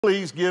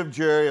Please give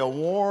Jerry a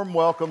warm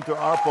welcome to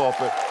our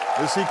pulpit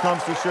as he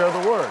comes to share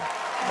the word.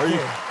 Are you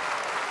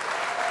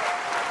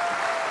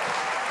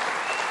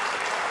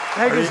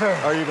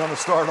going to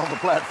start on the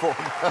platform?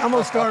 I'm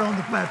going to start on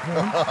the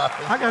platform.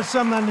 I got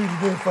something I need to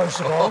do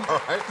first of all.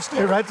 All right.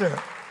 Stay right there.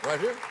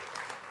 Right here?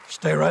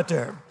 Stay right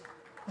there.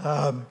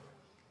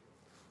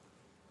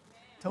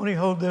 Tony,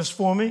 hold this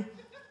for me.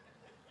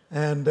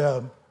 And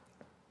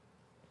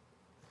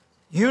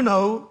you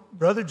know,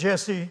 Brother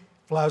Jesse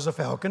flies a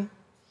Falcon.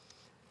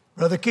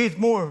 Brother Keith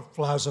Moore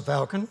flies a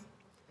Falcon.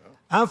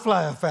 I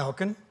fly a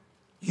Falcon.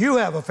 You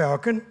have a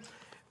Falcon.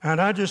 And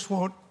I just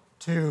want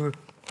to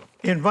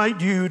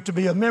invite you to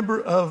be a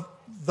member of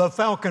the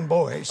Falcon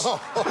Boys. All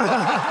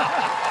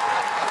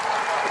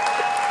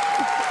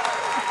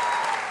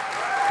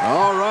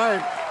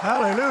right.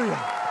 Hallelujah.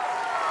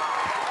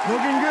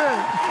 Looking good.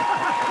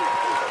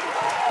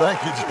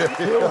 Thank you,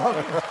 Jerry. You're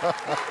welcome.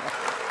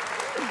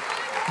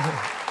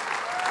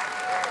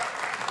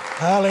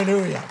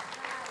 Hallelujah.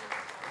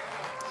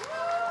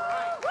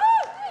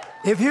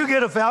 If you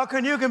get a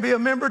Falcon, you can be a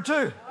member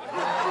too.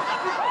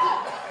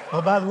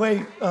 Oh, by the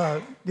way,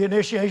 the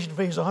initiation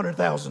fee is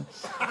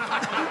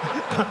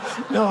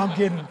 $100,000. No, I'm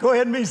kidding. Go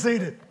ahead and be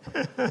seated.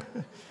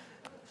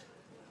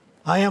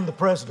 I am the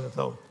president,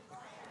 though.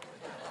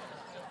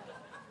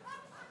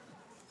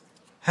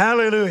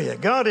 Hallelujah.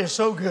 God is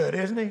so good,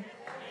 isn't he?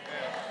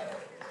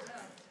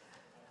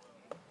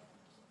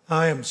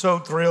 I am so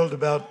thrilled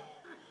about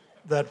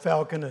that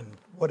Falcon and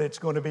what it's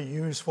going to be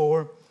used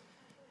for,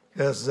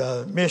 because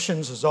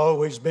missions has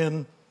always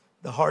been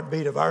the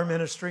heartbeat of our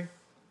ministry.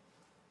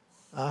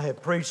 I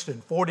have preached in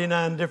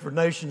 49 different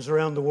nations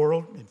around the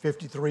world in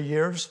 53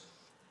 years.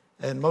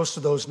 And most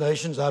of those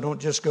nations, I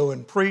don't just go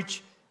and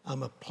preach.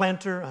 I'm a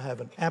planter. I have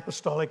an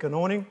apostolic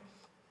anointing.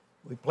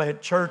 We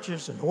plant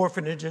churches and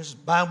orphanages,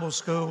 Bible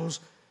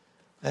schools.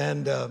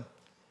 And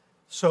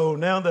so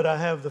now that I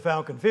have the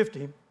Falcon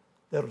 50,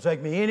 that'll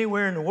take me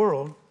anywhere in the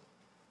world.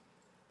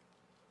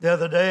 The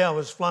other day I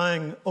was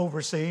flying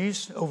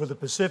overseas over the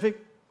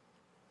Pacific,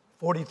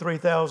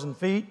 43,000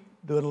 feet,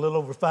 doing a little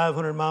over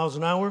 500 miles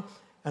an hour.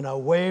 And I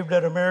waved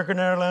at American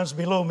Airlines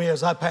below me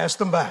as I passed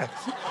them by.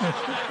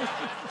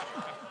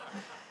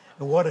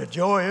 And what a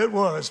joy it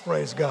was,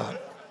 praise God.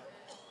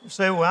 You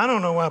say, well, I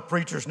don't know why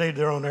preachers need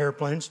their own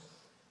airplanes.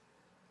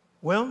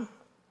 Well,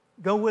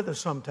 go with us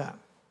sometime.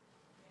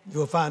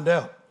 You'll find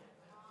out.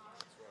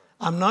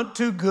 I'm not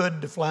too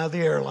good to fly the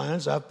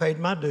airlines. I've paid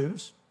my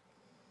dues.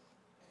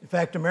 In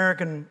fact,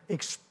 American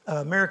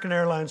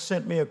Airlines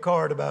sent me a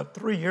card about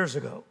 3 years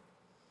ago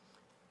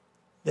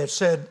that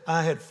said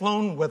I had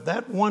flown with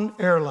that one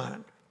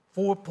airline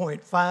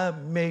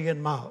 4.5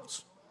 million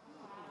miles.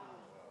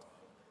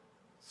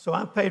 So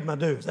I paid my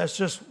dues. That's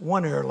just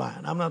one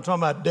airline. I'm not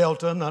talking about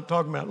Delta. I'm not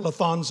talking about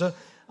Lufthansa.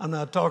 I'm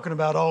not talking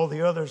about all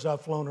the others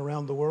I've flown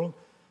around the world.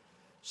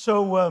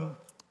 So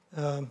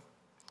do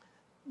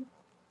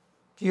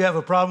you have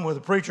a problem with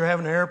a preacher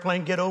having an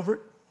airplane? Get over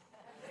it.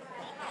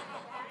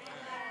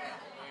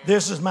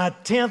 This is my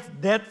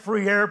 10th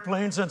debt-free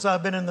airplane since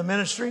I've been in the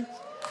ministry.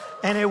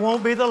 And it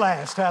won't be the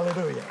last.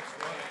 Hallelujah.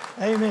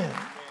 Amen.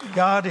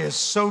 God is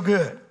so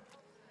good.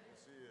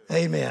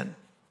 Amen.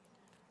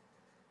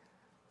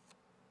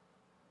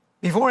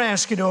 Before I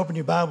ask you to open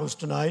your Bibles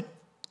tonight,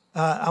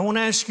 I want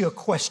to ask you a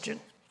question.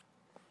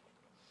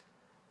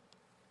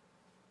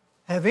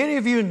 Have any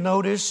of you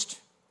noticed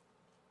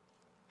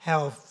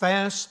how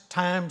fast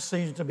time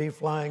seems to be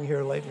flying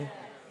here lately?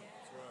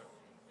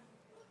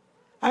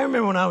 I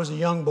remember when I was a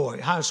young boy,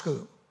 high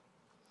school,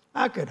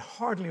 I could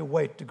hardly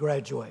wait to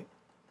graduate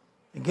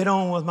and get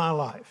on with my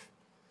life.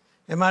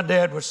 And my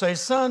dad would say,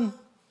 son,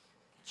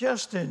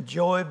 just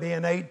enjoy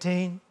being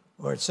 18,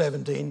 or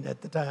 17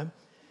 at the time.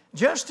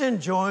 Just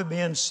enjoy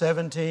being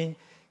 17,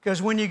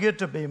 because when you get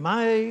to be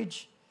my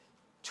age,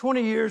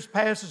 20 years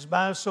passes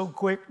by so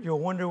quick, you'll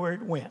wonder where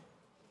it went.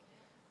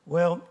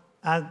 Well,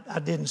 I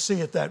didn't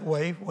see it that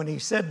way when he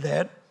said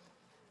that.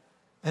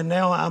 And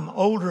now I'm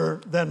older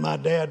than my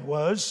dad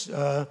was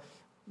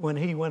when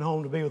he went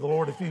home to be with the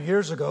Lord a few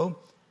years ago.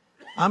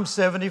 I'm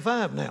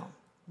 75 now.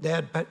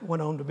 Dad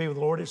went on to be with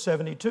the Lord at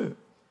 72.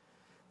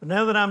 But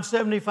now that I'm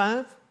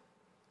 75,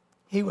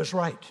 he was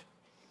right.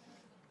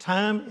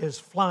 Time is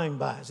flying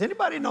by. Has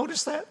anybody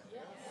noticed that?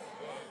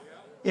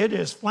 It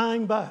is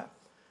flying by.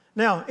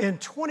 Now, in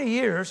 20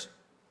 years,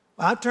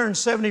 I turned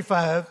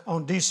 75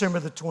 on December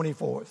the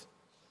 24th.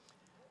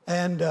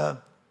 And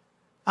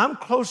I'm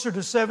closer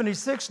to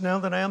 76 now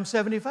than I am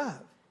 75.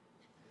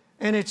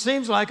 And it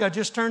seems like I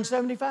just turned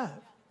 75.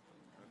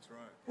 That's right.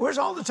 Where's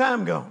all the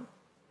time gone?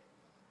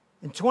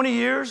 In 20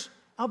 years,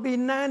 I'll be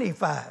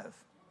 95.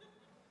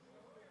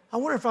 I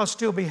wonder if I'll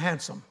still be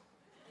handsome.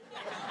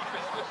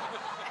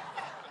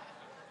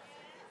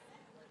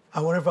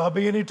 I wonder if I'll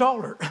be any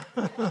taller.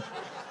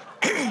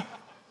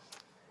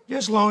 Just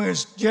as long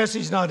as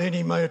Jesse's not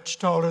any much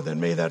taller than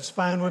me, that's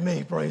fine with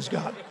me, praise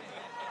God.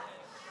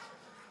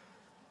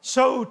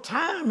 So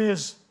time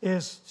is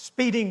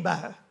speeding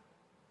by.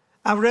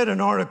 I read an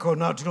article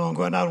not too long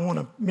ago, and I don't want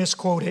to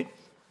misquote it.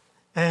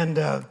 And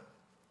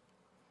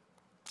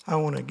I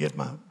want to get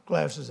my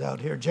glasses out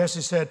here.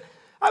 Jesse said,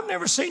 I've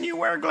never seen you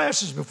wear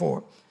glasses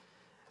before.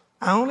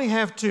 I only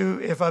have to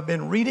if I've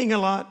been reading a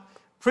lot,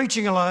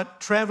 preaching a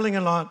lot, traveling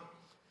a lot,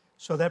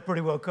 so that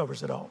pretty well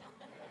covers it all.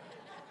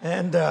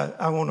 And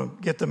I want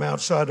to get them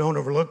out so I don't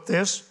overlook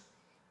this.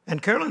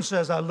 And Carolyn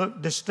says I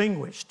look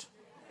distinguished.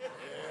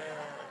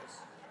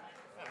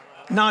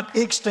 Not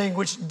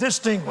extinguished,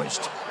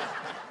 distinguished.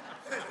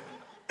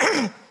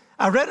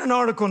 I read an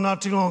article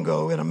not too long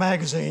ago in a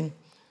magazine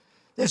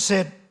that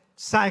said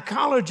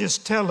psychologists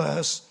tell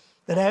us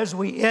that as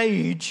we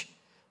age,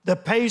 the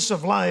pace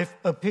of life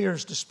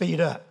appears to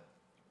speed up.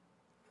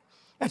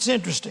 That's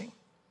interesting.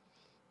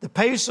 The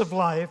pace of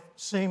life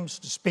seems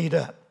to speed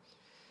up.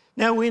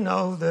 Now we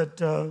know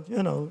that,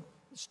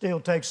 it still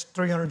takes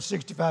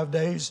 365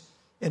 days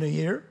in a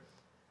year.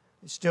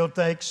 It still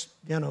takes,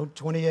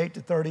 28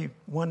 to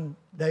 31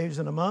 days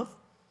in a month,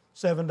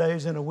 7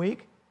 days in a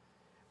week.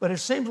 But it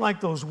seems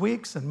like those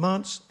weeks and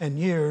months and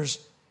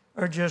years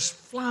are just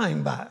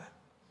flying by.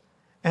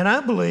 And I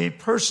believe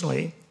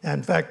personally, and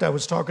in fact, I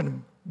was talking to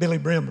Billy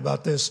Brim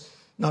about this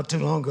not too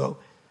long ago,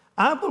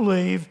 I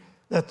believe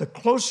that the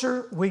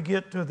closer we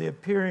get to the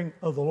appearing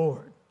of the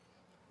Lord,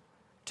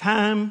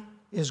 time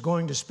is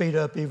going to speed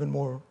up even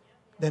more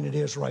than it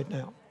is right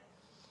now.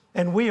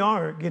 And we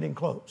are getting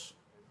close.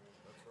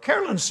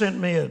 Carolyn sent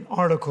me an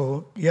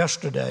article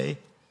yesterday.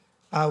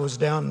 I was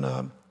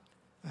down,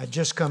 I'd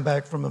just come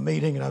back from a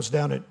meeting, and I was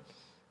down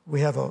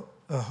we have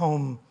a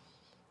home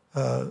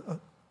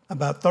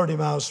about 30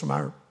 miles from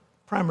our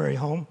primary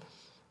home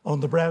on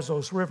the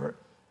Brazos River.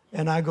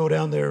 And I go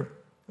down there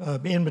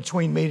in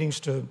between meetings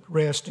to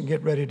rest and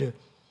get ready to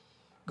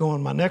go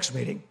on my next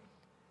meeting.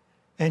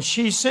 And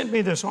she sent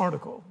me this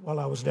article while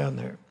I was down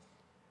there.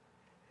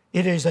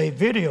 It is a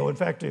video. In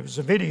fact, it was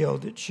a video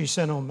that she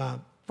sent on my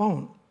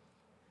phone.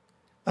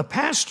 A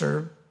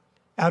pastor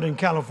out in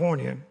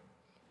California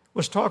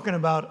was talking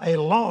about a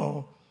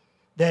law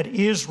that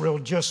Israel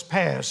just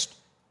passed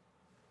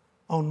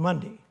on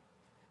Monday,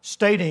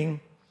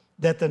 stating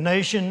that the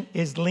nation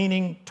is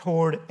leaning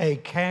toward a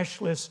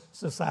cashless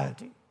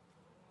society.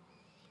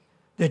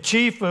 The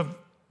chief of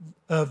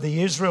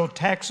the Israel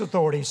Tax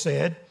Authority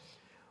said,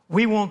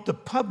 "We want the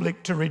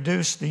public to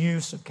reduce the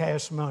use of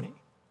cash money.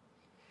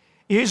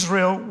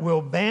 Israel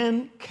will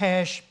ban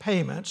cash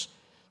payments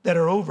that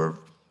are over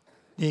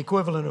the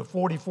equivalent of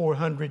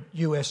 $4,400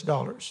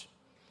 US.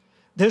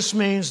 This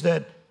means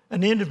that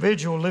an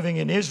individual living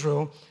in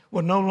Israel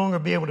will no longer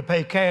be able to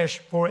pay cash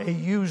for a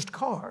used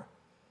car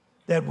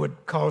that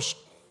would cost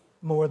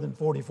more than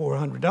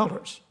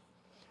 $4,400,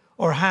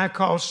 or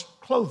high-cost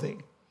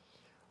clothing,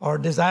 or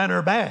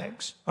designer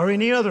bags, or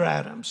any other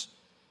items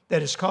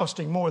that is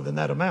costing more than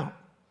that amount.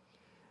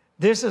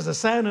 This is a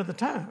sign of the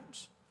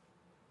times.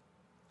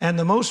 And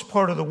the most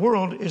part of the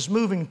world is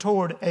moving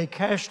toward a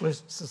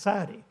cashless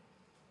society.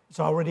 It's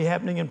already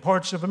happening in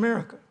parts of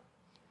America.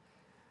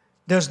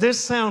 Does this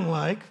sound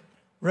like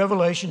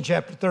Revelation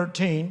chapter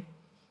 13,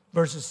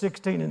 verses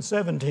 16 and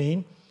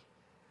 17,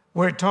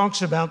 where it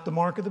talks about the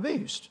mark of the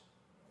beast?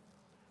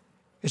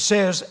 It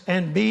says,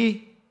 and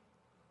he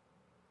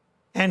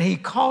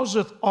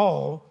causeth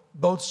all,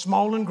 both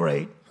small and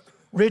great,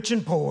 rich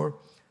and poor,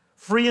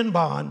 free and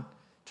bond,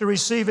 to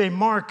receive a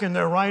mark in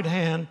their right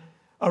hand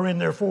or in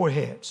their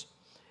foreheads,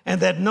 and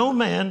that no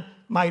man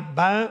might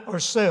buy or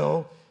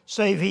sell,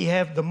 save he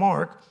have the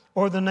mark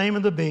or the name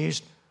of the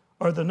beast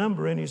or the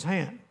number in his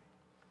hand.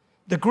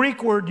 The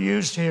Greek word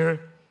used here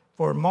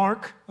for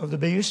mark of the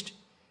beast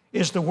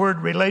is the word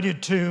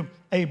related to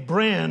a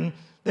brand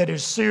that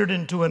is seared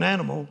into an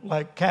animal,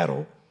 like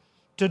cattle,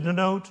 to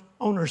denote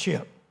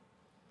ownership.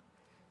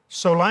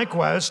 So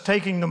likewise,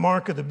 taking the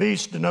mark of the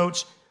beast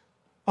denotes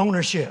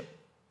ownership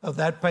of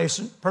that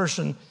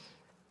person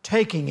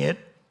taking it,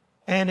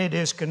 and it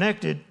is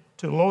connected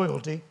to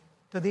loyalty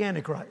to the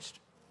Antichrist.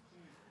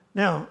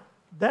 Now,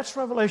 that's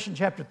Revelation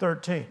chapter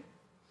 13.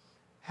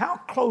 How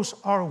close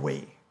are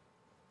we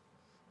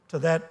to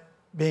that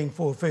being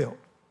fulfilled?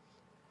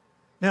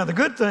 Now, the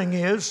good thing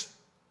is,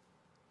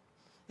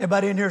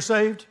 everybody in here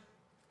saved?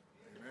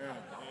 Amen.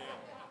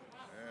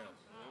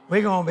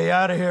 We're going to be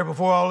out of here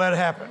before all that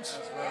happens.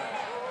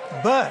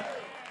 But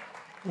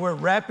we're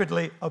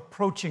rapidly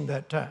approaching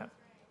that time.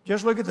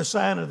 Just look at the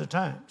sign of the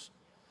times.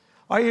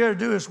 All you got to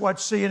do is watch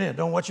CNN.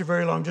 Don't watch it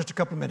very long, just a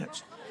couple of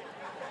minutes.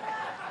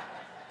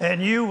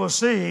 And you will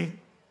see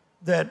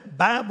that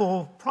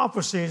Bible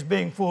prophecy is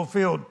being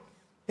fulfilled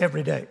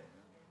every day.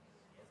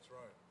 That's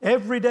right.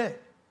 Every day.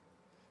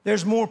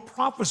 There's more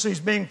prophecies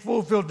being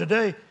fulfilled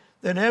today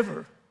than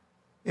ever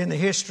in the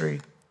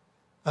history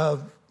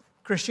of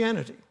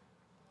Christianity.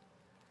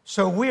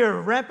 So we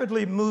are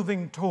rapidly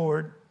moving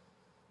toward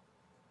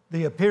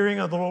the appearing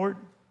of the Lord,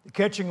 the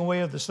catching away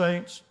of the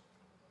saints.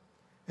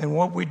 And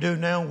what we do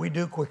now, we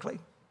do quickly.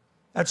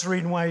 That's the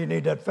reason why you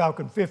need that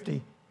Falcon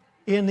 50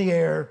 in the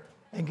air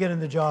and getting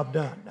the job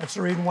done. That's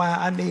the reason why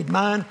I need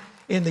mine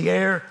in the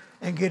air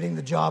and getting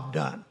the job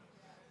done.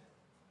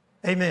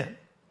 Amen.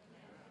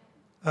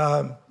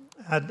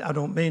 I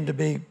don't mean to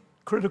be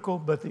critical,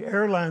 but the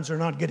airlines are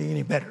not getting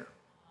any better.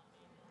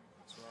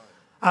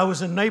 I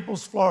was in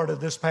Naples, Florida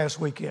this past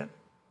weekend.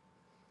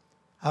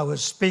 I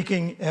was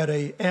speaking at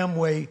a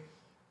Amway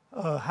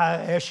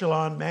high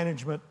echelon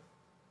management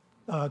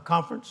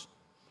conference.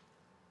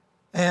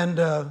 And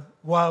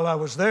while I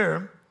was there,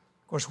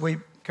 of course,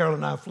 Carol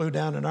and I flew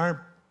down in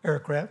our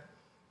aircraft.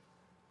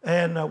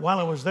 And while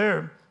I was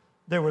there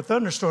were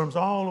thunderstorms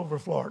all over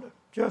Florida,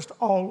 just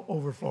all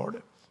over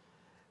Florida.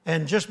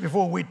 And just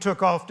before we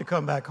took off to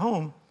come back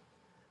home,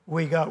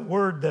 we got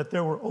word that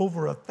there were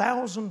over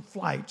 1,000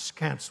 flights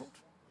canceled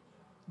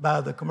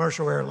by the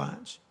commercial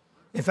airlines.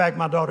 In fact,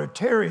 my daughter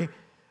Terry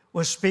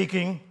was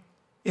speaking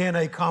in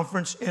a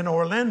conference in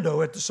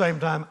Orlando at the same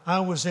time I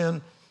was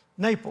in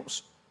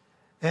Naples.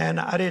 And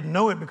I didn't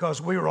know it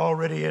because we were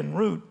already en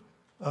route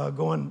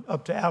going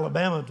up to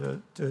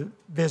Alabama to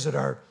visit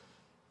our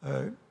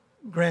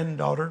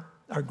granddaughter,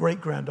 our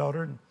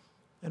great-granddaughter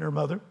and her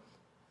mother.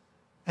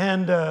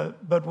 And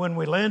but when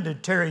we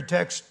landed, Terry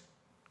texted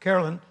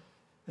Carolyn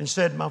and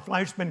said, my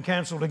flight's been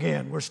canceled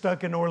again. We're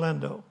stuck in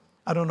Orlando.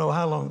 I don't know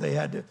how long they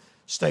had to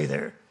stay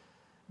there.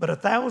 But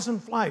 1,000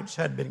 flights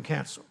had been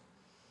canceled.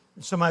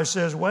 And somebody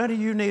says, why do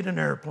you need an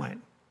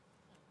airplane?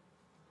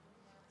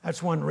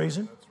 That's one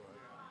reason.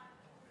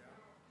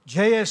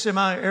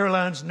 JSMI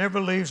Airlines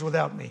never leaves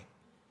without me.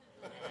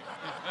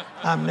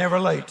 I'm never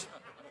late.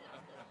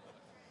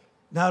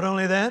 Not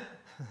only that,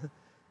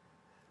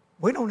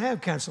 we don't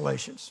have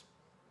cancellations.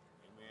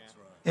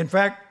 In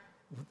fact,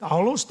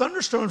 all those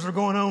thunderstorms were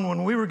going on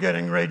when we were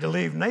getting ready to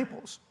leave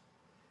Naples.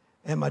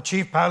 And my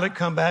chief pilot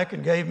come back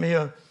and gave me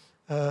a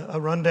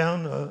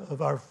rundown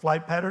of our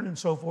flight pattern and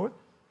so forth.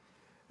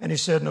 And he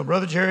said, no,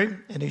 Brother Jerry,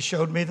 and he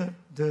showed me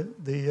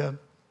the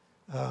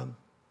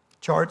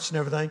charts and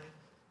everything,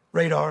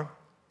 radar.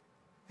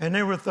 And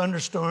there were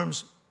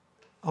thunderstorms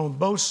on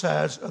both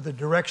sides of the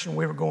direction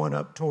we were going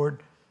up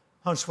toward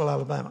Huntsville,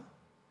 Alabama.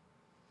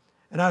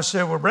 And I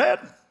said, well, Brad,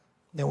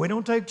 now we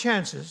don't take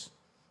chances.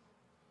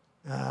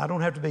 I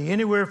don't have to be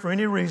anywhere for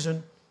any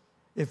reason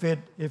if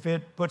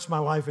it puts my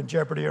life in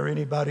jeopardy or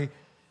anybody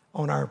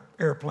on our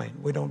airplane.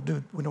 We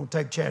don't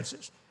take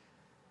chances.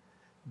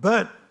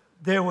 But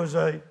there was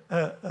a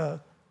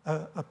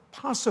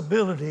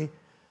possibility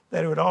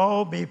that it would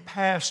all be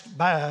passed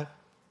by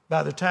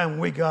the time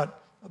we got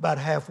about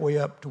halfway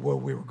up to where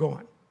we were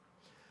going.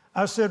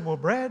 I said, well,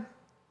 Brad,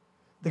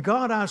 the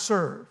God I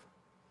serve,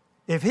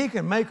 if he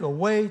can make a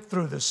way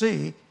through the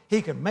sea,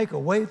 he can make a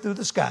way through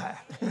the sky.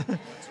 That's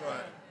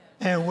right.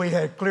 And we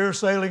had clear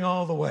sailing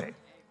all the way.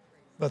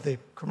 But the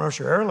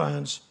commercial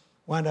airlines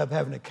wound up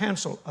having to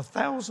cancel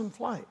 1,000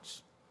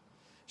 flights.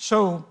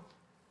 So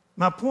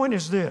my point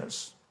is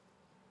this.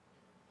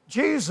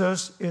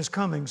 Jesus is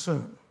coming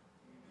soon.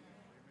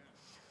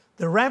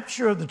 The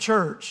rapture of the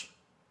church,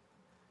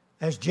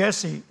 as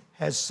Jesse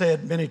has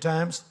said many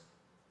times,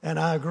 and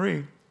I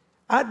agree,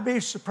 I'd be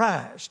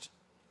surprised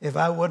if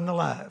I wasn't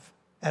alive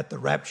at the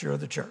rapture of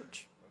the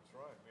church. That's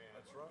right, man.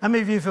 That's right. How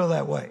many of you feel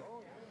that way?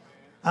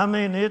 I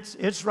mean,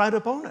 it's right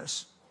upon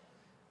us.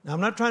 Now, I'm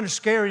not trying to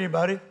scare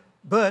anybody,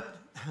 but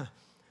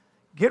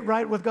get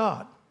right with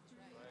God.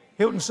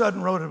 Hilton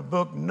Sutton wrote a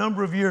book a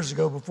number of years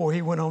ago before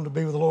he went on to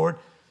be with the Lord,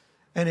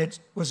 and it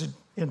was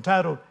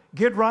entitled,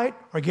 Get Right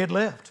or Get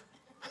Left.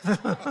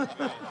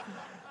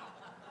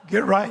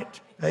 Get right.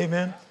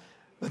 Amen.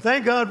 But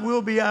thank God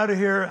we'll be out of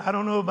here. I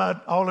don't know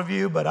about all of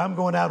you, but I'm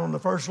going out on the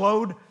first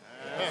load.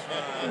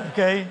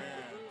 Okay?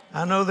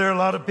 I know there are a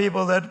lot of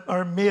people that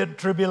are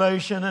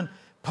mid-tribulation and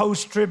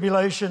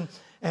post-tribulation.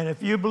 And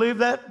if you believe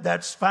that,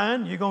 that's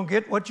fine. You're going to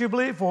get what you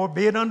believe for.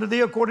 Be it unto thee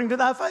according to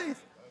thy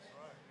faith.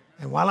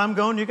 And while I'm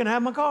gone, you can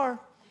have my car.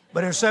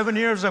 But in 7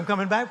 years, I'm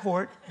coming back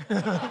for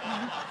it.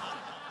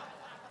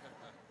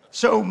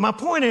 So my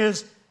point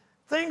is,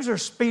 things are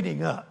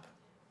speeding up.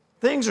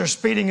 Things are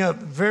speeding up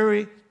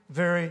very,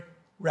 very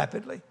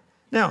rapidly.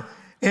 Now,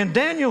 in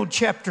Daniel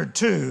chapter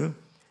 2,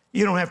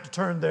 you don't have to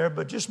turn there,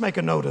 but just make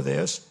a note of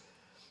this.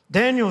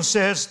 Daniel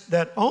says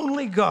that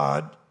only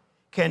God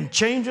can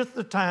changeth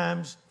the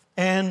times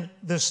and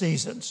the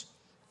seasons.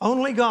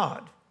 Only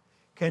God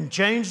can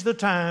change the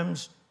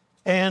times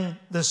and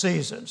the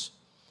seasons.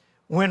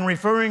 When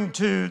referring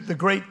to the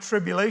Great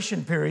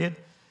Tribulation period,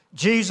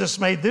 Jesus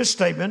made this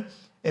statement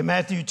in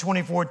Matthew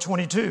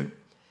 24:22.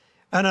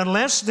 And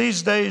unless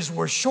these days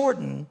were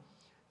shortened,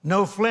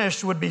 no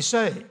flesh would be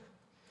saved.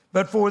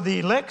 But for the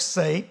elect's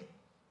sake,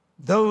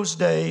 those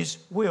days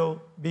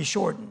will be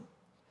shortened.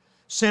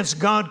 Since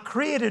God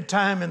created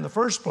time in the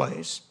first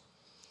place,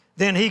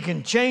 then he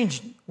can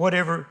change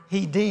whatever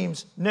he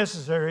deems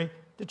necessary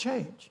to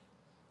change.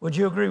 Would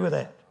you agree with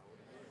that?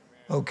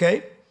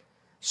 Okay.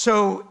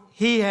 So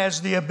he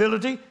has the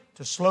ability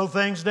to slow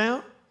things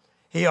down.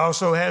 He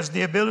also has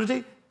the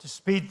ability to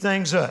speed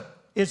things up.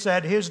 It's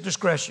at his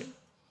discretion.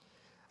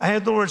 I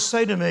had the Lord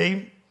say to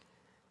me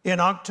in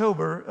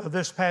October of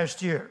this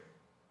past year,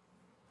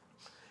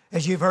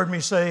 as you've heard me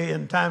say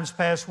in times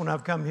past when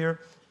I've come here,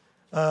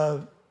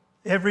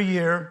 every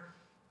year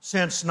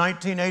since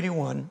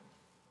 1981,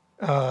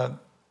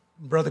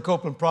 Brother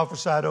Copeland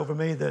prophesied over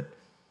me that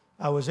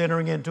I was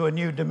entering into a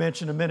new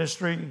dimension of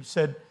ministry. He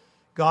said,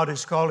 God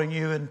is calling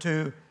you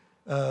into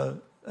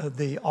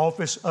the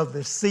office of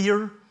the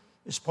seer.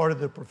 It's part of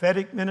the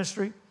prophetic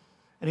ministry.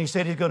 And he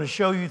said he's going to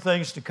show you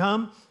things to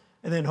come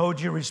and then hold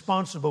you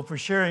responsible for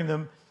sharing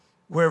them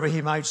wherever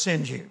he might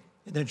send you.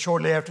 And then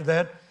shortly after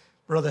that,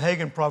 Brother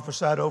Hagin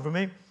prophesied over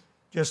me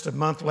just a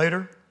month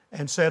later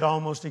and said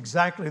almost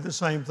exactly the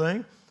same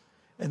thing.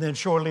 And then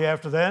shortly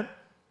after that,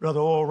 Brother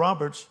Oral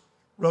Roberts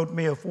wrote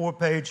me a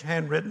 4-page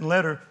handwritten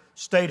letter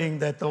stating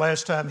that the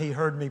last time he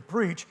heard me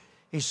preach,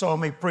 he saw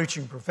me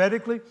preaching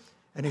prophetically.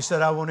 And he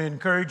said, I want to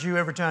encourage you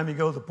every time you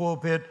go to the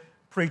pulpit,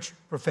 preach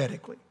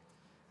prophetically.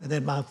 And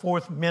then my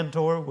 4th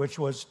mentor, which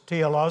was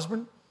T.L.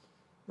 Osborne,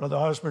 Brother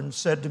Osborne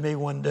said to me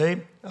one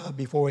day a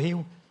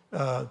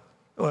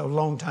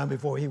long time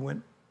before he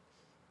went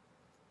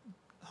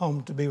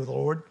home to be with the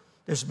Lord,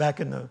 this is back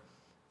in the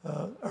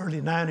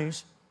early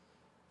 90s,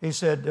 he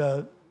said,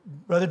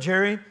 Brother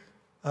Jerry,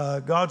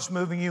 God's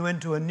moving you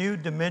into a new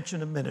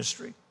dimension of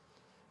ministry.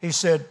 He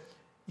said,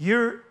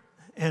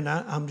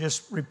 I'm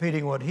just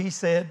repeating what he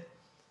said.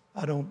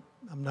 I'm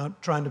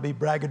not trying to be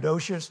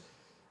braggadocious,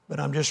 but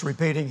I'm just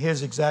repeating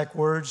his exact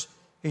words.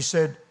 He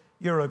said,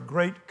 you're a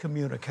great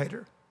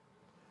communicator.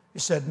 He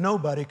said,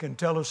 nobody can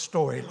tell a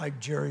story like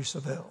Jerry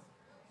Savelle.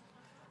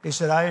 He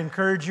said, I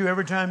encourage you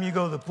every time you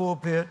go to the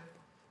pulpit,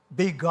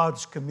 be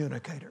God's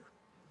communicator.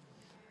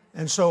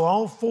 And so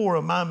all 4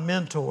 of my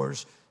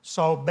mentors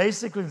saw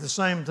basically the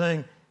same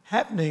thing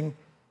happening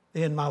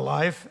in my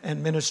life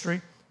and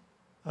ministry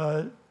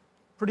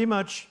pretty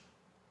much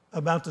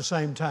about the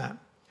same time.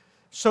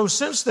 So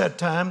since that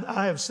time,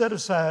 I have set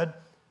aside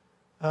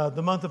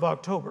the month of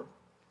October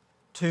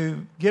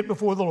to get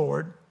before the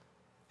Lord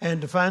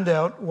and to find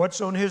out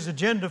what's on His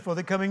agenda for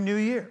the coming new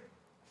year.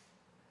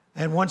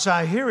 And once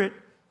I hear it,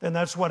 then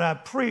that's what I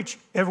preach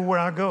everywhere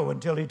I go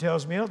until He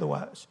tells me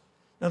otherwise.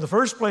 Now, the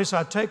first place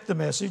I take the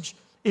message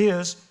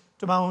is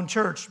to my own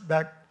church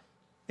back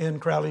in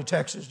Crowley,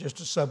 Texas, just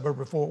a suburb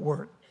of Fort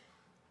Worth.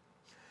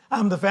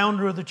 I'm the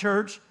founder of the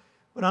church,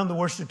 but I'm the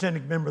worst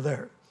attending member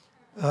there.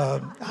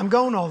 I'm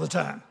gone all the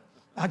time.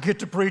 I get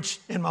to preach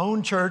in my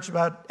own church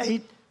about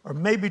 8 or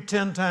maybe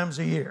 10 times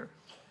a year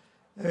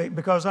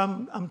because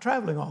I'm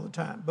traveling all the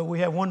time. But we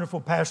have wonderful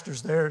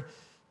pastors there.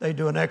 They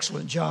do an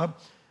excellent job.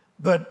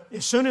 But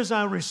as soon as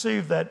I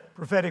receive that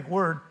prophetic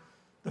word,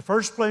 the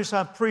first place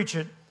I preach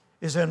it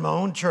is in my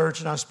own church,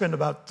 and I spend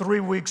about 3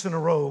 weeks in a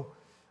row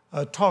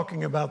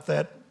talking about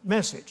that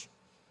message.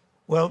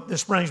 Well,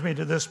 this brings me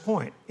to this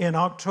point. In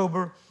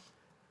October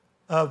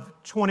of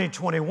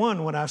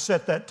 2021, when I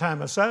set that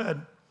time aside,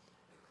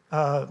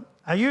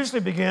 I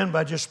usually begin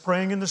by just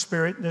praying in the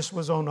Spirit. This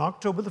was on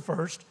October the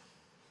 1st.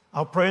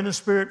 I'll pray in the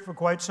Spirit for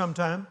quite some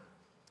time,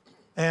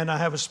 and I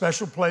have a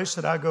special place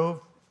that I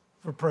go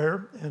for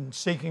prayer and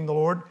seeking the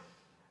Lord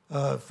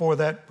for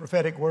that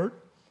prophetic word.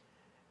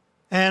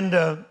 And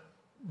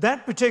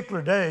that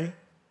particular day,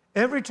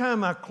 every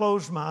time I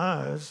closed my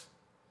eyes,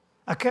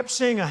 I kept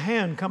seeing a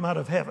hand come out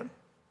of heaven,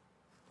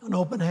 an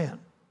open hand.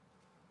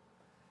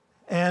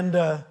 And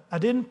I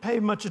didn't pay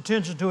much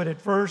attention to it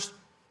at first,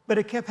 but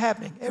it kept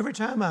happening. Every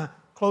time I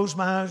closed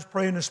my eyes,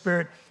 pray in the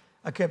Spirit,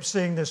 I kept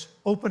seeing this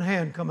open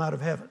hand come out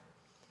of heaven.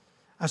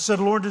 I said,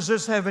 Lord, does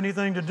this have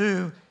anything to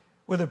do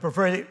with a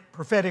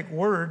prophetic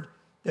word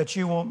that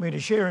you want me to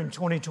share in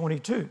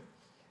 2022? He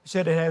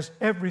said, it has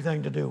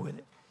everything to do with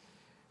it.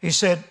 He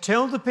said,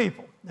 tell the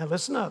people, now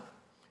listen up,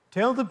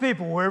 tell the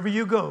people wherever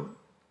you go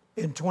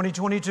in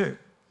 2022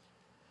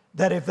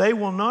 that if they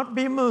will not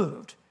be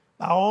moved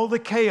by all the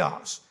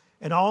chaos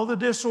and all the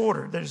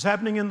disorder that is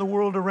happening in the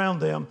world around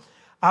them,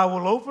 I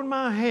will open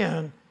my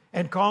hand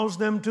and cause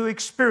them to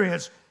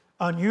experience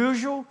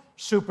unusual,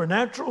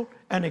 supernatural,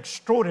 and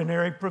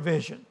extraordinary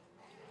provision.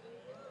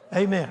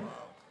 Amen.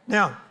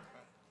 Now,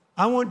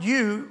 I want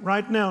you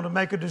right now to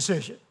make a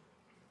decision.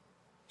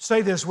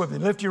 Say this with me.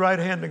 Lift your right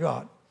hand to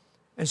God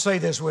and say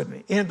this with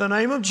me. In the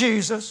name of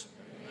Jesus,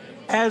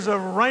 as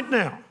of right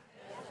now,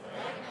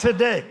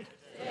 today,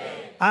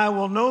 I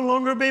will no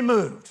longer be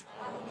moved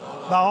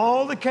by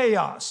all the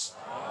chaos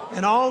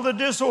and all the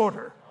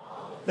disorder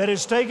that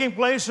is taking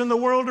place in the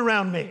world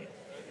around me.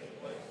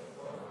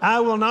 I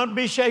will not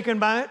be shaken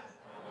by it.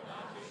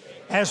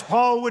 As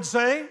Paul would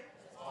say,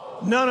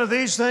 none of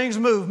these things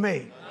move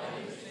me.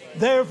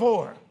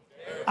 Therefore,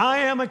 I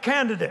am a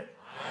candidate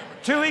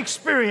to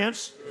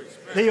experience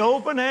the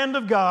open hand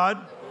of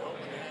God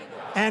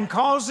and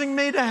causing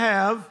me to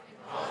have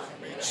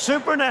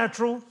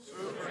supernatural,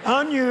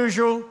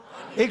 unusual,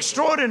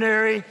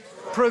 extraordinary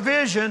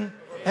provision.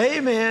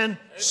 Amen.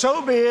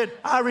 So be it.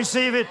 I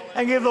receive it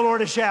and give the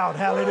Lord a shout.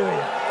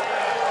 Hallelujah.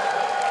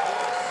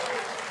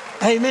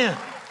 Amen.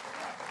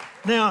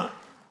 Now,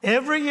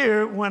 every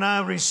year when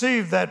I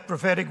receive that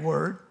prophetic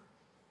word,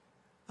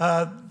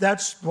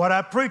 that's what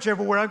I preach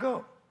everywhere I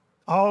go,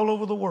 all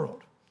over the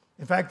world.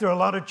 In fact, there are a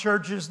lot of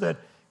churches that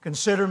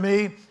consider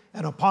me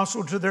an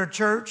apostle to their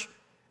church,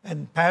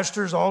 and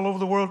pastors all over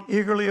the world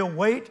eagerly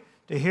await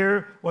to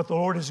hear what the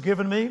Lord has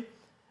given me.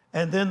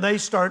 And then they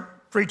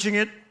start preaching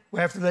it.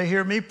 After they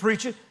hear me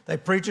preach it, they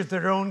preach it to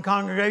their own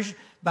congregation.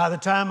 By the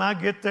time I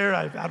get there,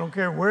 I don't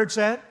care where it's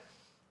at,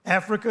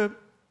 Africa,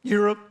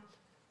 Europe,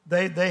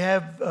 They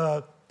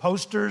have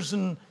posters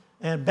and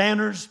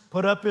banners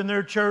put up in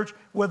their church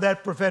with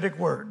that prophetic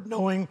word,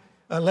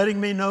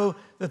 letting me know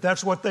that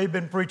that's what they've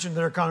been preaching to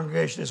their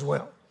congregation as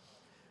well.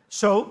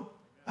 So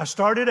I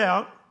started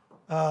out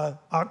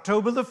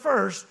October the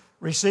 1st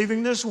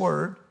receiving this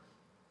word,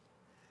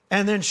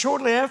 and then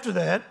shortly after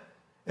that,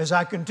 as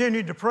I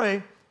continued to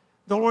pray,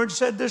 the Lord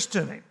said this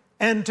to me,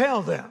 and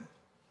tell them.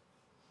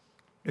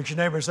 Look at your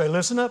neighbor and say,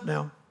 listen up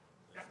now.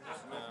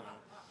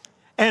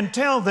 And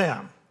tell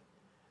them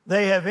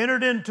they have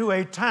entered into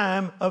a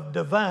time of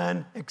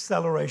divine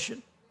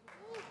acceleration.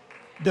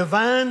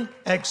 Divine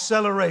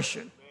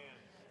acceleration.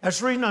 That's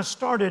the reason I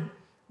started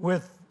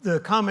with the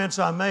comments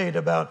I made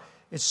about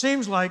it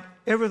seems like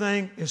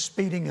everything is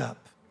speeding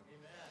up.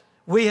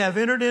 We have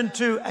entered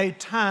into a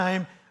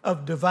time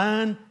of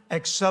divine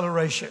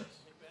acceleration.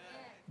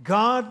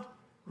 God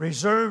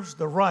reserves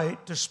the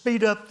right to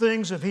speed up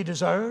things if He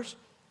desires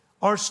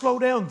or slow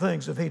down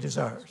things if He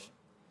desires.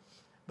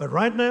 But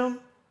right now,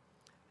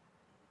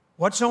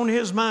 what's on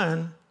His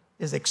mind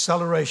is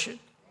acceleration.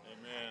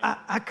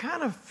 I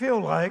kind of feel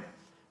like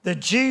that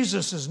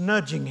Jesus is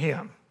nudging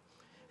Him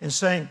and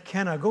saying,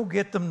 can I go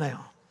get them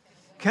now?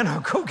 Can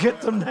I go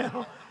get them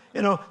now?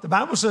 You know, the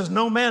Bible says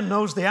no man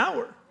knows the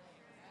hour.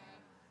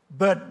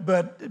 But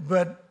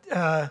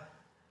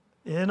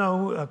you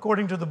know,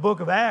 according to the book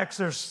of Acts,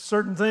 there's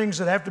certain things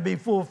that have to be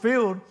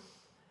fulfilled,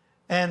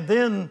 and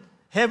then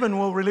heaven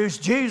will release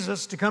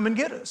Jesus to come and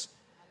get us.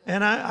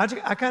 And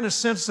I kind of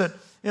sense that,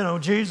 you know,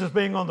 Jesus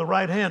being on the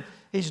right hand,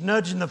 He's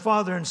nudging the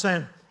Father and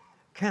saying,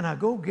 can I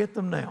go get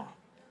them now?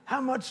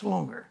 How much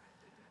longer?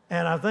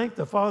 And I think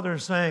the Father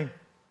is saying,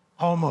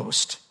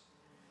 almost.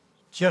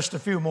 Just a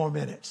few more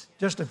minutes,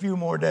 just a few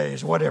more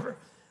days, whatever.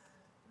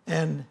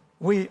 And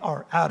we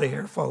are out of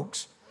here,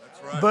 folks.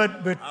 That's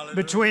right. But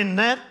between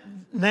that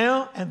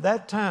now and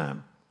that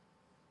time,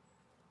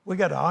 we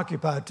got to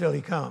occupy till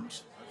He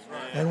comes. That's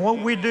right. And what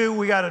we do,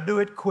 we got to do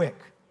it quick.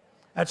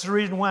 That's the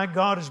reason why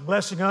God is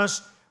blessing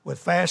us with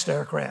fast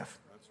aircraft.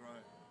 That's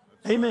right.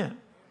 That's Amen.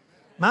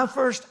 Right. My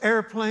first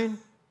airplane,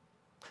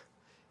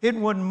 it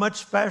wasn't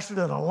much faster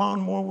than a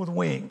lawnmower with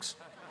wings.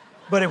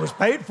 But it was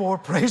paid for,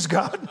 praise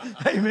God.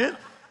 Amen.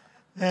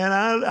 And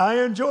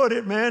I enjoyed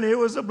it, man. It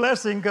was a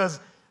blessing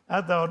because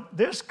I thought,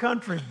 this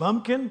country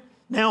bumpkin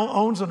now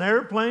owns an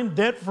airplane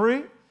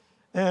debt-free.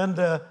 And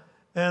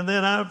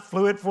then I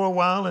flew it for a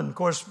while. And, of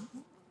course,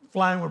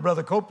 flying with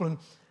Brother Copeland,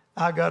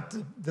 I got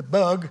the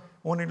bug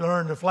wanting to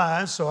learn to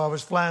fly. So I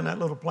was flying that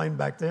little plane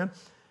back then.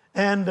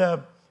 And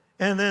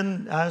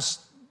then I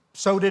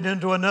sewed it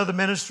into another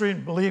ministry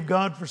and believed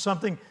God for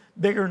something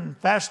bigger and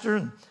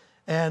faster.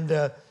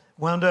 And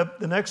wound up,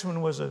 the next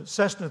one was a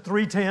Cessna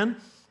 310.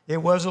 It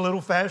was a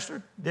little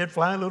faster, did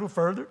fly a little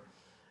further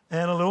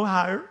and a little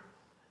higher.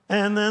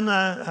 And then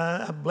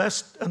I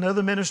blessed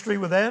another ministry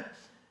with that.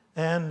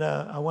 And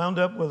I wound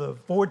up with a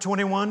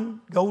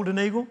 421 Golden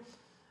Eagle.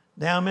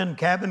 Now I'm in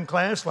cabin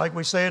class, like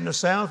we say in the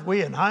South.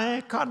 We in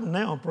high cotton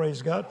now,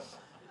 praise God.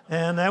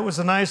 And that was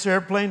a nice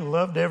airplane.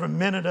 Loved every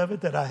minute of it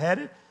that I had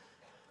it.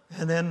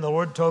 And then the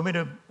Lord told me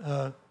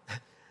to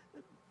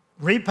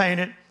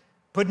repaint it,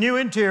 put new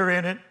interior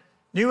in it,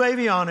 new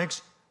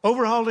avionics,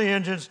 overhaul the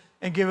engines,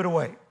 and give it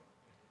away.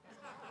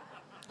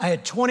 I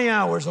had 20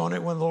 hours on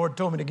it when the Lord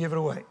told me to give it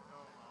away.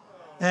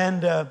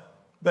 And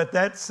but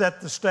that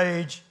set the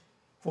stage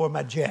for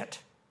my jet.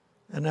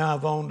 And now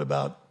I've owned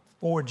about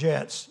 4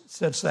 jets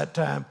since that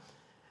time.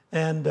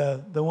 And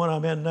the one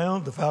I'm in now,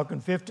 the Falcon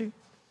 50,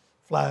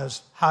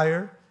 flies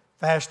higher,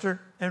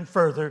 faster, and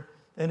further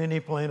than any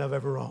plane I've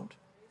ever owned.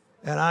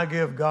 And I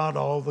give God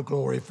all the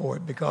glory for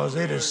it because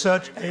it is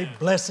such a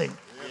blessing.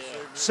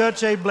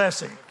 Such a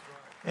blessing.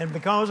 And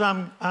because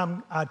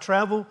I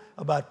travel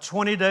about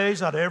 20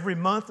 days out of every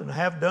month and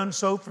have done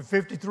so for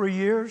 53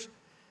 years,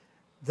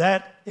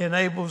 that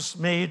enables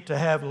me to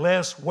have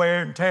less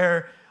wear and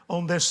tear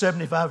on this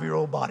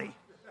 75-year-old body.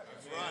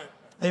 That's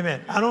right.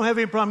 Amen. I don't have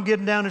any problem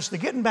getting down. It's the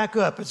getting back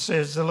up, it's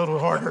a little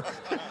harder.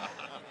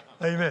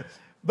 Amen.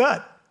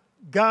 But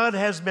God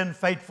has been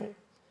faithful.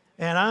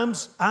 And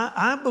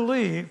I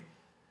believe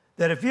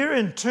that if you're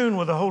in tune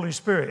with the Holy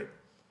Spirit,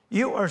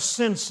 you are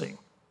sensing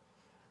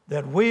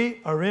that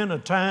we are in a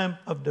time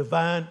of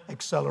divine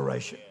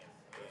acceleration.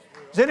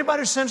 Does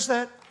anybody sense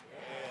that?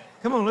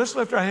 Come on, let's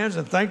lift our hands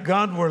and thank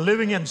God we're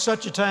living in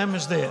such a time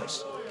as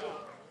this.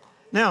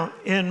 Now,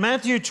 in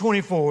Matthew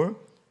 24,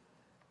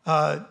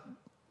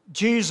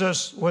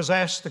 Jesus was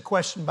asked the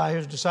question by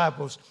His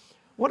disciples,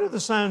 what are the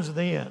signs of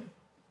the end?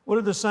 What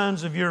are the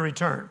signs of your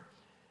return?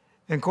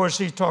 And of course,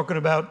 He's talking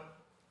about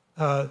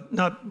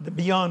not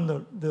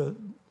beyond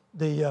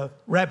the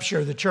rapture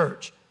of the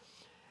church.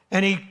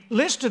 And He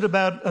listed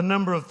about a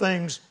number of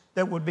things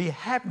that would be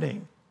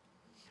happening.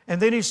 And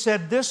then He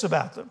said this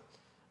about them.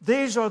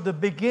 These are the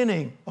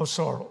beginning of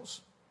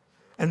sorrows.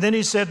 And then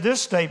He said this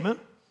statement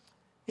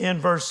in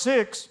verse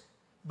 6,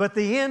 but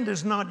the end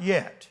is not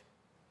yet.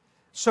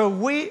 So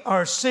we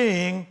are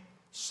seeing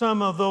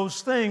some of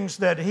those things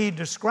that He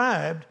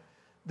described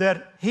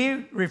that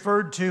He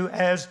referred to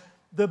as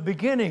the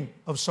beginning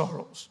of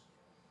sorrows.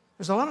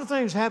 There's a lot of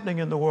things happening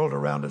in the world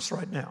around us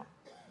right now.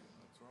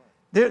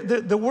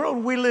 The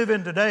world we live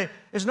in today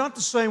is not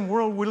the same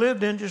world we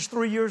lived in just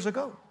 3 years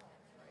ago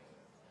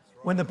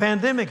when the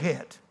pandemic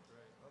hit.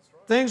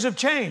 Things have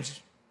changed.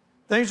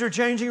 Things are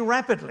changing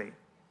rapidly.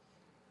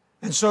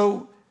 And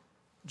so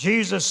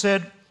Jesus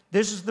said,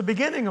 this is the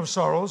beginning of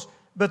sorrows,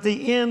 but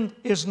the end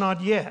is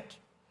not yet.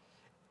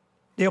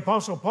 The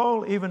Apostle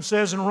Paul even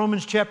says in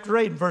Romans chapter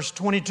 8, verse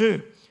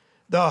 22,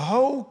 the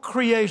whole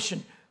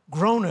creation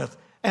groaneth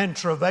and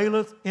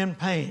travaileth in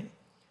pain.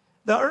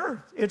 The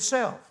earth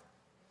itself.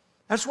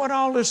 That's what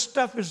all this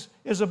stuff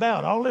is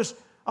about. All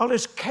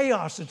this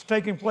chaos that's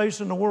taking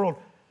place in the world.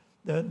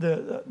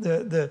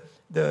 The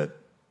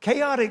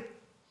chaotic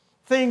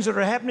things that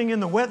are happening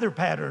in the weather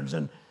patterns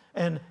and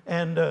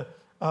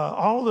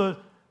all the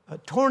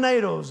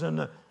tornadoes and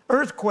the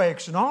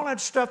earthquakes and all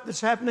that stuff that's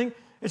happening.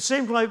 It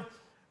seems like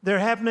they're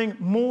happening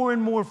more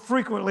and more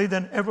frequently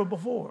than ever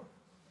before.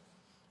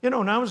 You know,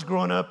 when I was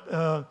growing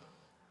up,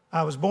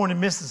 I was born in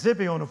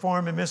Mississippi, on a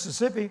farm in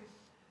Mississippi,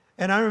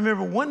 and I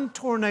remember one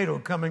tornado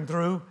coming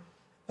through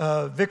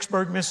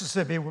Vicksburg,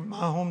 Mississippi, my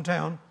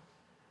hometown,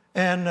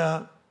 and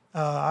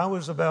I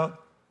was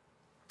about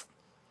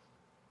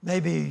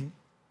maybe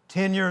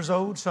 10 years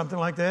old, something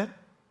like that,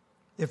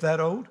 if that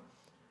old.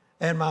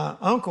 And my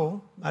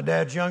uncle, my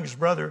dad's youngest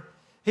brother,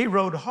 he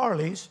rode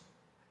Harleys,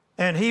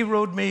 and he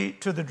rode me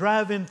to the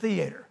drive-in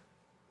theater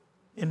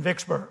in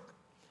Vicksburg.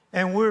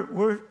 And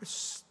we're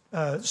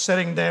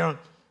sitting down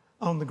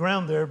on the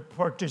ground there,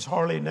 parked his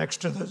Harley next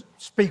to the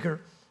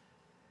speaker,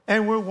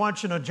 and we're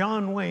watching a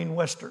John Wayne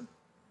Western.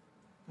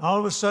 All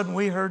of a sudden,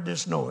 we heard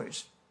this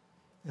noise,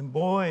 and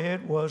boy,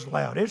 it was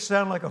loud. It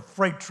sounded like a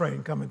freight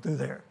train coming through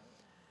there.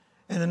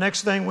 And the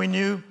next thing we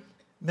knew,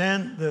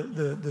 man,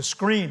 the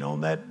screen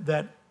on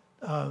that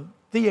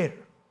theater,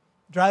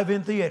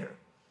 drive-in theater,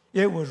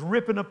 it was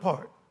ripping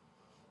apart.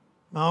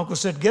 My uncle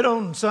said, get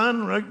on,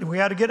 son, we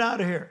got to get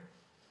out of here.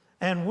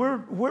 And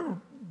we're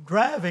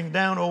driving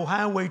down old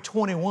Highway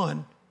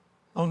 21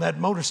 on that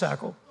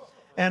motorcycle,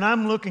 and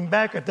I'm looking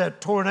back at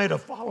that tornado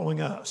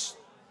following us.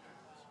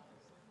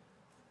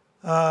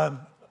 I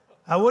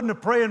wasn't a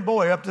praying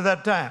boy up to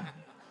that time.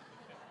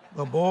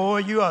 But boy,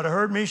 you ought to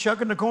heard me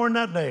shucking the corn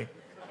that day.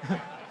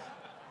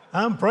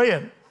 I'm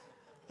praying.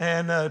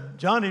 And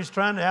Johnny's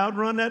trying to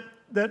outrun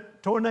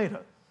that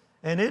tornado.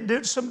 And it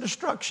did some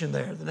destruction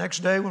there. The next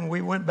day when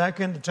we went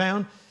back into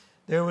town,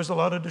 there was a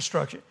lot of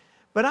destruction.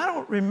 But I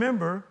don't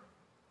remember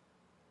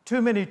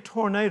too many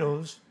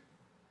tornadoes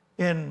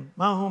in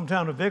my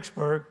hometown of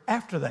Vicksburg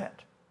after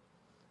that.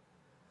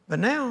 But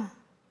now,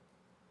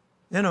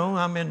 you know,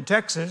 I'm in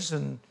Texas,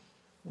 and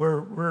we're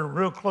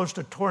real close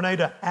to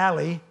Tornado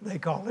Alley, they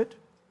call it.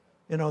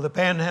 You know, the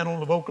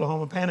panhandle of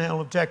Oklahoma,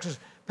 panhandle of Texas,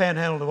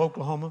 panhandle of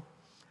Oklahoma.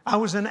 I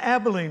was in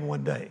Abilene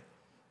one day,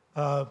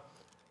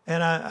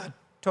 and I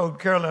told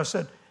Carol, I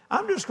said,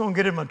 I'm just going to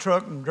get in my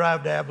truck and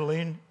drive to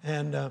Abilene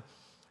and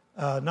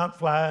not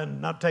fly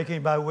and not take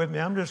anybody with me.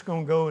 I'm just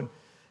going to go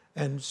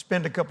and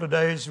spend a couple of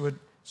days with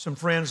some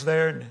friends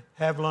there and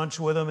have lunch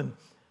with them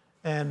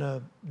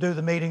and do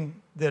the meeting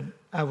that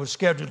I was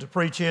scheduled to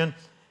preach in,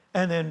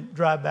 and then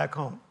drive back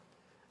home.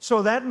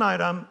 So that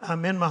night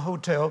I'm in my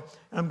hotel,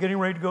 and I'm getting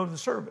ready to go to the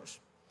service.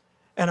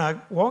 And I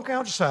walk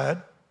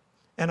outside,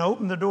 and I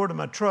open the door to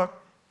my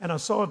truck, and I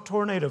saw a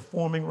tornado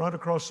forming right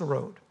across the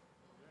road.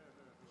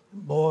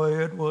 Boy,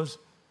 it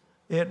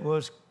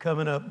was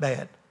coming up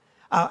bad.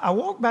 I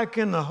walked back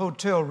in the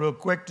hotel real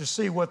quick to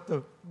see what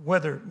the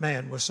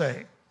weatherman was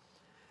saying.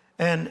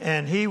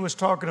 And he was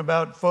talking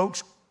about,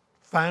 folks,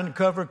 find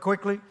cover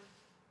quickly.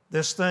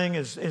 This thing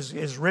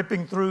is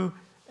ripping through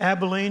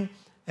Abilene,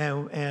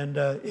 and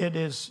it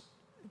is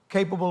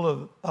capable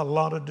of a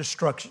lot of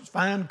destruction.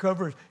 Find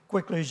cover as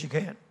quickly as you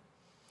can.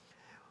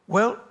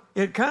 Well,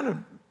 it kind of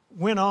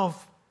went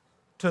off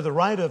to the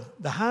right of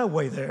the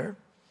highway there,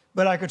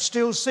 but I could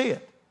still see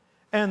it.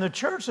 And the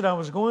church that I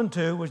was going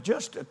to was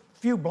just a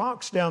few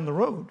blocks down the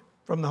road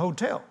from the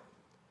hotel.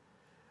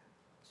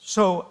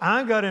 So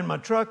I got in my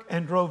truck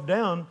and drove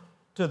down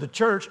to the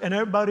church, and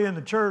everybody in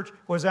the church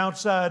was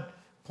outside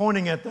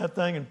pointing at that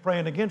thing and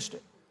praying against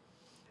it.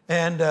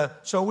 And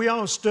so we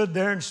all stood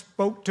there and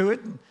spoke to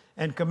it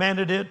and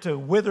commanded it to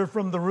wither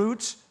from the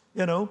roots,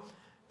 you know,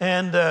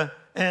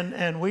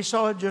 and we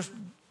saw it just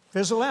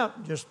fizzle out.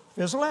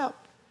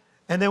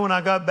 And then when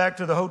I got back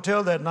to the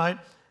hotel that night,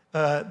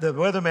 the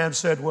weatherman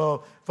said,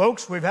 well,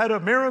 folks, we've had a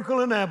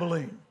miracle in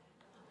Abilene.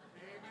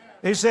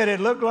 He said it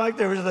looked like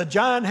there was a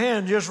giant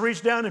hand just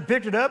reached down and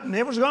picked it up, and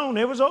it was gone,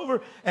 it was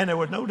over, and there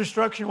was no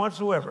destruction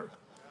whatsoever.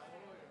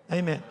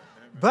 Amen.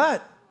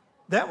 But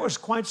that was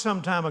quite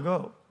some time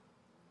ago.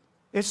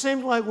 It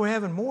seems like we're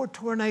having more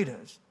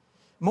tornadoes,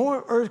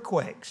 more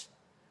earthquakes,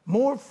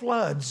 more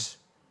floods,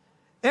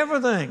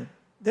 everything.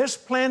 This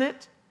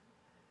planet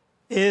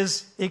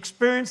is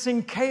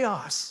experiencing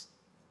chaos.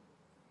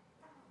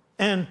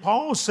 And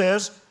Paul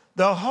says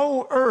the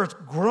whole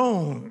earth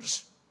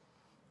groans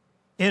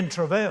in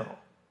travail,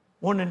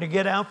 wanting to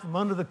get out from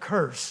under the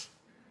curse.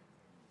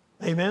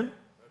 Amen?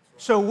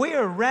 So we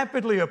are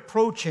rapidly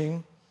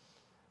approaching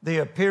the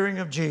appearing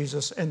of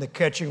Jesus and the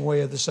catching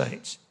away of the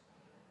saints.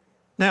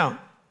 Now,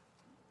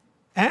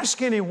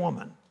 ask any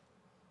woman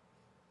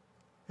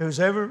who's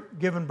ever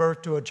given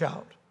birth to a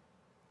child.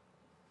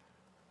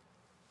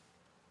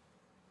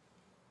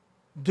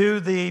 Do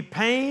the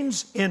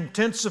pains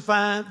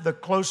intensify the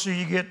closer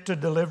you get to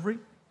delivery?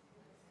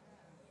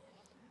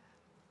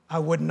 I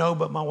wouldn't know,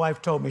 but my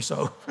wife told me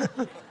so.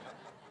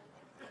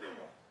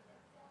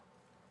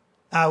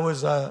 I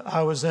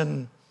was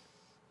in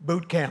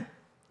boot camp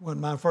when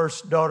my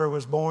first daughter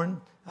was born.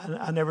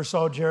 I never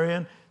saw Jerry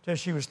until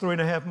she was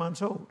 3.5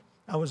 months old.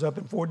 I was up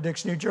in Fort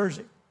Dix, New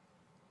Jersey.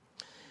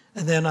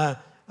 And then I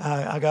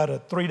got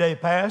a 3-day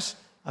pass.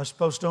 I was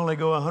supposed to only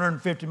go a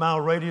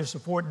 150-mile radius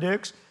of Fort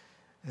Dix.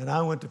 And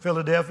I went to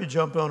Philadelphia,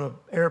 jumped on an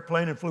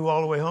airplane, and flew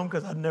all the way home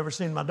because I'd never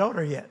seen my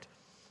daughter yet.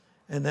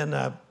 And then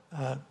I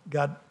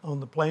got on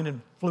the plane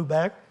and flew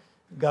back.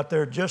 Got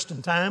there just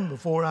in time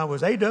before I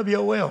was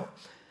AWOL.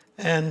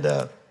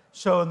 And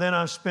so then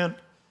I spent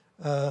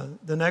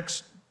the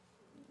next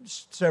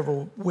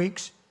several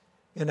weeks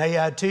in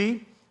AIT.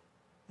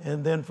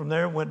 And then from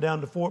there went down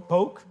to Fort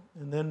Polk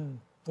and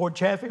then Fort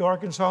Chaffee,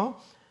 Arkansas.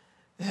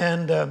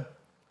 And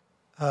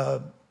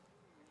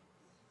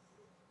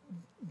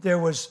there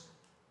was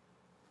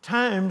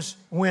times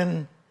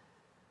when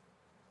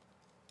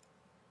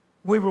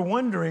we were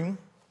wondering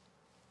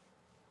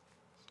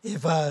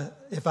if I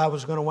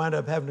was going to wind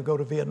up having to go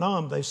to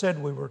Vietnam. They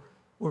said we were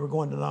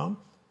going to Vietnam.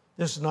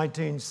 This is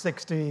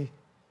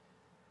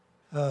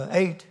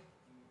 1968.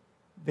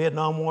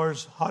 Vietnam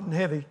War's hot and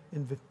heavy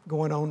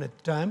going on at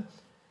the time.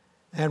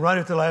 And right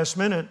at the last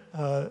minute,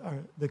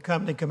 the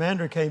company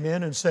commander came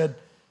in and said,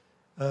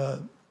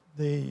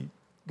 the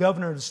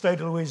governor of the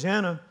state of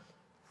Louisiana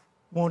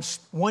wants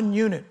one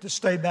unit to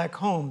stay back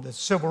home. The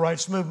civil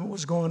rights movement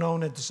was going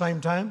on at the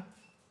same time.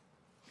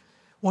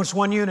 Wants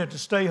one unit to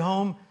stay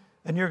home,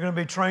 and you're going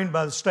to be trained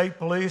by the state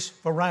police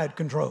for riot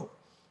control.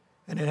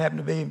 And it happened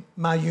to be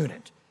my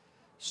unit.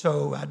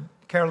 So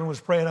Carolyn was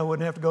praying I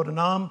wouldn't have to go to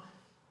Nam.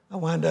 I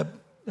wound up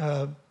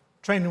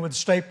training with the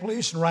state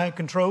police and riot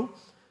control.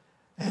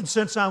 And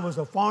since I was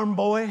a farm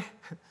boy,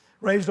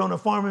 raised on a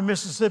farm in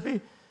Mississippi,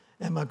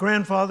 and my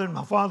grandfather and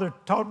my father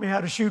taught me how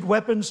to shoot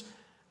weapons,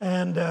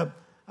 and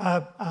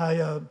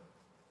I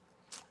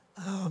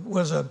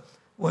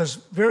was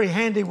very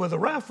handy with a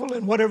rifle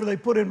and whatever they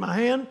put in my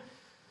hand,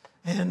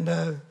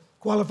 and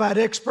qualified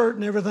expert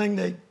in everything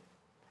they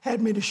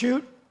had me to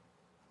shoot.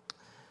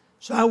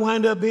 So I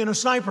wound up being a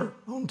sniper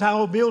on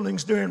tall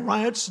buildings during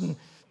riots and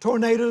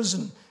tornadoes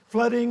and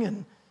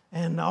flooding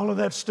and all of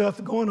that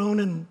stuff going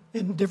on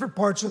in different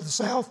parts of the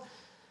South.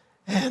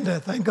 And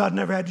thank God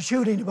never had to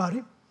shoot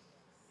anybody.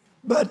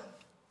 But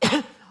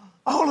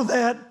all of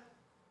that,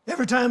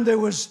 every time there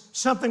was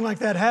something like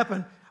that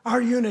happen,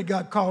 our unit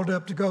got called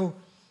up to go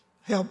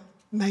help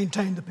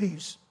maintain the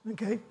peace,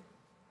 okay?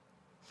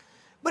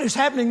 But it's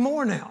happening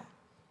more now,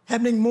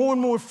 happening more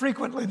and more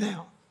frequently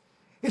now.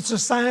 It's a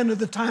sign of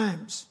the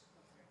times.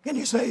 Can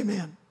you say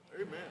amen?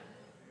 Amen.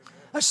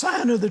 A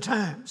sign of the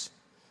times.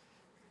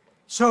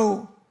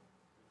 So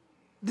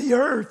the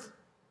earth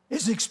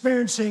is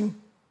experiencing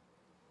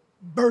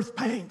birth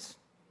pains,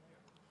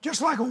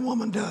 just like a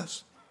woman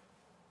does.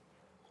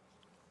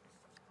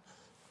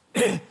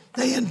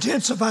 They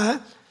intensify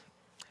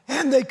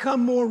and they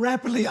come more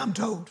rapidly, I'm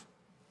told.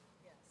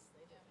 Yes,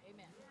 they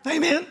do.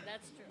 Amen. Amen?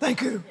 That's true.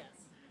 Thank you. Yes.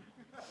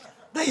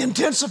 They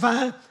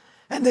intensify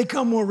and they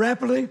come more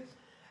rapidly.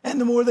 And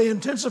the more they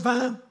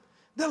intensify,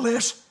 the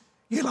less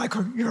you like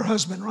your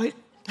husband, right?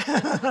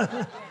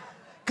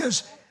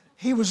 Because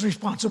he was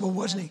responsible,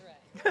 wasn't he?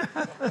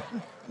 Right.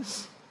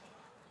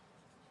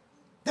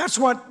 That's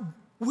what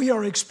we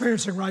are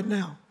experiencing right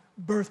now,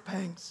 birth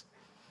pangs.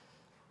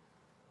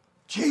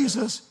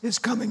 Jesus is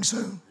coming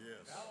soon.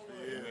 Yes,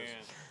 he is.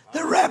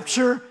 The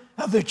rapture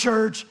of the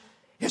church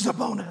is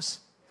upon us.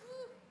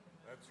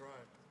 That's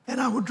right.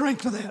 And I will drink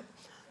to that.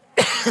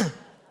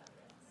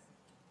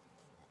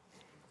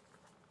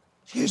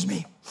 Excuse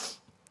me.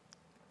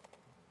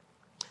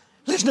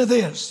 Listen to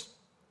this.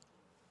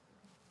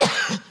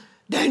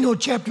 Daniel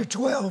chapter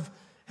 12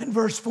 and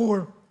verse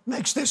 4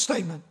 makes this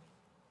statement.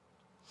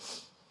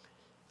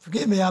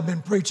 Forgive me, I've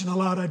been preaching a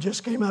lot. I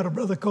just came out of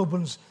Brother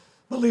Copeland's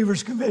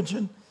Believers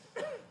Convention.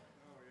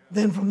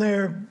 Then from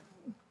there,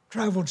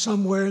 traveled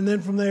somewhere, and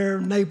then from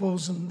there,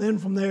 Naples, and then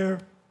from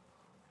there,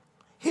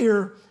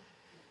 here.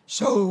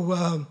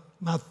 So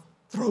my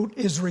throat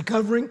is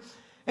recovering.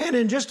 And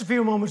in just a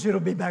few moments, it'll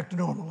be back to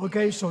normal,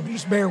 okay? So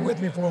just bear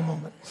with me for a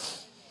moment.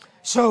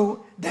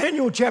 So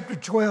Daniel chapter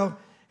 12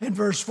 and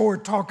verse 4,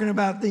 talking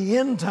about the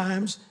end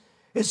times,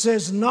 it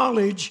says,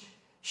 knowledge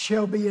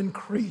shall be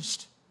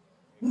increased.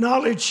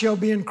 Knowledge shall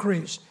be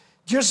increased.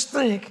 Just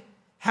think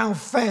how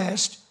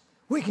fast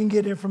we can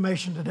get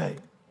information today.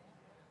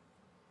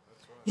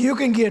 You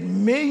can get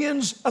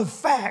millions of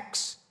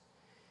facts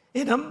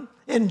in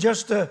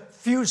just a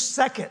few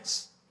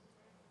seconds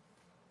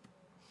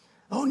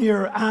on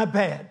your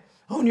iPad,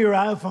 on your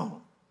iPhone.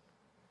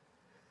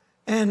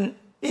 And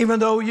even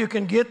though you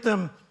can get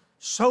them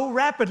so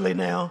rapidly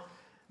now,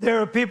 there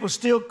are people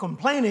still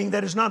complaining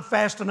that it's not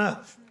fast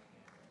enough.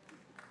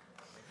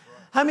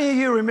 How many of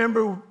you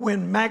remember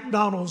when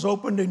McDonald's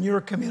opened in your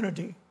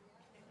community?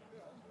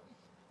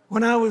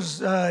 When I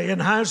was in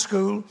high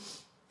school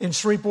in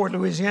Shreveport,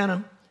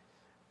 Louisiana,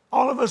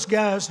 all of us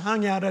guys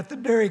hung out at the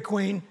Dairy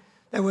Queen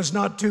that was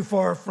not too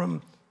far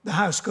from the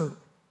high school.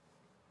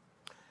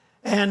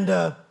 And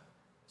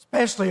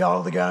especially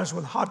all the guys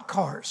with hot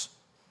cars.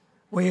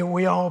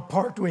 We all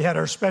parked, we had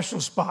our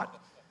special spot.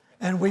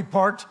 And we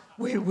parked,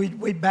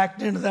 we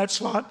backed into that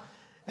slot,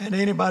 and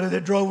anybody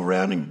that drove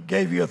around and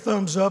gave you a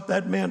thumbs up,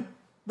 that meant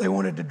they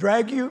wanted to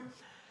drag you.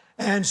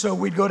 And so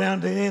we'd go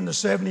down to the end of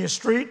 70th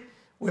Street.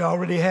 We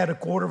already had a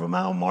quarter of a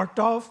mile marked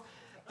off,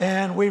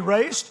 and we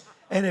raced.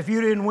 And if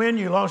you didn't win,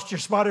 you lost your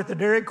spot at the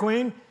Dairy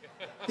Queen.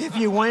 If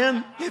you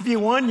won,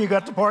 you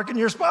got to park in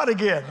your spot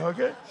again,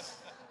 okay?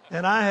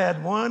 And I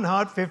had one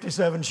hot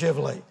 57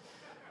 Chevrolet.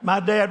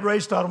 My dad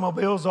raced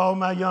automobiles all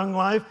my young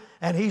life,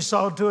 and he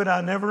saw to it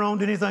I never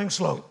owned anything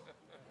slow.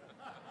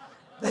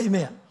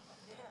 Amen.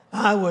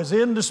 I was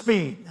into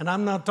speed, and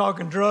I'm not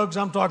talking drugs,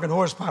 I'm talking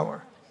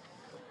horsepower.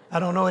 I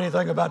don't know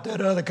anything about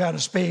that other kind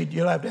of speed.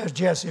 You'll have to ask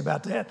Jesse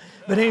about that.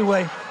 But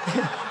anyway,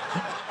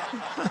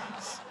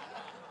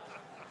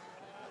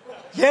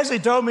 Jesse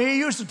told me he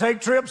used to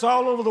take trips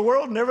all over the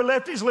world and never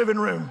left his living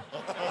room.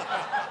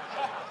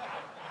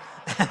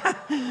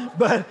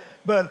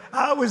 But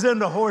I was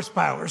into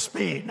horsepower,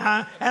 speed, and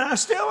I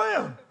still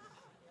am.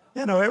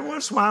 You know, every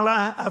once in a while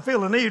I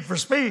feel a need for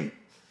speed.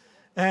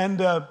 And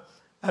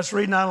that's the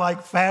reason I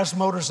like fast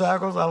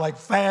motorcycles, I like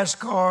fast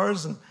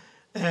cars,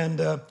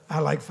 and I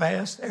like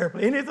fast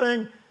airplanes.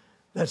 Anything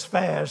that's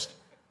fast,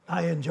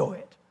 I enjoy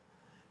it.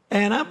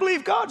 And I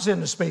believe God's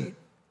into speed.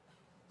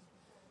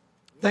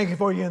 Thank you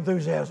for your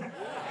enthusiasm.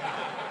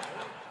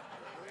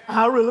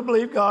 I really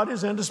believe God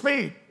is into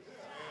speed.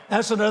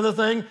 That's another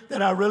thing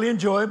that I really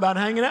enjoy about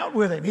hanging out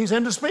with him. He's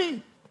into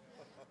speed.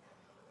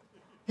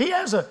 He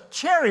has a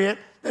chariot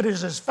that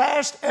is as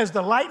fast as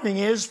the lightning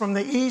is from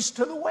the east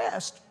to the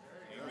west.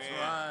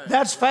 Amen.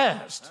 That's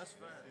fast.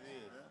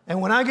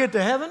 And when I get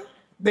to heaven,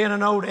 being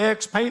an old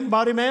ex-paint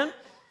body man,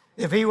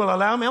 if he will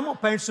allow me, I'm going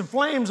to paint some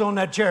flames on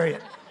that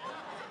chariot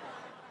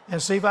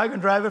and see if I can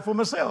drive it for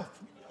myself.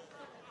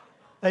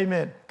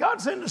 Amen.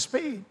 God's into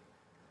speed.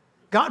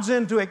 God's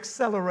into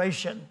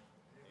acceleration.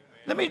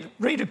 Let me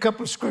read a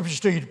couple of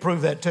scriptures to you to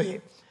prove that to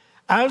you.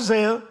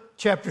 Isaiah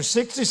chapter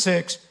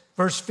 66,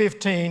 verse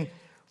 15.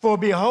 For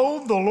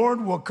behold, the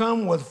Lord will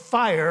come with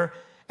fire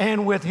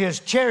and with his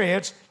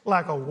chariots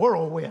like a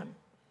whirlwind.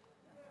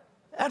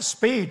 That's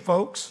speed,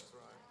 folks.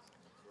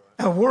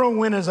 A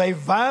whirlwind is a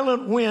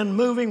violent wind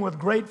moving with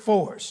great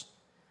force.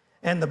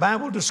 And the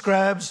Bible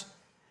describes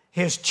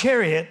his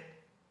chariot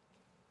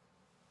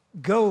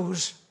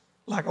goes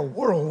like a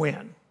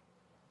whirlwind.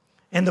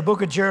 And the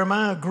book of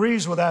Jeremiah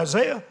agrees with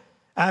Isaiah.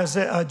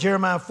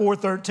 Jeremiah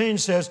 4:13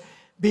 says,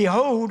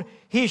 behold,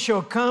 he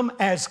shall come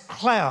as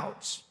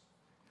clouds.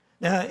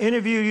 Now, any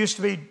of you used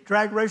to be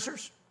drag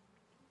racers?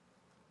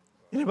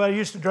 Anybody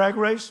used to drag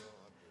race?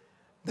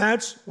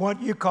 That's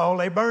what you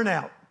call a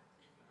burnout.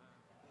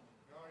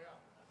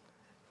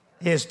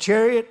 His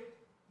chariot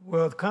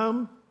will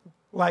come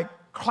like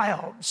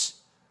clouds.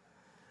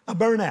 A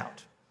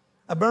burnout.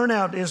 A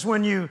burnout is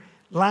when you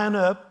line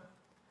up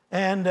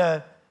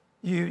and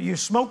you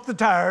smoke the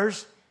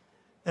tires,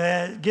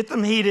 get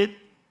them heated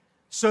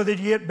so that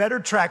you get better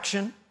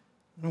traction,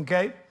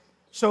 okay?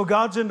 So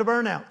God's into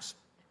burnouts.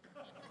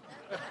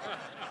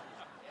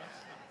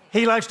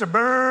 He likes to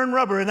burn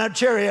rubber in that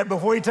chariot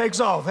before he takes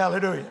off.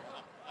 Hallelujah.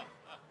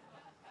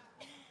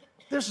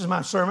 This is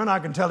my sermon. I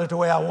can tell it the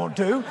way I want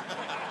to.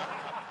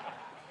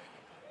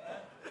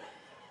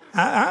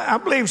 I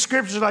believe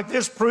scriptures like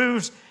this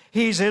proves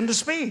he's into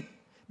speed.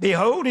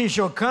 Behold, he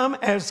shall come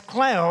as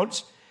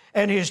clouds,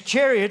 and his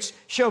chariots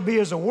shall be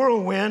as a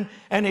whirlwind,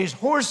 and his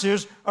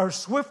horses are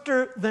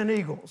swifter than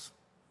eagles.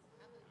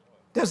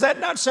 Does that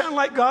not sound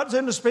like God's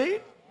into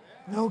speed?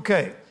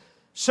 Okay.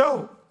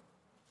 So,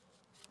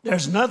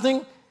 there's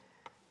nothing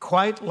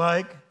quite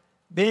like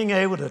being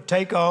able to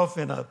take off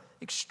in an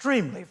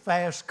extremely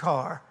fast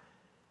car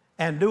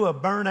and do a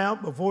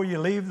burnout before you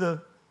leave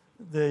the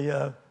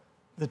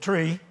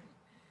tree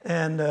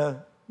and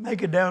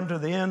make it down to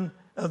the end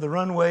of the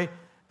runway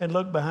and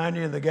look behind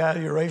you and the guy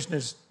you're racing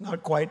is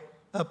not quite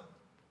up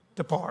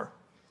to par.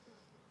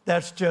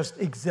 That's just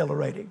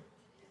exhilarating.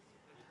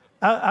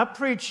 I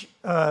preach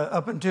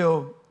up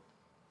until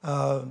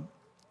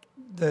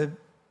the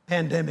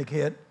pandemic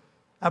hit.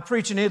 I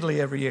preach in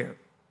Italy every year.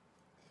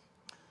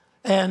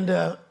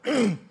 And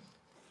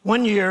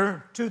one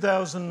year,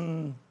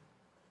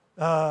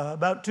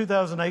 about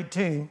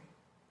 2018,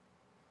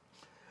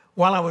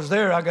 while I was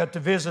there, I got to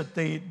visit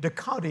the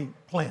Ducati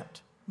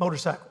plant,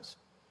 motorcycles.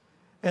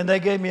 And they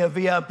gave me a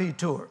VIP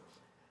tour.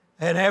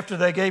 And after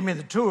they gave me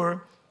the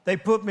tour, they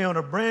put me on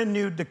a brand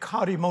new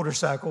Ducati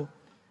motorcycle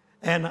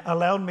and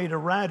allowed me to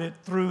ride it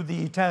through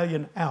the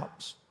Italian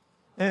Alps.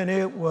 And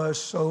it was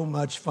so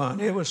much fun.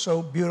 It was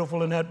so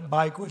beautiful, and that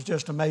bike was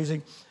just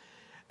amazing.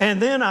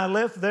 And then I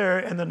left there,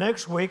 and the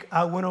next week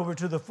I went over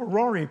to the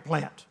Ferrari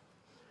plant.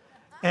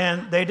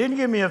 And they didn't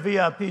give me a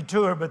VIP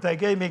tour, but they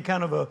gave me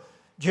kind of a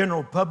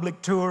general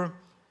public tour.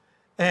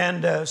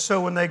 And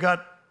so when they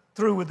got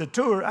through with the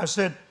tour, I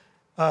said,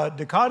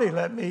 Ducati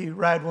let me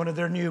ride one of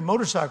their new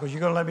motorcycles. You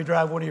going to let me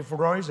drive one of your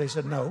Ferraris? They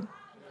said, no.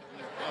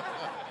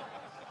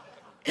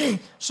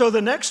 So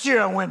the next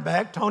year I went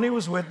back. Tony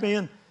was with me,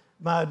 and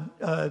my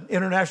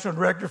international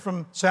director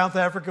from South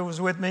Africa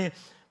was with me.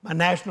 My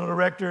international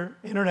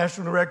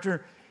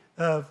director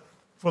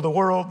for the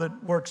world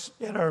that works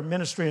at our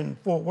ministry in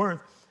Fort Worth,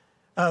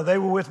 they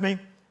were with me.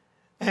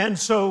 And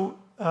so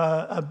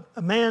a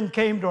man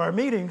came to our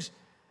meetings,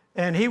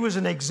 and he was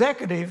an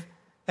executive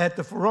at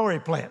the Ferrari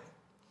plant.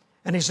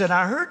 And he said,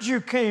 I heard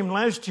you came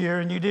last year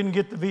and you didn't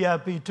get the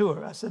VIP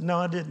tour. I said, no,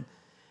 I didn't.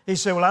 He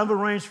said, well, I've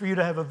arranged for you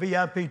to have a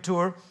VIP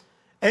tour.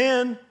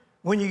 And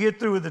when you get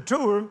through with the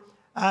tour,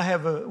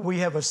 we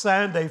have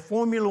assigned a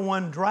Formula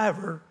One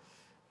driver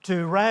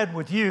to ride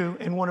with you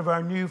in one of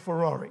our new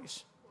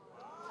Ferraris.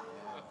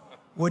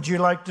 Would you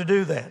like to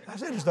do that? I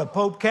said, is the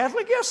Pope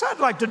Catholic? Yes, I'd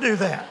like to do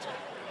that.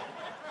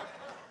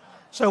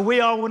 So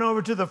we all went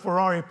over to the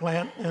Ferrari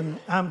plant, and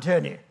I'm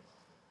telling you,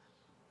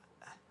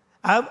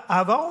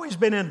 I've always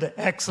been into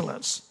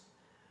excellence,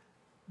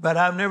 but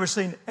I've never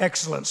seen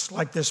excellence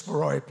like this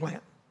Ferrari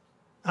plant.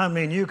 I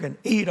mean, you can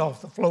eat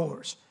off the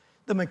floors.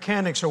 The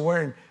mechanics are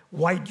wearing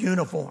white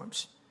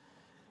uniforms.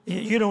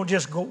 You don't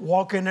just go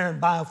walk in there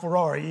and buy a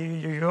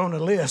Ferrari. You're on a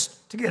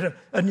list to get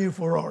a new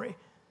Ferrari.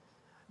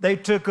 They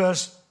took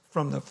us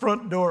from the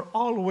front door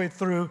all the way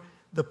through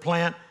the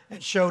plant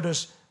and showed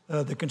us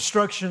the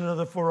construction of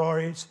the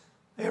Ferraris,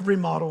 every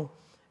model,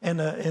 and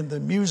the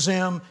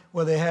museum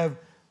where they have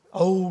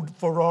old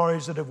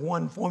Ferraris that have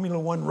won Formula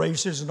One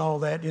races and all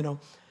that, you know.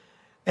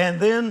 And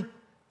then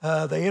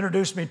they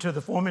introduced me to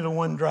the Formula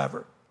One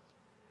driver.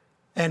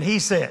 And he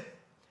said,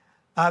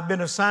 I've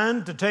been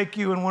assigned to take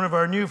you in one of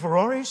our new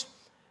Ferraris,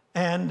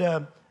 and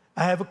I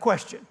have a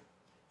question.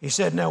 He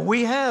said, now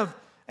we have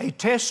a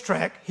test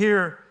track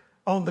here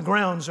on the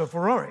grounds of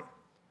Ferrari.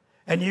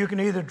 And you can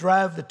either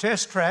drive the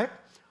test track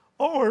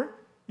or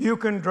you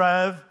can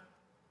drive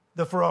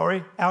the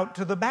Ferrari out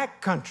to the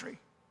back country.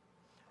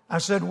 I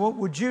said, what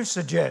would you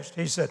suggest?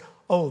 He said,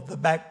 oh, the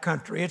back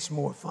country, it's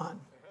more fun.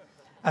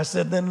 I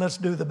said, then let's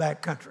do the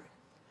back country.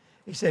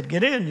 He said,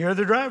 get in, you're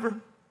the driver.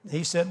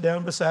 He sat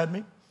down beside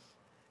me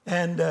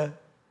and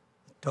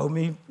told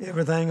me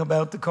everything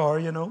about the car,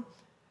 you know.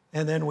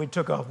 And then we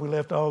took off. We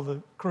left all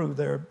the crew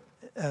there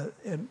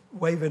and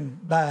waving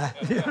bye.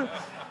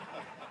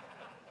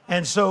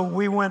 And so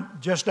we went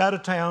just out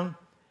of town,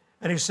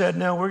 and he said,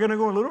 now we're going to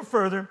go a little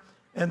further,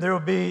 and there will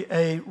be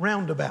a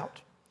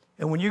roundabout.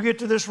 And when you get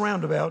to this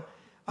roundabout,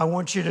 I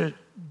want you to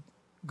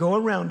go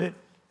around it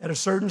at a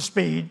certain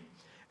speed,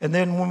 and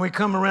then when we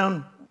come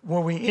around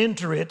where we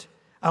enter it,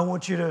 I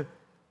want you to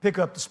pick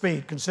up the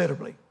speed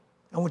considerably.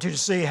 I want you to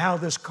see how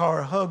this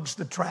car hugs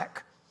the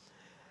track.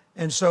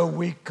 And so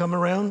we come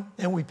around,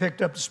 and we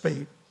picked up the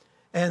speed.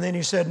 And then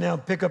he said, now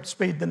pick up the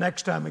speed the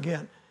next time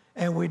again.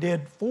 And we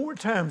did 4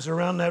 times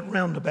around that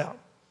roundabout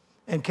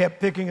and kept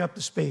picking up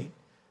the speed.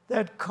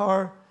 That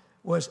car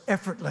was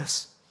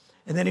effortless.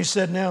 And then he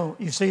said, now,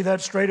 you see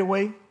that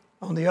straightaway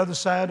on the other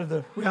side of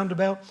the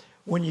roundabout?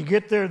 When you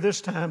get there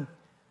this time,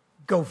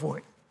 go for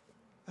it.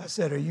 I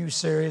said, are you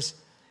serious?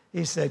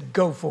 He said,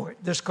 go for it.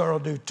 This car will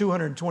do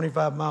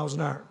 225 miles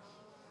an hour.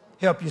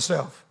 Help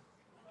yourself.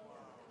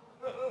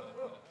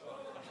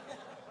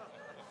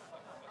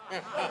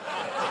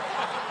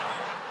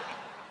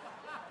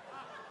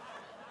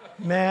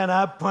 Man,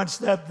 I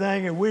punched that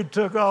thing and we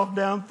took off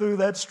down through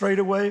that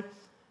straightaway.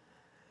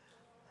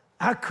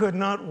 I could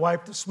not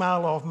wipe the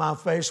smile off my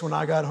face when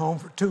I got home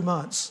for 2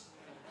 months.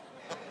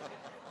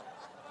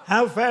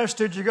 How fast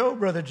did you go,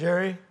 Brother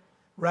Jerry?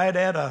 Right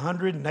at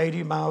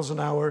 180 miles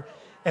an hour,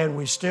 and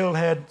we still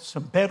had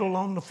some pedal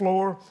on the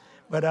floor,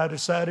 but I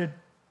decided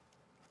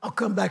I'll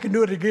come back and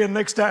do it again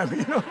next time,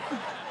 you know.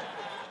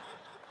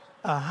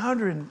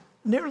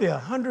 Nearly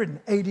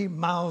 180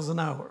 miles an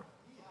hour.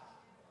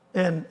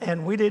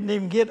 And we didn't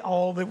even get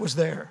all that was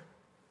there.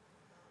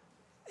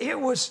 It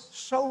was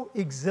so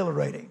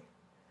exhilarating.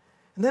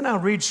 And then I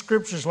read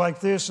scriptures like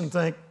this and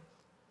think,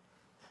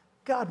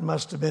 God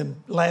must have been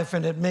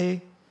laughing at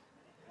me,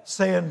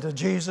 saying to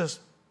Jesus,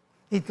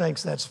 he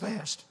thinks that's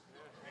fast.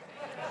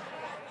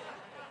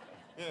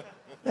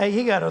 Hey,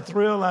 he got a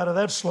thrill out of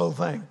that slow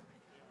thing.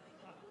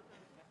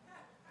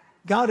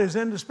 God is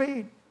into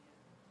speed.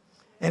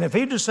 And if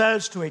he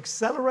decides to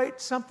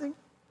accelerate something,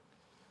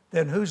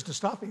 then who's to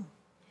stop him?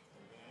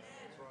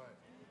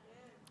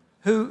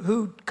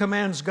 Who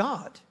commands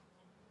God?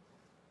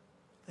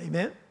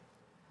 Amen?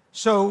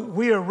 So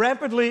we are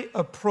rapidly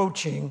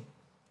approaching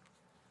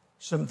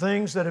some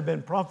things that have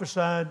been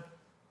prophesied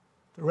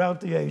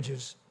throughout the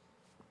ages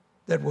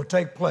that will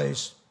take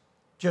place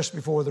just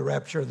before the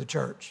rapture of the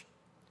church.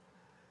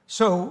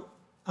 So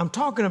I'm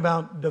talking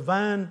about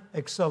divine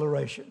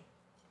acceleration.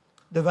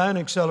 Divine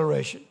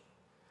acceleration.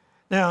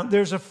 Now,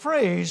 there's a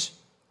phrase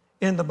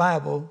in the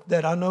Bible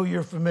that I know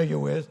you're familiar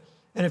with,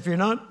 and if you're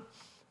not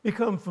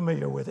Become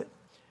familiar with it.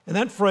 And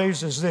that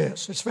phrase is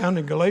this. It's found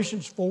in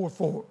Galatians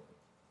 4:4.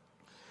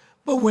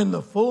 But when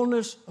the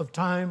fullness of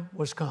time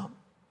was come.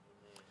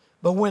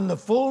 But when the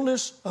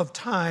fullness of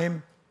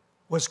time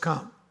was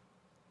come.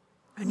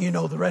 And you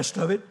know the rest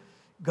of it.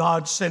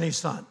 God sent his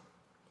son.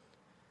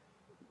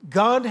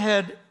 God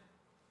had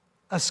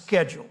a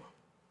schedule,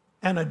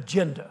 an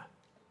agenda,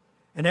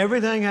 and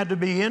everything had to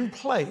be in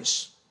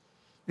place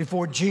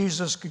before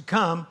Jesus could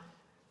come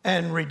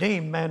and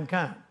redeem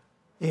mankind.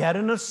 He had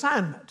an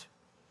assignment.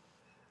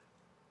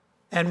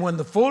 And when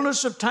the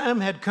fullness of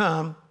time had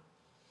come,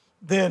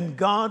 then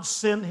God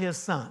sent his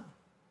son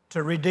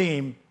to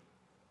redeem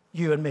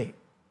you and me.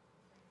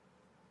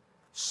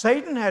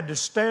 Satan had to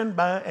stand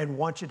by and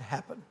watch it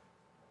happen.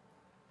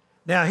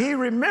 Now, he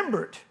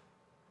remembered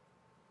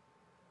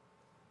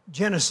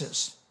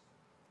Genesis,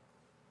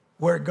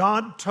 where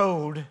God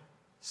told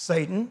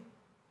Satan,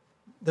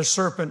 the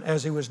serpent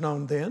as he was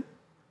known then,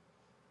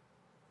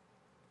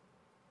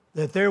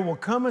 that there will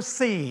come a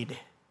seed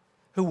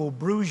who will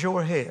bruise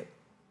your head.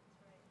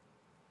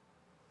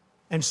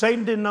 And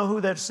Satan didn't know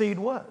who that seed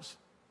was.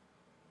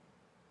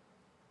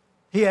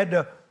 He had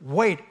to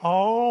wait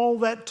all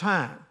that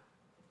time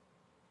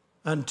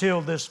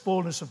until this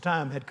fullness of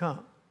time had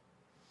come.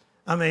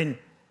 I mean,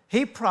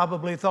 he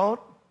probably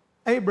thought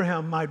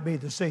Abraham might be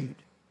the seed.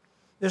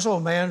 This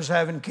old man's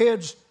having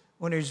kids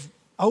when he's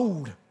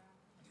old.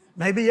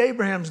 Maybe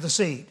Abraham's the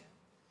seed.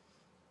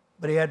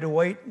 But he had to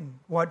wait and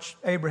watch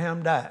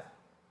Abraham die.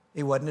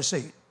 He wasn't the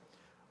seed.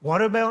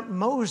 What about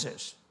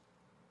Moses?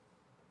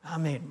 I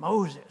mean,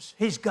 Moses,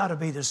 he's got to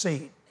be the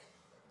seed.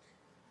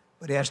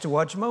 But he has to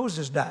watch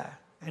Moses die,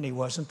 and he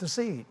wasn't the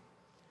seed.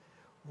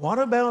 What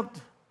about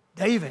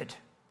David?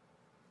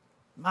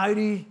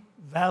 Mighty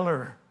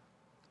valor,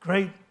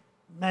 great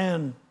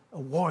man, a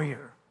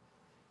warrior.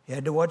 He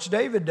had to watch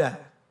David die,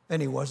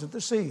 and he wasn't the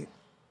seed.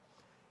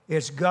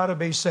 It's got to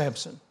be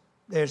Samson.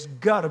 There's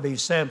got to be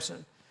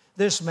Samson.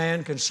 This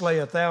man can slay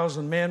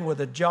 1,000 men with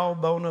the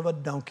jawbone of a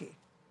donkey.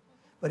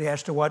 But he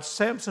has to watch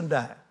Samson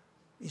die.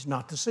 He's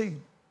not the seed.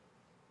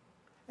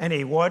 And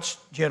he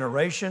watched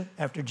generation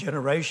after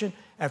generation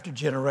after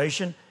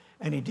generation,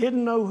 and he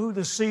didn't know who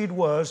the seed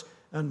was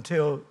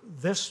until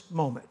this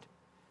moment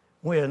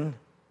when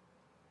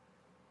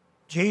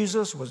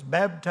Jesus was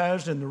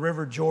baptized in the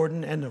river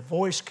Jordan, and the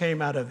voice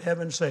came out of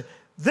heaven saying,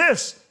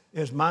 "This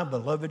is my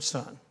beloved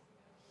Son."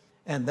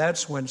 And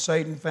that's when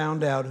Satan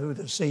found out who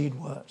the seed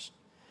was.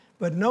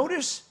 But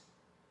notice,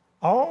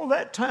 all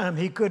that time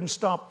he couldn't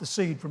stop the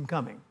seed from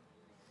coming.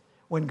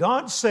 When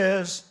God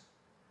says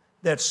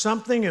that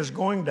something is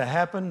going to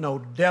happen, no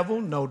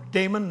devil, no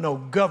demon, no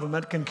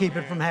government can keep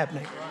it from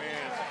happening.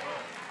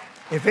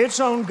 If it's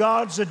on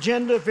God's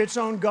agenda, if it's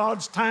on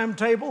God's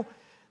timetable,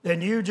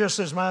 then you, just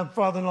as my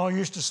father-in-law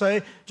used to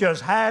say,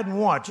 just hide and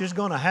watch. It's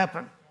going to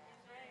happen.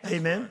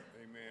 Amen?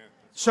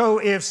 So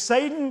if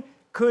Satan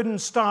couldn't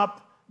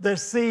stop the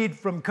seed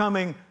from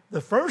coming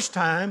the first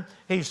time,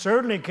 he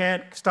certainly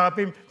can't stop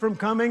him from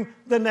coming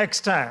the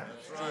next time.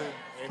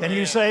 Can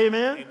you say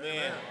amen?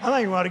 Amen? I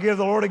think we ought to give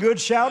the Lord a good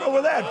shout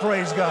over that.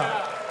 Praise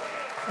God.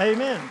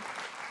 Amen.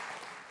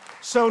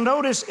 So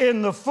notice,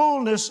 in the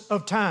fullness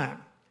of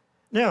time.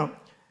 Now,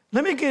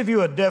 let me give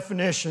you a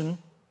definition.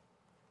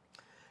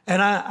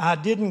 And I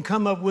didn't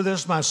come up with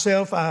this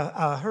myself.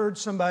 I heard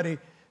somebody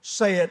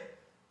say it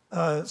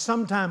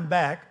sometime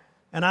back,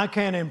 and I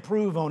can't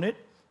improve on it,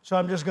 so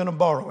I'm just going to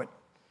borrow it.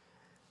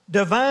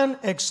 Divine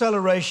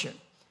acceleration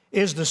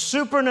is the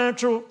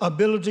supernatural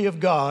ability of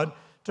God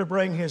to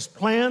bring his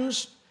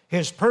plans,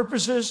 his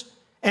purposes,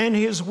 and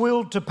his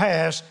will to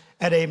pass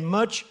at a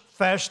much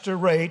faster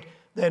rate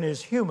than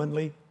is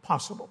humanly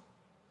possible.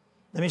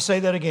 Let me say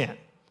that again.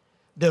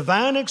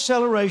 Divine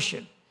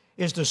acceleration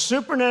is the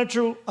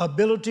supernatural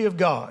ability of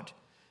God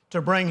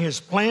to bring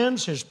his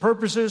plans, his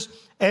purposes,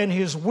 and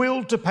his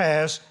will to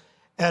pass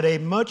at a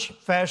much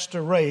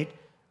faster rate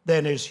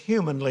than is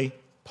humanly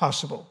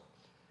possible.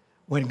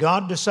 When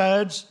God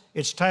decides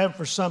it's time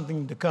for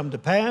something to come to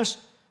pass,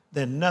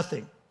 then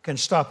nothing can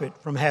stop it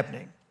from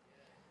happening.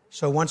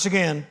 So once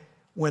again,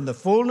 when the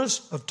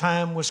fullness of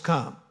time was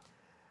come,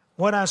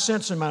 what I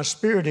sense in my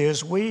spirit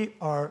is we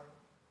are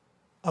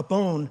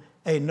upon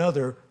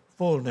another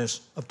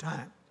fullness of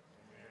time.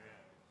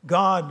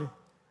 God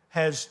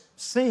has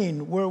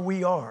seen where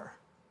we are,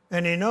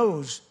 and he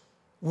knows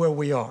where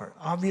we are.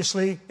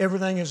 Obviously,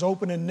 everything is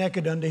open and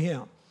naked unto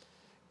him.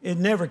 It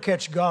never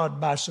catch God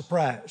by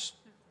surprise.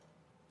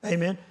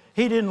 Amen.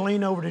 He didn't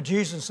lean over to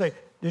Jesus and say,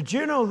 "Did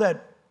you know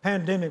that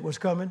pandemic was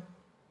coming?"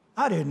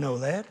 I didn't know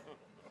that.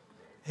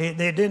 They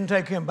didn't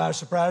take him by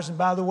surprise. And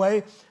by the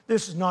way,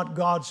 this is not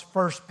God's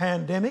first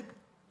pandemic.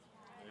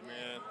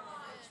 Amen.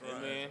 That's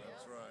right. Amen.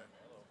 That's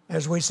right.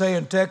 As we say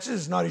in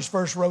Texas, it's not his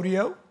first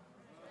rodeo.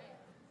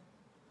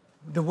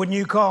 Wouldn't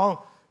you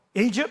call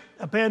Egypt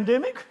a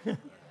pandemic?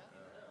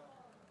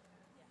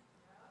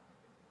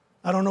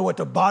 I don't know what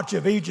the botch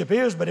of Egypt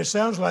is, but it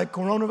sounds like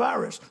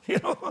coronavirus, you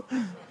know.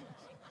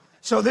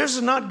 So this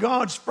is not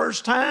God's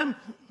first time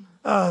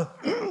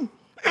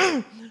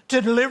to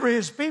deliver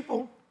his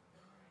people.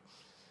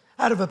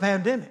 out of a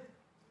pandemic.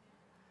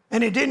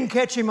 And it didn't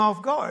catch him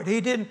off guard.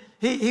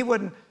 He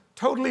wasn't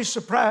totally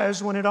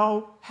surprised when it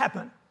all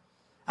happened.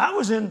 I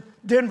was in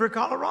Denver,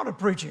 Colorado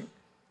preaching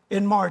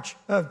in March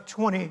of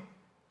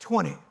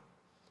 2020.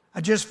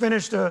 I just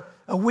finished a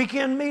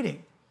weekend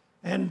meeting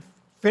and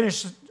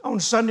finished on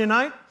Sunday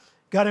night,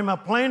 got in my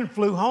plane and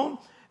flew home.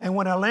 And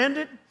when I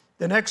landed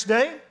the next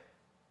day,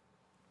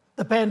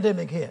 the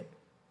pandemic hit.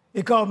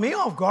 It caught me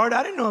off guard.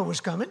 I didn't know it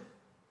was coming,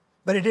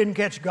 but it didn't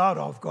catch God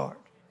off guard.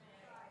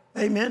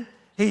 Amen.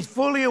 He's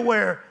fully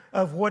aware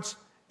of what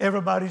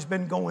everybody's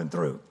been going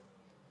through.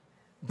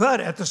 But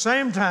at the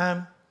same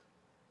time,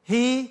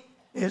 he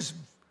is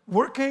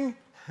working,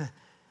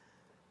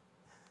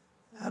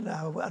 a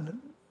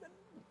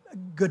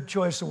good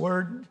choice of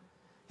word,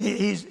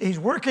 he's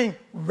working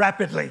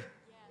rapidly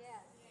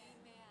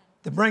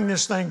to bring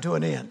this thing to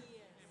an end.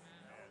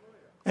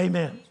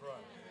 Amen.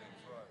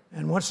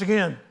 And once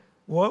again,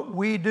 what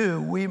we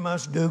do, we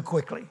must do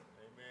quickly.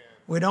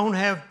 We don't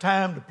have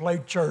time to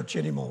play church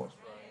anymore.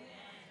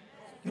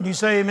 Can you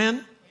say amen?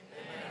 Amen?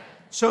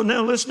 So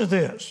now listen to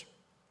this.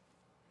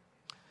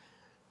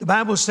 The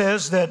Bible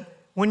says that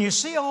when you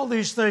see all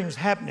these things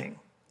happening,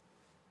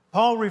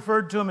 Paul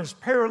referred to them as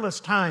perilous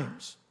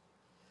times.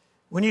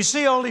 When you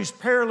see all these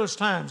perilous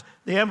times,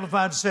 the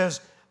Amplified says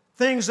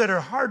things that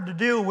are hard to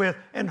deal with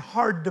and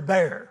hard to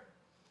bear.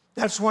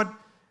 That's what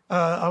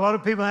a lot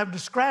of people have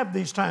described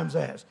these times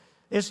as.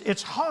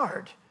 It's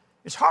hard.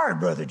 It's hard,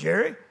 Brother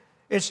Jerry.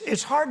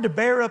 It's hard to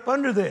bear up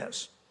under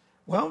this.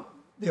 Well,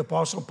 the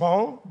Apostle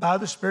Paul, by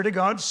the Spirit of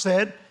God,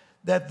 said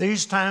that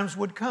these times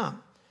would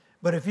come.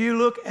 But if you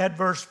look at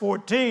verse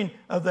 14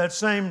 of that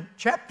same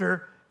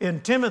chapter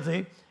in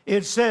Timothy,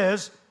 it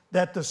says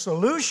that the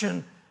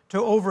solution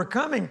to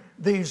overcoming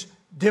these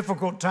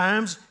difficult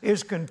times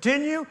is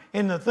continue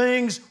in the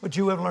things which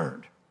you have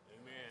learned.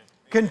 Amen.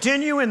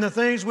 Continue in the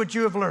things which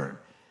you have learned.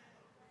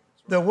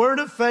 The word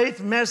of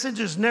faith message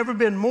has never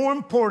been more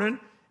important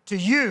to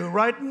you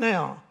right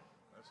now.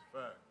 That's a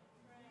fact.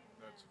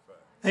 That's a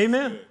fact.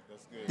 Amen.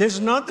 That's good. This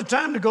is not the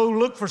time to go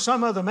look for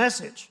some other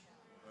message.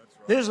 That's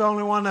right. This is the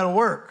only one that'll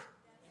work.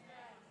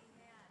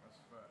 That's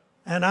a fact.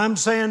 And I'm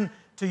saying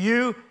to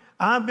you,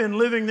 I've been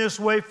living this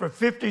way for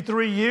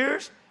 53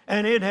 years,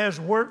 and it has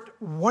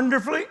worked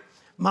wonderfully.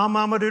 My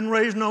mama didn't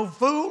raise no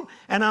fool,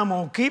 and I'm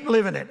going to keep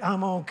living it.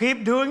 I'm going to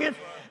keep doing it.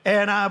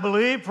 And I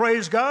believe,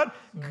 praise God,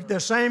 the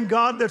same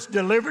God that's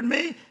delivered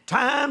me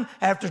time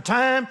after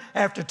time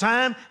after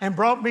time and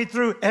brought me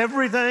through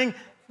everything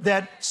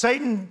that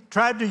Satan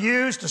tried to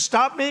use to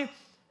stop me,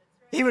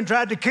 even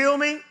tried to kill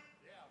me,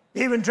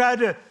 even tried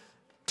to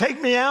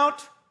take me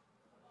out.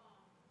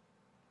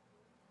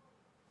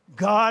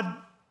 God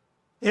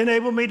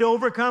enabled me to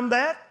overcome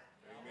that.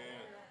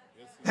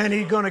 And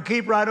He's going to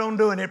keep right on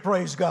doing it,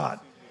 praise God.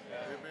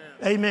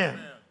 Amen.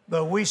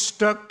 But we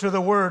stuck to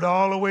the Word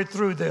all the way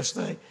through this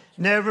thing.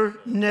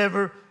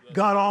 Never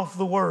got off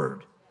the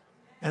Word.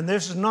 And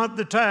this is not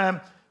the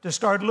time to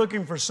start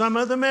looking for some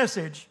other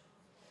message.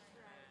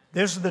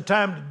 This is the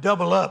time to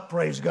double up,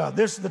 praise God.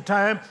 This is the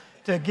time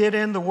to get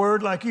in the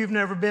Word like you've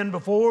never been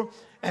before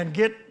and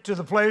get to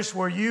the place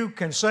where you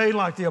can say,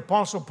 like the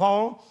Apostle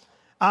Paul,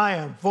 I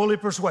am fully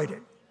persuaded.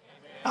 Amen.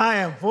 I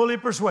am fully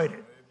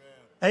persuaded.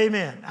 Amen.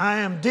 Amen. I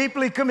am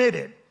deeply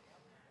committed.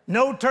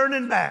 No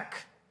turning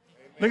back.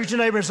 Amen. Look at your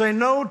neighbor and say,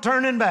 no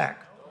turning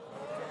back.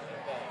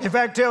 In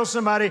fact, tell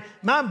somebody,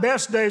 my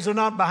best days are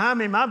not behind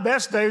me. My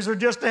best days are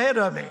just ahead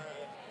of me.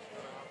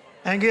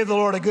 And give the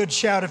Lord a good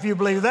shout if you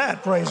believe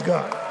that. Praise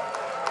God.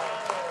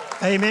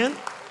 Amen.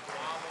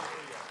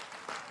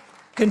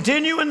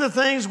 Continue in the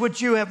things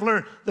which you have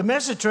learned. The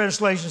Message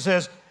translation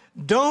says,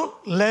 don't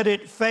let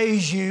it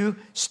faze you.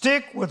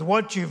 Stick with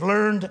what you've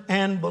learned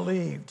and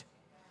believed.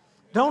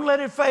 Don't let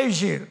it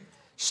faze you.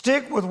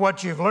 Stick with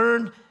what you've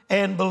learned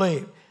and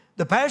believed.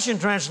 The Passion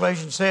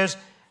Translation says,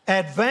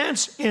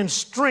 advance in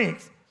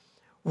strength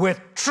with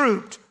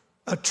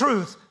a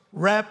truth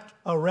wrapped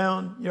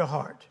around your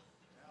heart.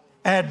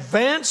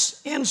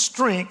 Advance in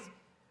strength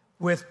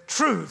with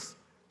truth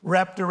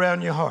wrapped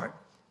around your heart.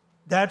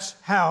 That's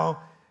how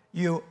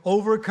you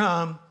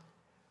overcome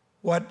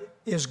what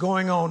is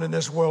going on in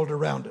this world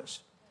around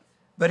us.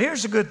 But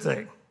here's the good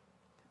thing.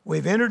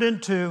 We've entered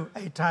into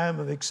a time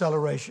of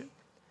acceleration.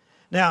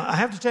 Now, I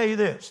have to tell you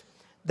this.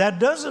 That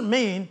doesn't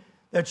mean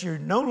that you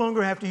no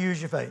longer have to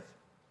use your faith.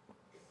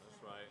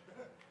 That's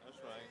right. That's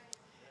right.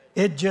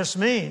 It just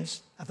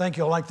means, I think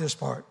you'll like this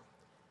part,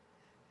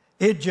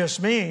 it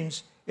just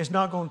means it's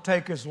not going to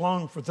take as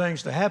long for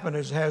things to happen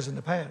as it has in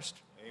the past.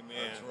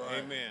 Amen. Right.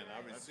 Amen.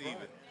 I receive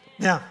it.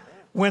 Now,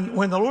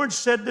 when the Lord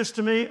said this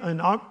to me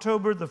on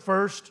October the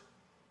 1st,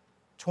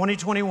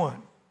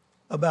 2021,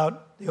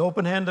 about the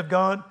open hand of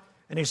God,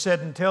 and He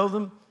said, and tell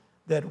them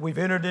that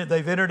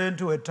they've entered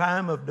into a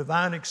time of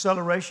divine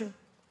acceleration.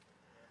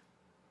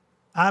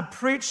 I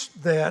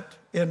preached that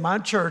in my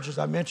church, as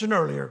I mentioned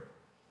earlier,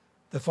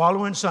 the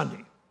following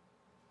Sunday.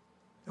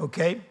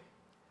 Okay?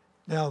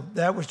 Now,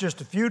 that was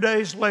just a few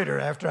days later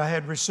after I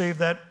had received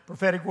that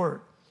prophetic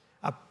word.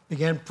 I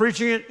began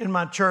preaching it in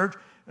my church.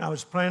 and I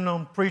was planning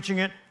on preaching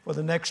it for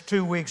the next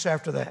 2 weeks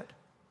after that.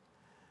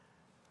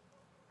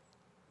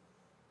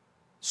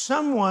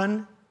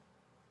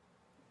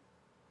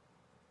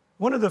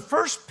 One of the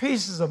first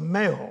pieces of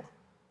mail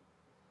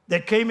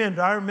that came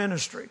into our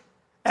ministry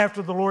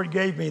after the Lord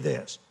gave me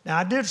this. Now,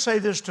 I did say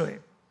this to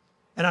him,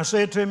 and I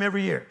say it to him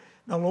every year.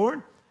 Now,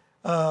 Lord,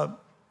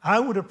 I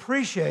would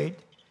appreciate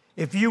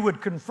if you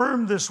would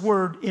confirm this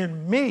word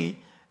in me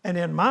and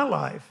in my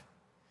life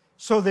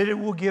so that it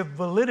will give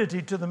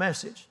validity to the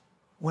message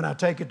when I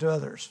take it to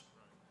others.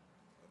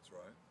 That's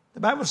right. The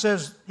Bible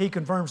says he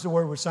confirms the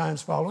word with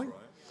signs following. Right.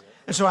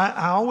 And so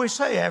I always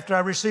say after I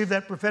receive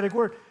that prophetic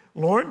word,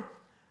 Lord,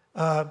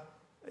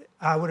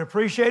 I would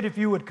appreciate if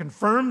you would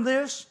confirm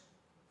this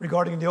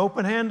regarding the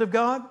open hand of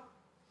God,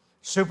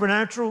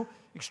 supernatural,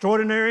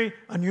 extraordinary,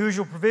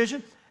 unusual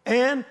provision,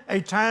 and a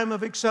time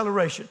of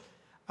acceleration.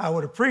 I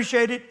would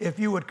appreciate it if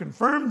you would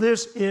confirm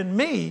this in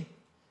me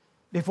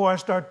before I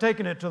start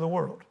taking it to the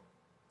world.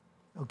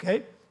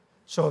 Okay?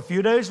 So a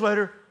few days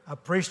later, I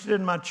preached it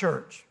in my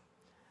church.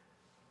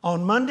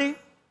 On Monday,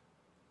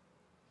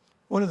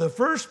 one of the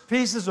first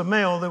pieces of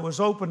mail that was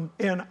opened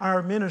in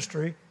our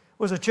ministry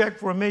was a check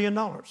for $1 million.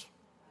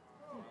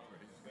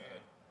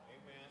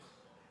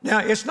 Now,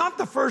 it's not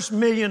the first $1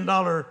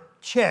 million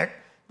check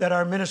that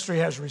our ministry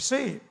has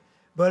received,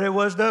 but it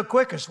was the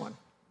quickest one.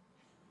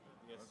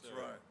 That's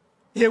right.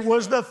 It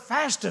was the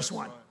fastest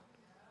one.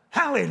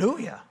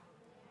 Hallelujah.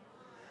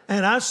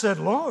 And I said,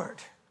 Lord,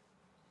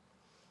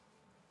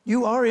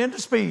 you are into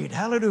speed.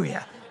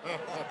 Hallelujah.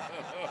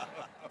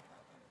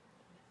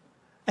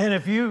 And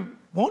if you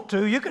want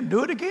to, you can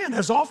do it again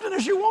as often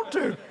as you want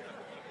to.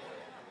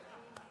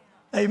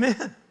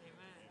 Amen.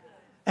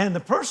 And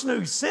the person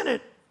who sent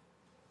it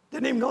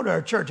didn't even go to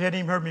our church. He hadn't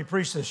even heard me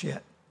preach this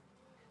yet.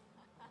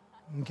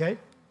 Okay?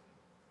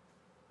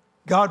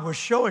 God was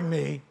showing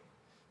me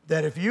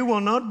that if you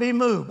will not be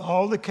moved,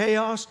 all the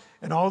chaos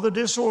and all the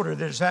disorder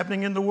that is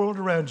happening in the world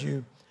around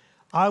you,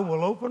 I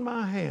will open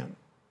my hand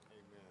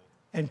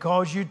and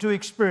cause you to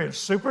experience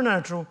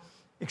supernatural,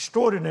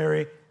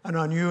 extraordinary, and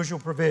unusual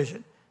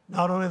provision.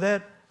 Not only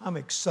that, I'm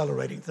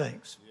accelerating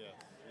things.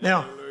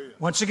 Now,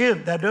 once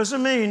again, that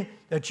doesn't mean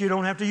that you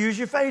don't have to use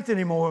your faith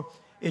anymore.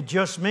 It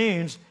just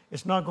means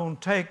it's not going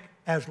to take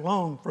as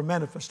long for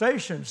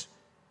manifestations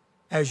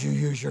as you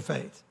use your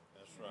faith.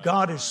 Right.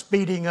 God is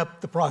speeding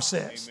up the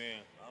process. Amen.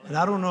 And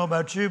I don't know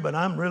about you, but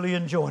I'm really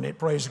enjoying it.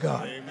 Praise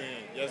God. Amen.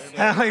 Yes, sir.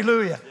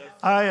 Hallelujah.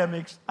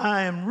 Yes,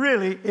 I am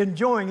really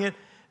enjoying it,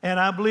 and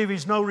I believe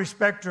He's no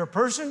respecter of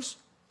persons.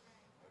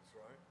 That's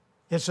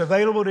right. It's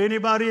available to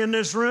anybody in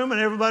this room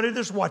and everybody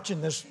that's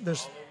watching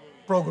this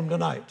program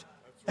tonight.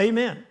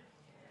 Amen.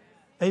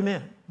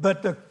 Amen.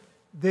 But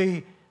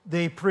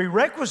the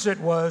prerequisite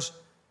was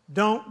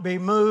don't be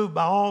moved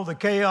by all the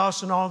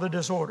chaos and all the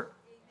disorder.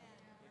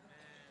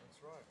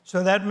 That's right.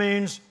 So that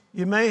means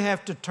you may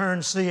have to turn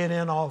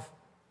CNN off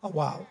a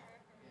while.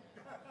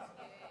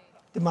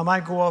 Did my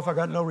mic go off? I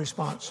got no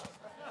response.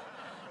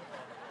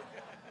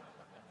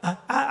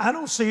 I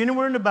don't see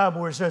anywhere in the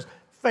Bible where it says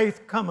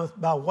faith cometh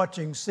by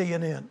watching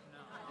CNN.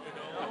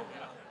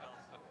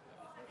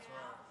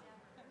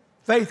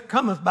 Faith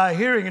cometh by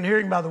hearing, and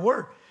hearing by the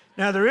word.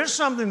 Now, there is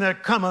something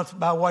that cometh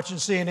by watching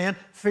CNN: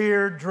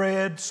 fear,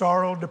 dread,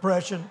 sorrow,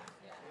 depression.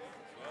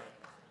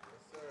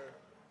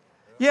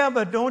 Yeah,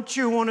 but don't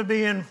you want to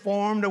be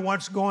informed of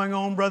what's going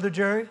on, Brother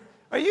Jerry?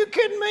 Are you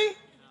kidding me?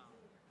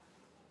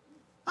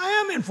 I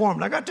am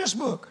informed. I got this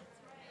book.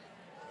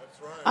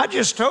 That's right. I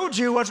just told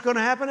you what's going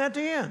to happen at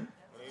the end.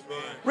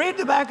 Amen. Read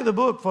the back of the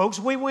book, folks.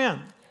 We win.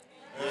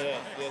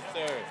 Yes, yes,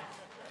 sir.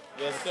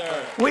 Yes,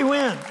 sir. We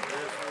win.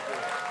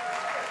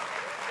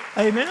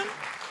 Amen?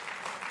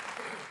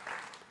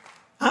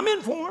 I'm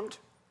informed.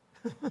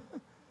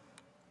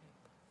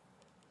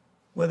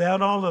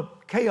 Without all the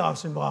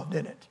chaos involved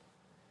in it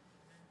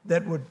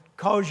that would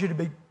cause you to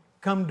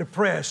become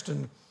depressed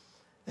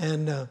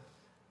and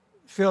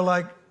feel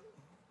like,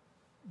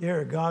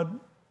 dear God,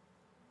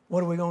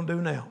 what are we going to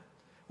do now?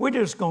 We're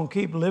just going to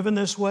keep living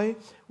this way.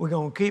 We're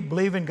going to keep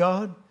believing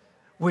God.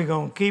 We're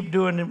going to keep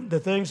doing the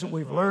things that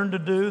we've learned to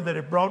do that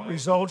have brought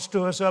results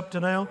to us up to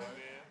now.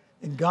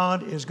 And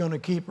God is going to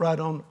keep right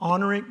on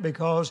honoring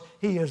because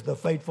He is the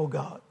faithful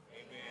God.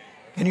 Amen.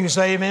 Can you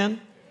say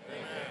amen?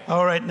 Amen?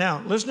 All right,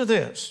 now listen to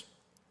this.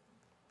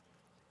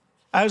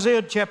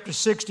 Isaiah chapter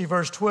 60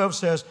 verse 12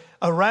 says,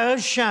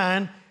 Arise,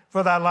 shine,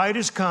 for thy light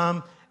is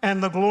come,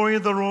 and the glory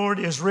of the Lord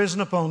is risen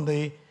upon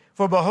thee.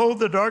 For behold,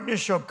 the darkness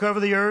shall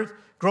cover the earth,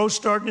 gross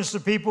darkness the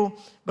people,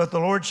 but the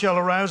Lord shall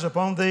arise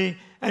upon thee,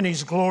 and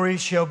His glory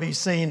shall be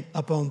seen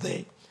upon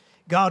thee.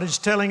 God is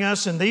telling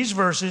us in these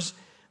verses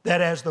that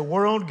as the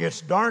world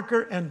gets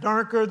darker and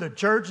darker, the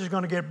church is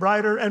going to get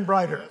brighter and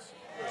brighter.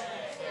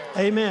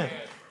 Amen.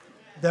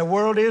 The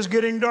world is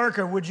getting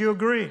darker. Would you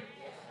agree?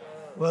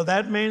 Well,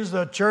 that means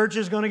the church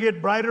is going to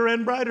get brighter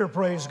and brighter,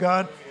 praise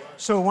God.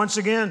 So once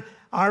again,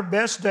 our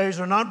best days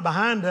are not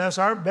behind us.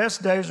 Our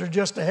best days are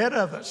just ahead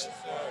of us.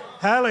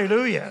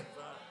 Hallelujah.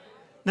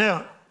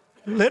 Now,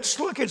 let's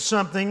look at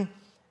something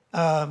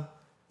that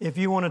If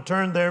you want to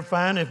turn there,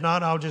 fine. If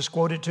not, I'll just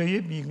quote it to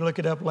you. You can look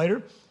it up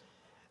later.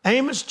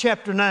 Amos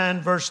chapter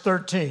 9, verse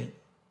 13.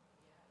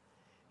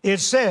 It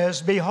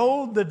says,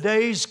 "Behold, the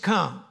days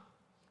come,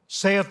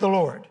 saith the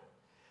Lord,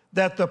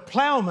 that the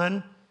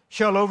plowman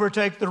shall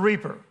overtake the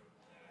reaper,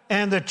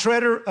 and the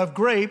treader of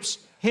grapes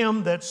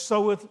him that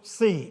soweth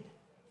seed."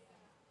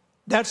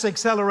 That's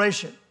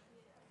acceleration,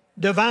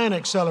 divine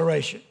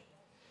acceleration.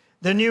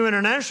 The New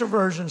International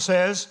Version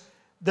says,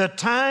 "The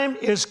time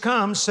is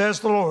come,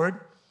 says the Lord,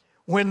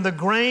 when the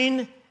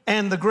grain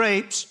and the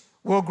grapes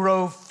will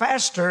grow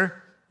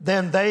faster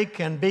than they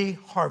can be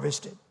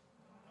harvested."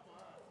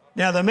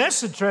 Now, the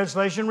Message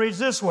translation reads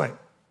this way: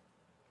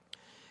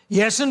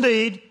 "Yes,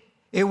 indeed,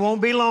 it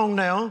won't be long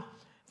now.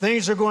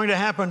 Things are going to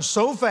happen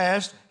so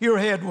fast, your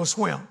head will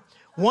swim.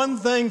 One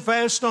thing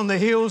fast on the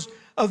heels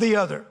of the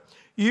other.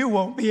 You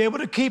won't be able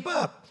to keep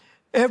up.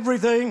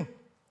 Everything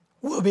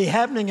will be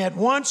happening at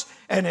once,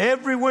 and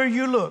everywhere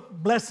you look,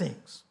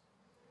 blessings."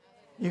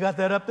 You got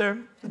that up there?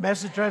 The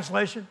Message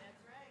translation?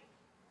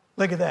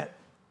 Look at that.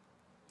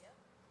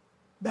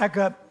 Back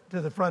up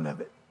to the front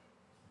of it.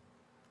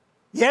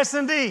 Yes,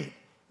 indeed.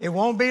 It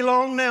won't be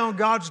long now,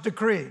 God's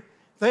decree.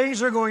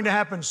 Things are going to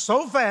happen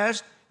so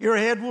fast, your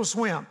head will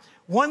swim.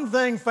 One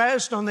thing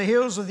fast on the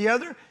heels of the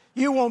other,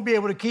 you won't be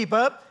able to keep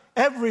up.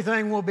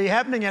 Everything will be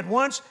happening at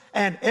once,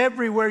 and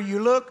everywhere you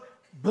look,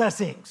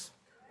 blessings.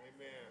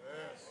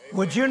 Amen.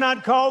 Would you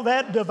not call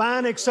that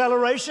divine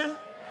acceleration?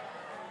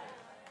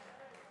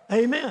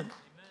 Amen.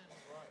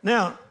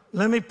 Now,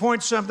 let me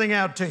point something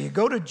out to you.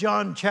 Go to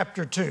John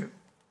chapter 2.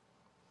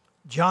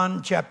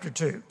 John chapter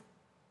 2.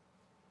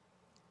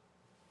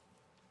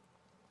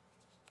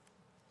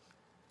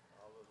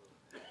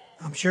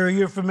 I'm sure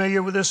you're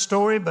familiar with this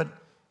story, but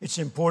it's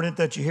important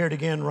that you hear it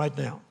again right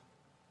now.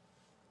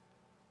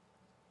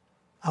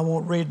 I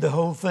won't read the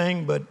whole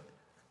thing, but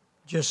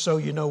just so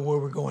you know where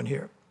we're going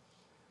here.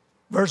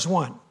 Verse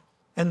 1,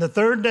 "And the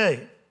third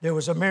day there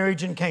was a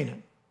marriage in Cana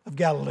of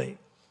Galilee,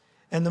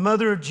 and the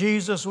mother of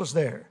Jesus was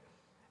there.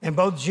 And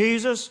both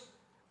Jesus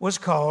was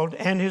called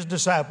and his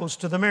disciples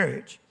to the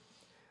marriage.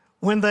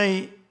 When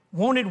they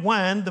wanted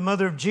wine, the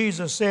mother of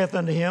Jesus saith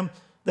unto him,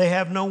 They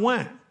have no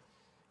wine.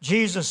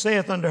 Jesus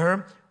saith unto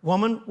her,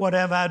 Woman, what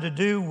have I to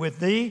do with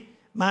thee?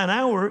 Mine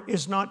hour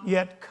is not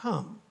yet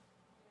come."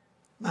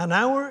 Mine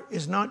hour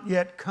is not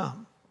yet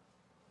come.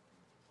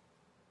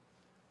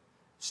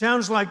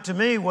 Sounds like to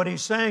me what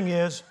he's saying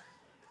is,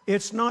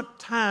 it's not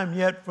time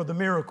yet for the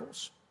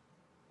miracles.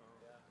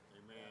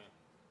 Amen.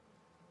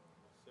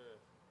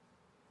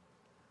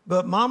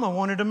 But Mama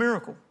wanted a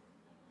miracle.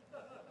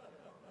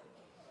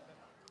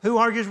 Who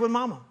argues with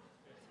Mama?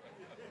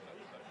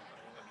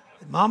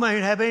 Mama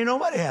ain't happy, ain't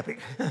nobody happy.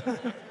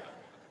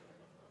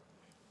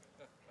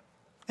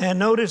 And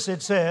notice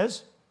it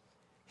says,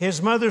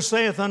 "His mother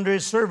saith unto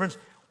his servants,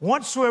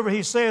 Whatsoever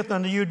he saith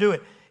unto you, do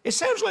it." It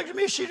sounds like to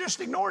me she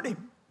just ignored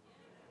him.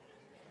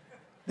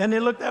 Doesn't it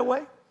look that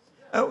way?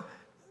 "Oh,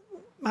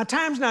 my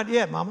time's not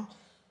yet, Mama.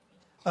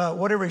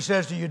 Whatever he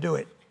says to you, do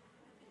it."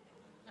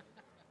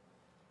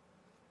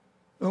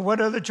 Well,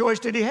 what other choice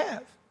did he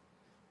have?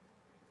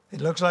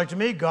 It looks like to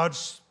me God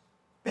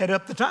sped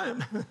up the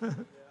time.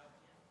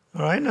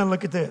 All right, now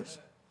look at this.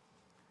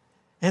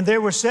 "And there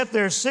were set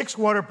there 6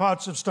 water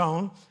pots of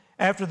stone,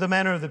 after the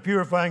manner of the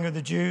purifying of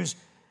the Jews,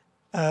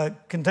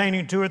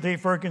 containing 2 or 3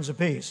 firkins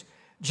apiece.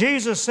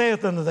 Jesus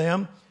saith unto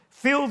them,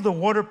 Fill the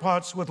water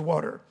pots with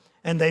water.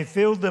 And they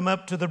filled them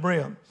up to the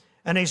brim.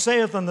 And he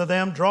saith unto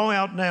them, Draw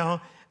out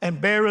now, and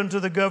bear unto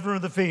the governor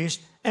of the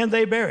feast. And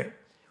they bare it.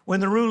 When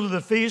the ruler of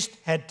the feast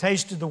had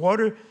tasted the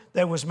water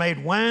that was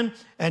made wine,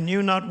 and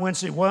knew not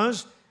whence it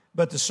was,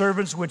 but the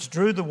servants which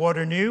drew the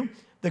water knew,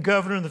 the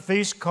governor of the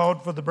feast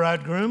called for the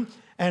bridegroom,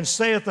 and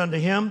saith unto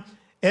him,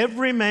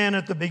 Every man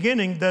at the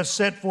beginning doth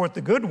set forth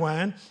the good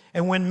wine,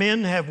 and when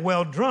men have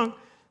well drunk,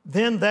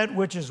 then that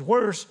which is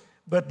worse,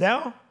 but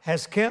thou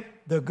hast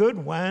kept the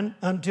good wine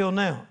until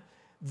now.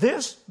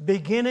 This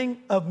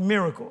beginning of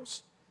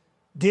miracles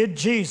did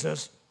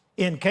Jesus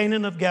in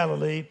Cana of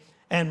Galilee,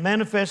 and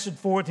manifested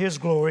forth his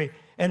glory,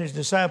 and his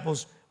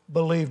disciples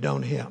believed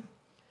on him."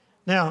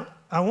 Now,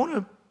 I want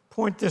to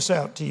point this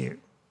out to you.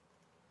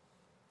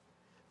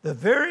 The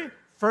very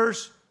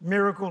first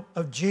miracle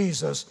of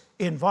Jesus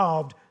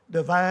involved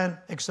divine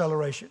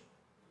acceleration.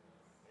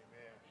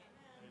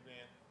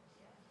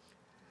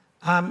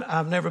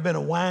 I've never been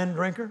a wine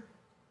drinker,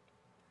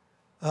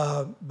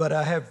 but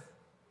I have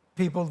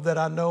people that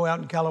I know out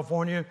in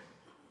California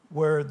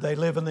where they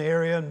live in the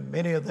area, and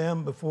many of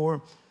them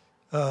before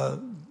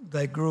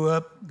they grew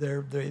up,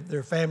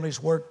 their families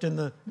worked in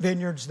the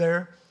vineyards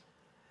there.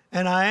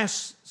 And I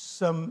asked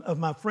some of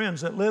my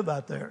friends that live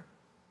out there,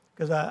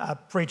 because I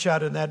preach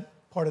out in that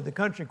part of the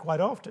country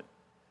quite often.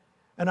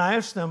 And I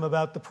asked them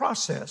about the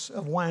process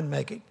of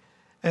winemaking.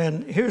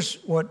 And here's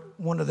what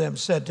one of them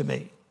said to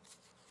me.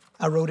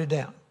 I wrote it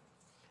down.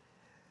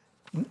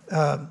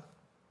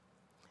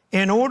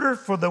 In order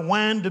for the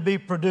wine to be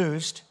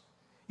produced,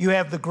 you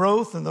have the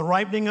growth and the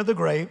ripening of the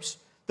grapes,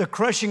 the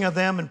crushing of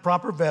them in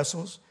proper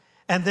vessels,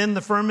 and then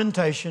the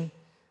fermentation.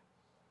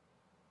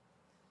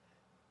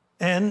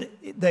 And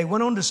they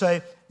went on to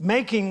say,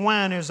 making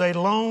wine is a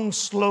long,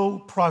 slow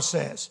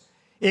process.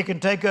 It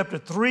can take up to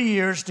 3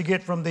 years to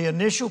get from the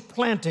initial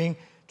planting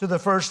to the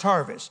first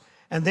harvest.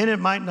 And then it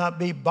might not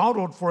be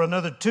bottled for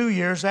another 2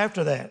 years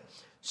after that.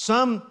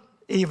 Some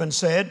even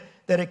said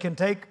that it can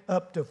take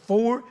up to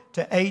 4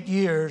 to 8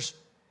 years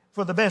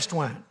for the best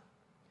wine.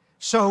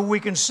 So we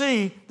can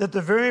see that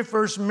the very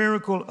first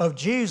miracle of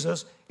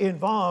Jesus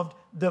involved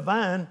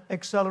divine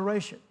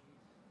acceleration.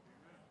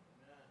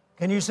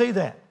 Can you see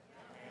that?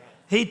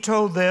 He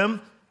told them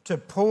to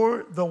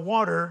pour the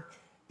water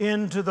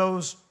into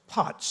those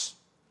pots.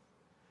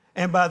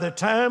 And by the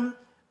time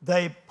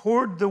they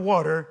poured the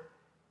water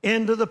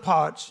into the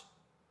pots,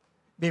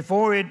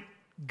 before it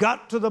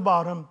got to the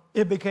bottom,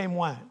 it became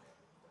wine.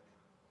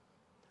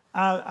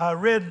 I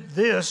read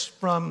this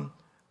from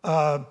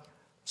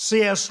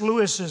C.S.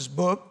 Lewis's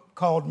book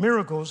called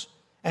Miracles,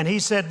 and he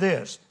said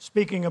this,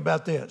 speaking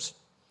about this: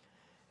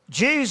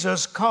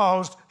 Jesus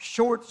caused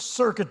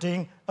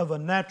short-circuiting of a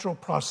natural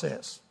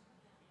process.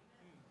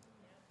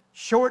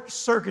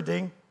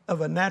 Short-circuiting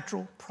of a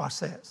natural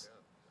process.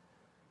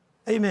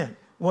 Amen.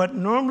 What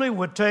normally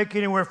would take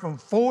anywhere from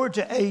 4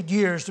 to 8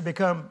 years to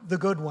become the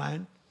good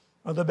wine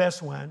or the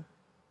best wine,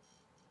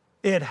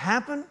 it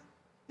happened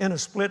in a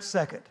split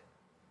second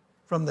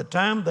from the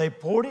time they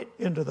poured it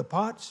into the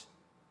pots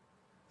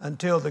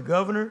until the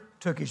governor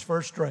took his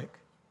first drink.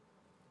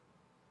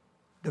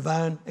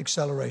 Divine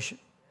acceleration.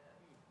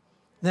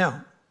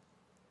 Now,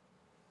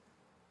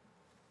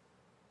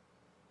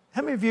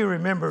 how many of you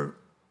remember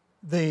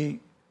the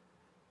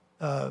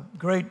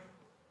great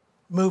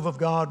move of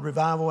God,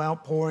 revival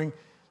outpouring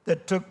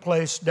that took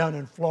place down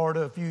in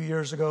Florida a few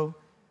years ago?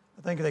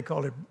 I think they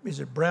called it, is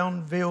it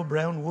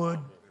Brownwood?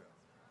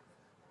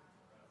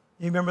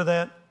 You remember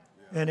that?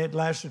 And it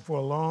lasted for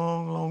a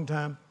long, long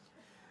time.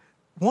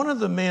 One of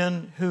the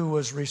men who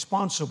was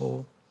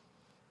responsible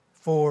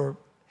for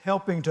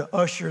helping to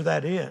usher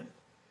that in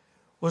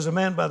was a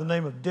man by the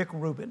name of Dick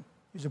Rubin.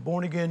 He's a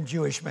born-again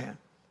Jewish man.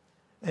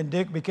 And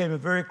Dick became a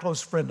very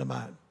close friend of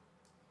mine.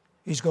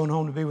 He's going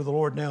home to be with the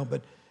Lord now,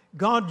 but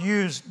God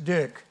used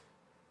Dick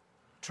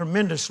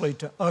tremendously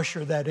to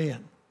usher that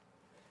in.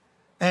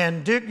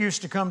 And Dick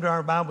used to come to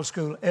our Bible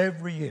school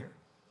every year.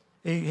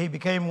 He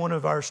became one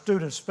of our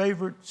students'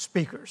 favorite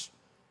speakers.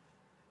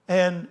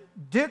 And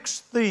Dick's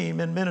theme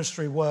in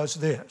ministry was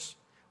this: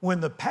 when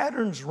the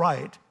pattern's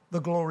right,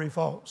 the glory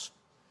falls.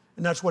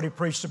 And that's what he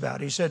preached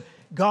about. He said,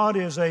 God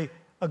is a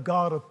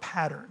God of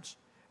patterns.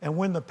 And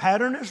when the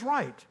pattern is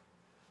right,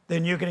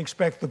 then you can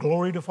expect the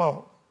glory to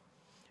fall.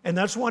 And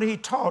that's what he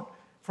taught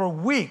for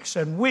weeks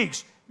and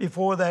weeks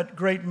before that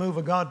great move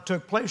of God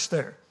took place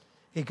there.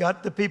 He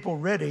got the people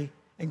ready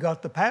and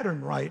got the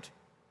pattern right,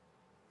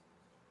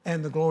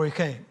 and the glory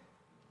came.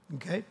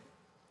 Okay?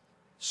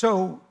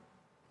 So,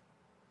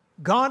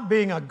 God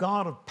being a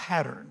God of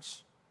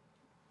patterns,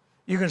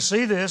 you can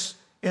see this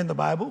in the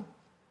Bible.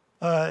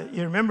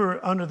 You remember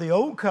under the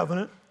Old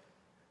Covenant,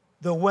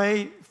 the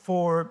way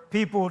for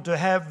people to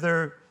have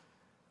their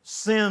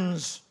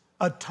sins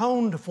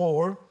atoned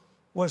for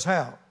was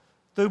how?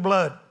 Through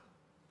blood.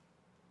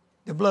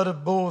 The blood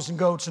of bulls and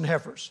goats and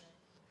heifers.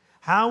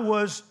 How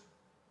was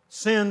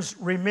sins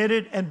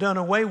remitted and done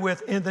away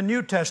with in the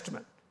New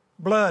Testament?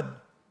 Blood.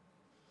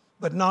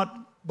 But not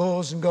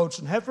bulls and goats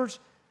and heifers,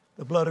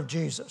 the blood of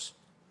Jesus.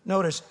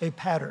 Notice a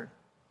pattern.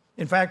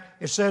 In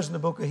fact, it says in the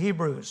book of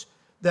Hebrews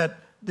that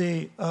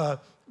the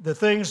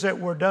things that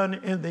were done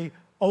in the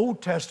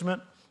Old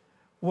Testament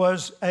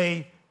was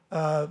a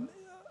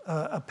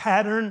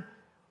pattern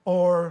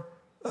or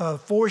a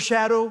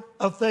foreshadow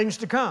of things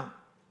to come.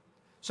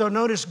 So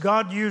notice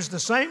God used the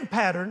same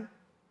pattern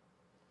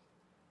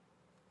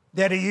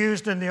that he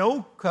used in the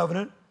Old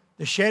Covenant,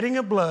 the shedding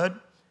of blood,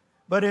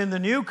 but in the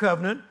New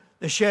Covenant,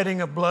 the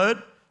shedding of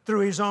blood through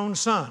his own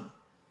Son.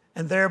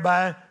 And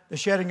thereby, the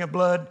shedding of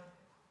blood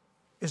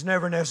is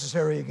never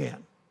necessary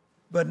again.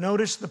 But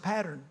notice the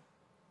pattern.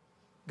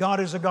 God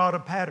is a God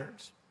of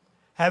patterns.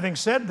 Having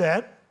said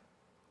that,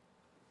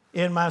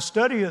 in my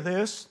study of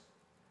this,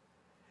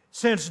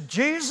 since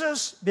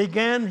Jesus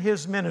began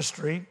his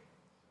ministry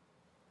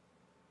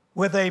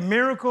with a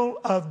miracle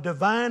of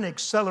divine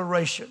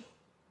acceleration,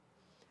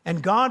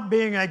 and God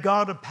being a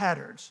God of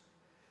patterns,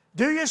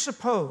 do you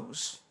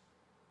suppose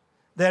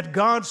that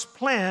God's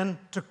plan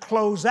to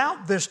close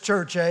out this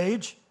church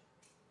age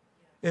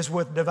is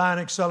with divine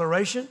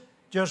acceleration,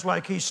 just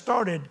like he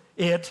started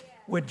it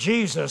with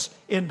Jesus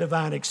in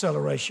divine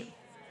acceleration?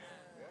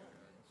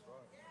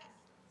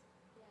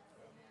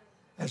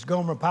 As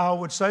Gomer Powell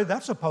would say,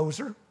 that's a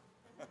poser.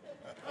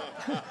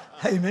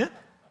 Amen.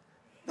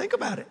 Think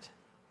about it.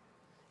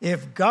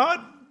 If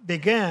God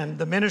began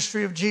the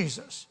ministry of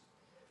Jesus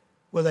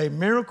with a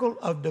miracle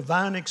of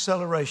divine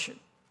acceleration,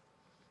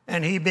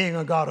 and he being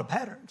a God of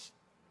patterns,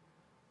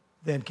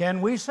 then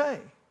can we say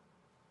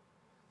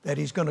that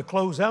he's going to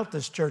close out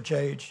this church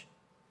age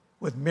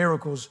with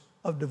miracles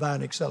of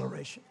divine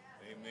acceleration?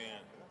 Amen.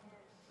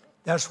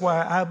 That's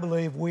why I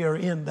believe we are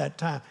in that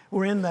time.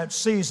 We're in that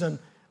season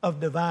of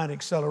divine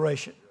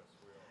acceleration.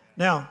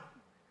 Now,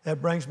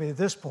 that brings me to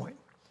this point.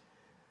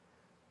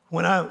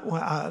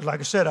 Like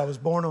I said, I was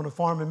born on a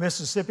farm in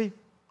Mississippi,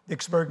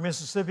 Vicksburg,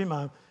 Mississippi.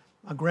 My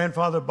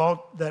grandfather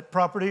bought that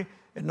property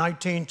in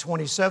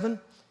 1927,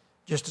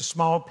 just a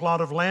small plot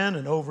of land,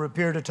 and over a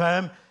period of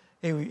time,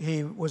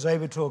 he was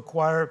able to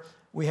acquire,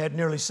 we had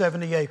nearly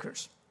 70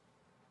 acres.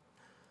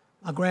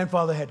 My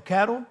grandfather had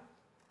cattle.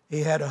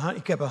 He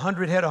kept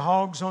 100 head of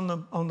hogs on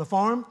the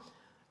farm.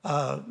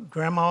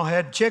 Grandma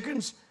had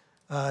chickens.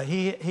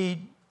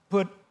 He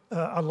put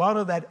a lot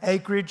of that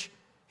acreage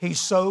he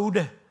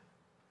sowed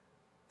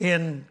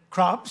in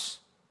crops,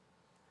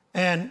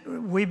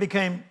 and we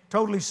became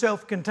totally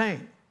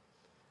self-contained.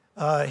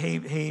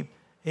 He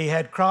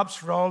had crops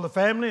for all the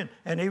family,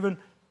 and even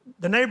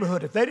the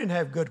neighborhood. If they didn't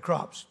have good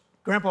crops,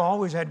 Grandpa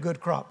always had good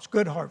crops,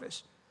 good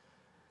harvest,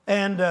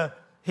 and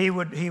he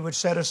would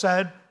set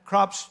aside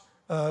crops,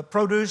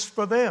 produce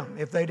for them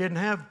if they didn't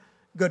have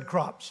good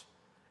crops,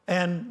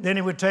 and then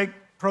he would take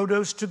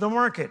produce to the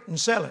market and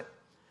sell it.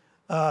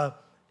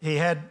 He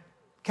had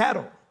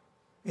cattle.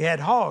 He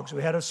had hogs.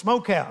 We had a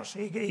smokehouse.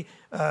 We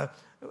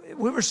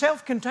were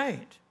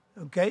self-contained,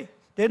 okay?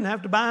 Didn't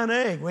have to buy an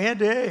egg. We had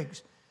the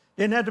eggs.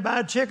 Didn't have to buy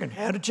a chicken.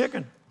 Had a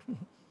chicken.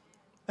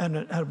 And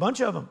had a bunch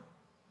of them.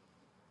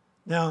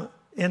 Now,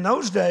 in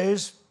those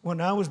days,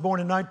 when I was born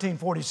in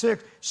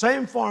 1946,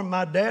 same farm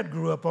my dad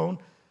grew up on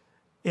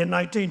in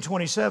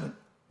 1927,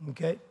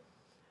 okay?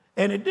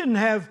 And it didn't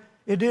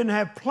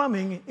have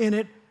plumbing in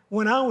it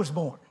when I was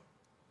born.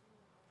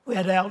 We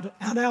had an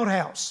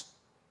outhouse.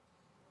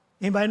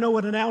 Anybody know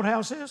what an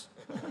outhouse is?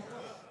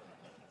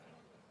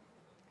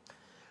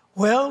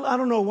 Well, I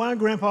don't know why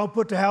Grandpa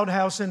put the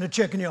outhouse in the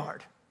chicken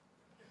yard.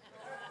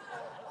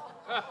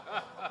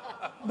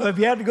 But if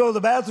you had to go to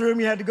the bathroom,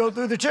 you had to go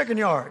through the chicken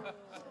yard.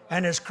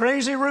 And this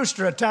crazy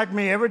rooster attacked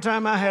me every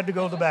time I had to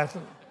go to the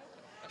bathroom.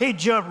 He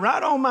jumped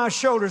right on my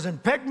shoulders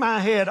and pecked my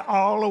head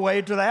all the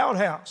way to the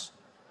outhouse.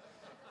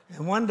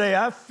 And one day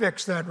I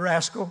fixed that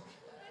rascal.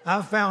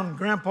 I found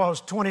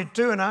Grandpa's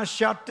 .22 and I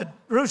shot the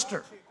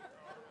rooster.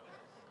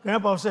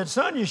 Grandpa said,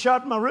 "Son, you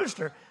shot my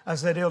rooster." I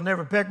said, "He'll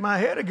never peck my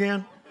head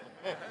again."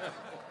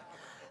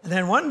 And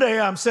then one day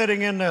I'm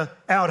sitting in the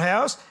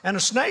outhouse and a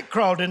snake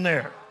crawled in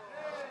there.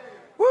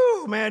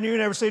 Woo, man, you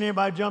never seen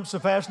anybody jump so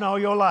fast in all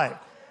your life.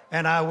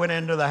 And I went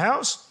into the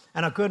house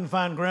and I couldn't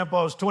find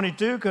Grandpa's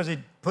 .22 because he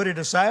put it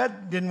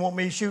aside, didn't want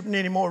me shooting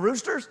any more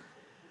roosters.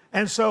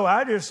 And so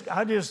I just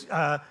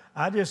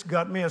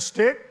got me a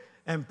stick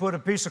and put a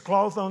piece of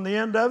cloth on the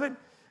end of it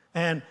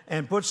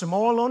and put some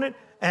oil on it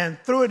and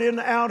threw it in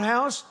the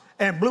outhouse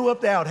and blew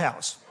up the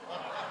outhouse.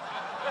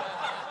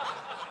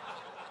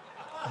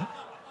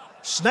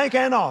 Snake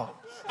and all.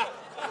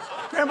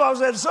 Grandpa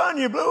said, "Son,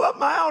 you blew up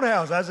my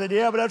outhouse." I said,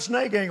 "Yeah, but that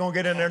snake ain't gonna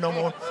get in there no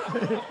more."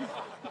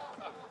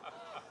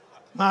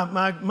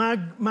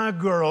 My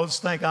girls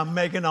think I'm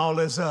making all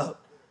this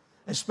up,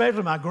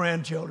 especially my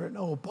grandchildren.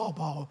 "Oh,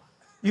 Pawpaw,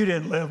 you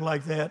didn't live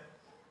like that."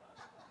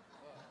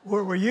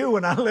 Where were you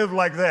when I lived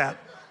like that?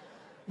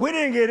 We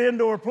didn't get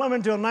indoor plumbing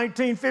until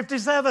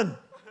 1957.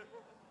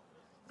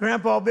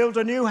 Grandpa built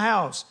a new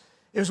house.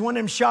 It was one of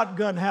them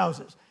shotgun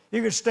houses.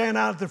 You could stand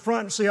out at the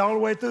front and see all the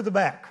way through the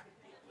back.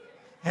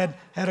 Had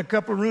a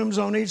couple of rooms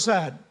on each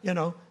side,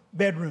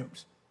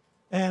 bedrooms.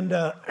 And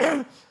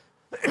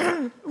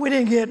we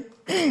didn't get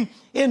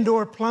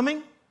indoor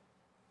plumbing.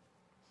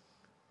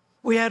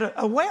 We had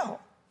a well.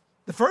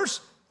 The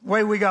first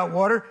way we got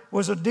water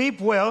was a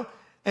deep well,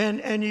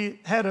 and you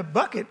had a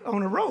bucket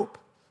on a rope.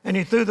 And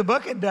you threw the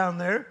bucket down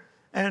there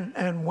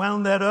and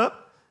wound that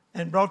up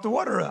and brought the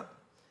water up.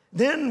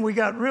 Then we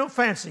got real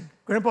fancy.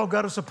 Grandpa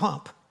got us a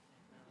pump.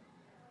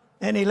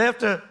 And he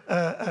left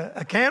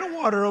a can of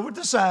water over at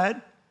the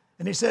side.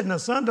 And he said, "Now,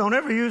 son, don't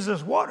ever use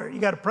this water. You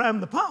got to prime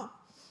the pump."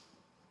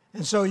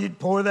 And so you'd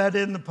pour that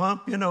in the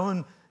pump,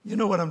 and you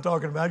know what I'm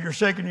talking about. You're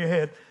shaking your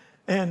head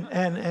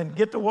and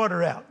get the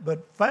water out.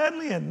 But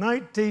finally, in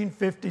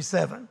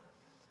 1957,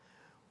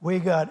 we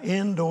got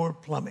indoor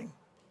plumbing.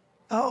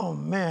 Oh,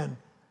 man.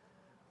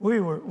 We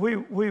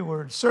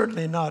were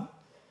certainly not,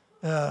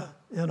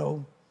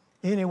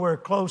 anywhere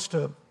close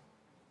to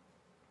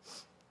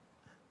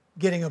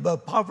getting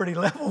above poverty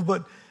level,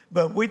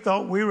 but we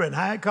thought we were in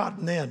high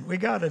cotton then. We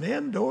got an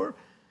indoor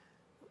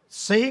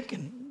sink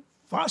and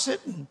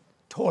faucet and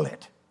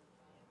toilet.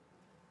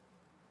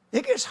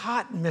 It gets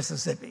hot in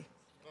Mississippi.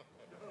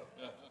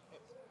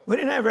 We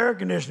didn't have air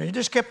conditioning. You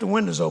just kept the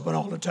windows open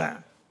all the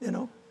time,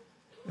 And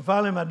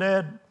finally, my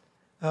dad,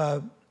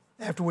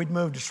 after we'd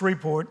moved to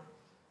Shreveport,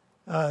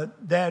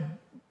 Dad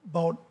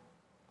bought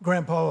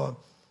Grandpa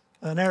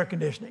an air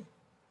conditioning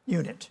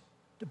unit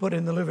to put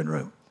in the living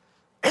room.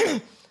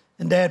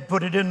 And Dad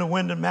put it in the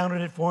window,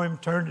 mounted it for him,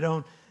 turned it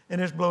on, and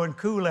it's blowing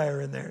cool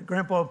air in there.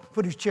 Grandpa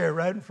put his chair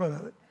right in front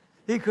of it.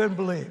 He couldn't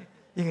believe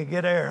he could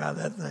get air out of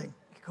that thing,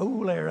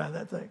 cool air out of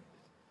that thing.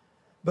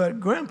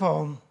 But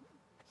Grandpa,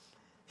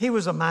 he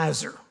was a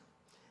miser.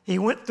 He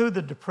went through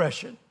the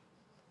Depression.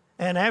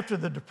 And after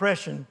the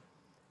Depression,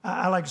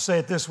 I like to say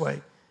it this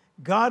way,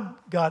 God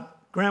got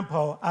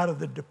Grandpa out of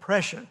the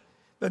Depression,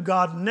 but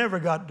God never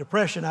got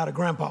depression out of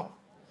Grandpa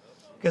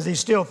because he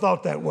still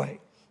thought that way.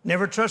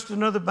 Never trusted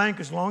another bank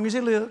as long as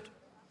he lived.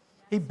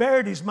 He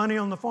buried his money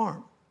on the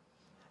farm.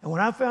 And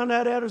when I found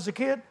that out as a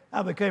kid,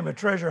 I became a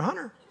treasure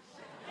hunter.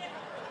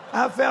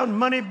 I found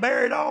money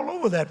buried all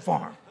over that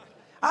farm.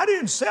 I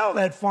didn't sell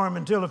that farm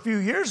until a few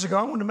years ago.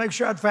 I wanted to make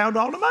sure I'd found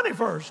all the money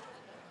first,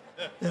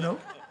 you know.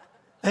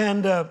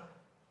 And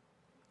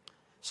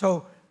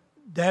so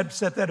Dad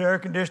set that air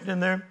conditioner in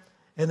there,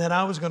 and then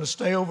I was going to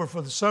stay over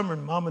for the summer,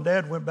 and Mom and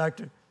Dad went back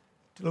to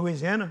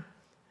Louisiana.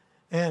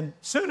 And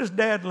as soon as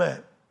Dad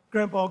left,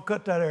 Grandpa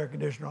cut that air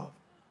conditioner off.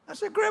 I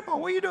said, Grandpa,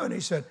 what are you doing? He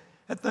said,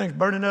 that thing's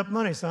burning up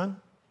money, son.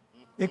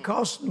 It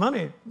costs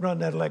money to run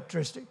that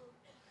electricity.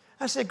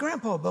 I said,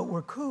 Grandpa, but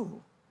we're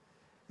cool.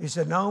 He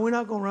said, no, we're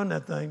not going to run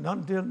that thing, not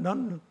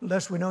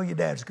unless we know your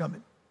dad's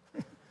coming.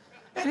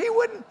 And he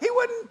wouldn't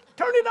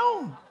turn it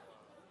on.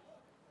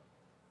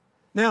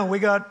 Now, we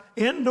got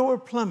indoor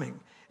plumbing,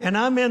 and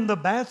I'm in the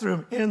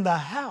bathroom in the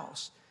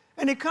house,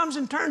 and he comes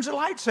and turns the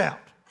lights out.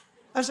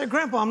 I said,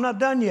 Grandpa, I'm not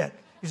done yet.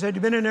 He said,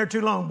 you've been in there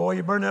too long, boy.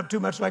 You're burning up too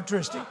much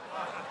electricity.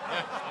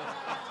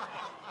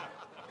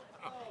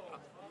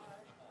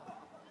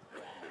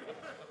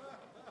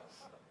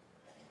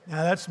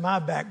 Now, that's my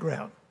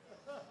background.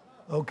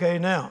 Okay,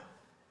 now,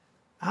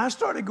 I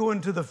started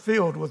going to the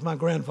field with my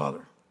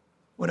grandfather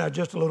when I was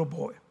just a little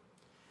boy.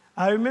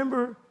 I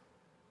remember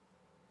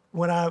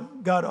when I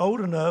got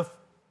old enough,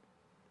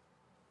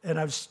 and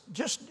I was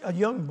just a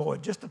young boy,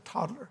 just a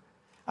toddler,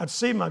 I'd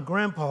see my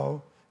grandpa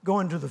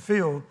going to the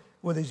field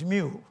with his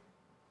mule,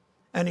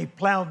 and he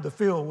plowed the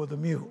field with a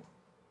mule.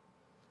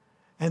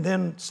 And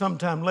then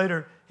sometime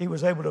later, he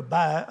was able to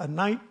buy a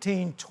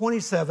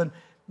 1927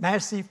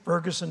 Massey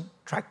Ferguson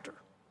tractor.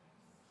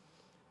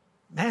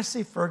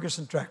 Massey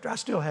Ferguson tractor. I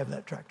still have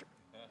that tractor.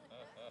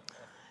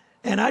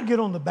 And I'd get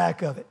on the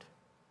back of it.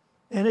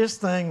 And this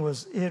thing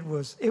was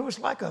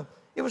like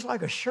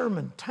a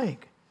Sherman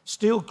tank,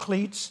 steel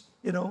cleats,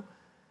 you know.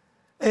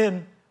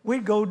 And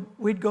we'd go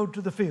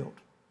to the field.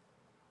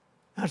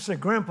 I said,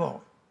 Grandpa,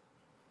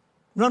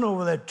 run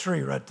over that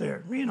tree right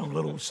there. You know,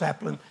 little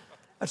sapling.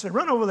 I said,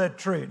 run over that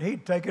tree. And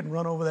he'd take it and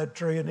run over that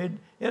tree, and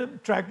the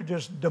tractor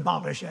just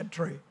demolish that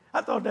tree. I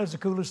thought that was the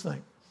coolest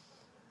thing.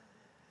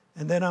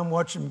 And then I'm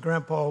watching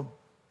Grandpa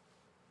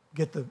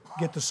get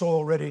the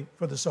soil ready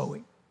for the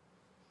sowing.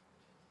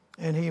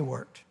 And he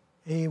worked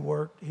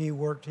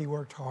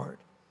hard.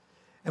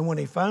 And when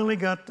he finally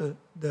got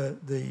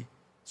the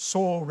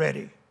soil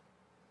ready,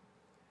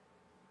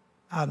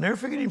 I'll never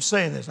forget him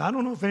saying this. I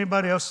don't know if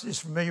anybody else is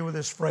familiar with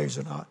this phrase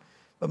or not,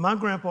 but my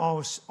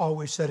grandpa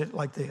always said it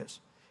like this.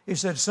 He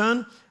said,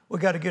 son, we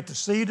got to get the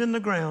seed in the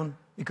ground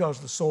because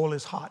the soil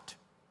is hot.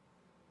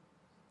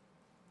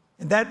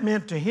 And that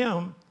meant to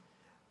him,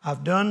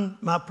 I've done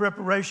my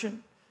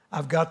preparation.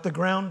 I've got the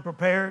ground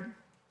prepared.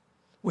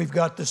 We've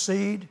got the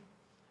seed.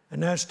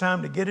 And now it's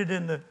time to get it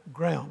in the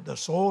ground. The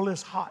soil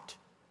is hot.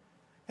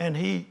 And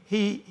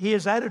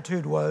his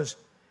attitude was,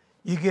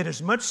 you get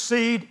as much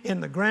seed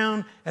in the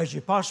ground as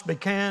you possibly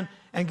can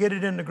and get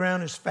it in the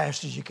ground as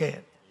fast as you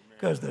can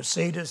because the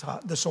seed is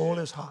hot, the soil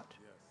is hot.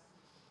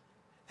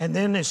 And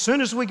then as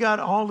soon as we got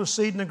all the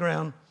seed in the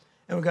ground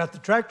and we got the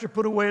tractor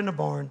put away in the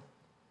barn,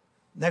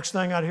 next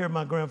thing I'd hear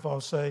my grandpa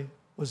say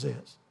was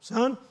this,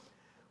 son,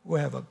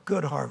 we'll have a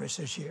good harvest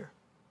this year.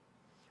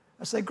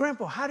 I say,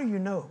 Grandpa, how do you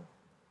know?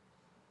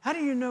 How do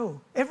you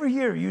know? Every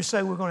year you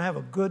say we're going to have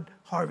a good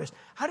harvest.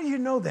 How do you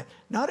know that?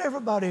 Not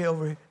everybody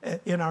over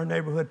in our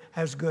neighborhood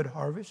has good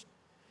harvest.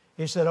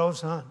 He said, oh,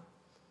 son,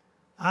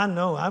 I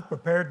know. I've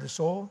prepared the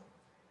soil.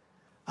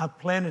 I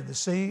planted the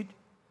seed.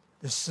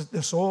 The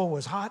soil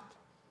was hot,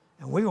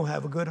 and we're going to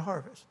have a good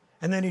harvest.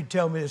 And then he'd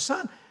tell me,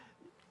 son,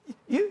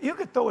 you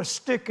could throw a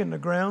stick in the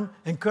ground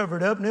and cover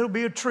it up, and it'll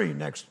be a tree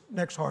next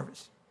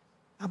harvest.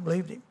 I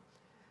believed him.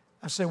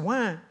 I said,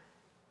 why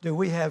do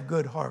we have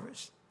good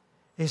harvest?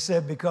 He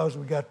said, because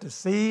we got the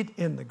seed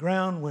in the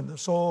ground when the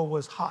soil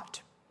was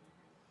hot.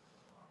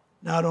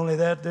 Not only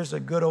that, there's a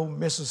good old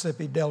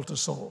Mississippi Delta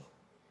soil.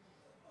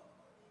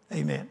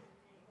 Amen.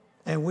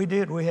 And we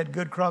did. We had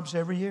good crops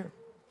every year.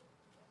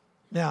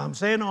 Now, I'm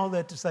saying all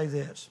that to say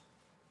this.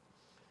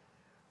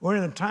 We're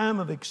in a time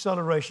of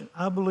acceleration.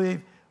 I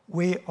believe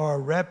we are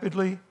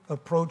rapidly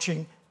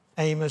approaching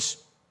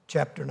Amos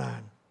chapter 9.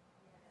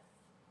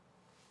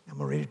 I'm going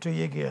to read it to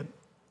you again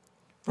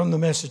from the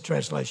Message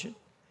translation.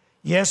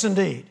 Yes,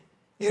 indeed.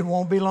 It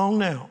won't be long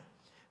now.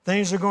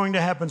 Things are going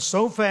to happen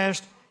so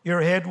fast, your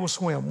head will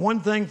swim. One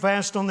thing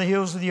fast on the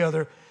heels of the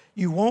other.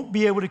 You won't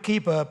be able to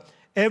keep up.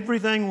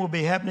 Everything will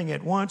be happening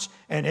at once,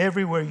 and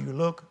everywhere you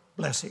look,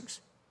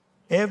 blessings.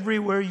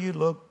 Everywhere you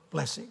look,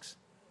 blessings.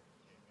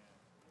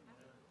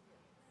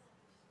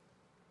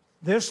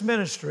 This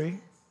ministry,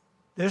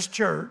 this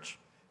church,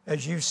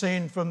 as you've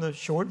seen from the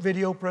short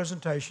video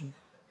presentation,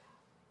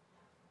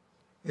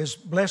 is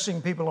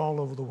blessing people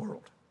all over the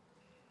world.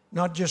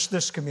 Not just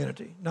this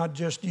community, not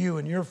just you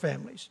and your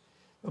families,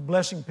 but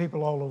blessing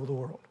people all over the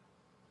world.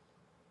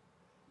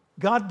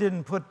 God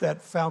didn't put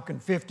that Falcon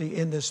 50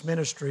 in this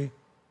ministry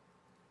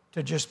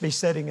to just be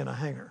sitting in a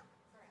hangar.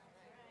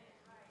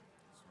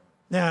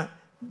 Now,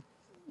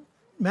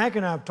 Mac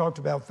and I have talked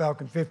about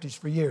Falcon 50s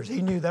for years.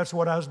 He knew that's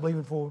what I was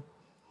believing for.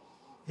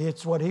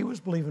 It's what he was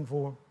believing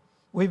for.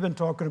 We've been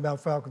talking about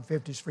Falcon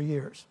 50s for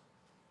years.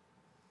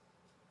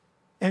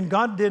 And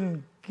God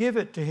didn't give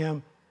it to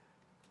him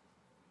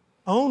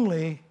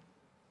only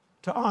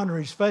to honor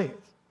his faith.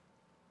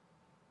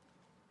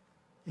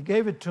 He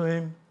gave it to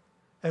him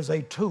as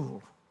a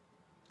tool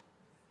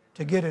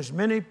to get as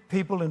many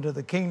people into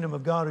the kingdom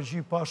of God as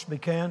you possibly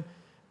can,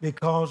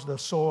 because the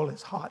soil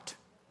is hot.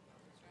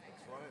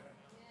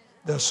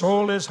 The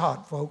soil is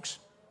hot, folks.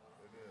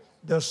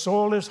 The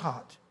soil is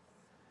hot.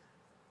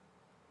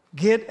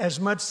 Get as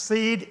much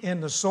seed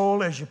in the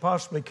soil as you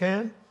possibly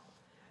can,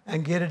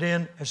 and get it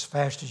in as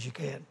fast as you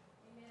can. Amen.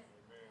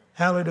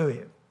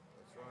 Hallelujah.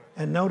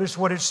 And notice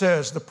what it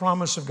says, the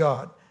promise of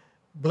God.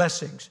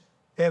 Blessings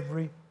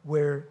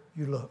everywhere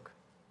you look.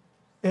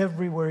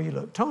 Everywhere you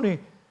look. Tony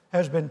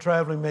has been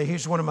traveling me.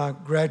 He's one of my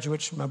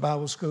graduates from my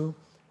Bible school.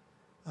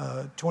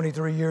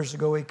 23 years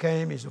ago he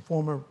came. He's a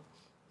former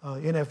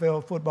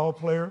NFL football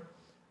player.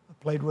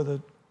 Played with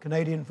the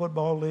Canadian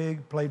Football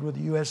League, played with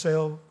the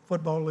USL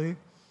Football League.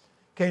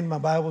 Came to my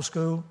Bible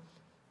school.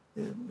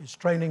 His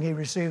training he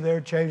received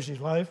there changed his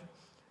life.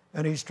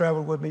 And he's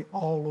traveled with me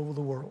all over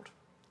the world.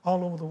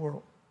 All over the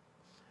world.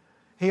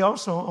 He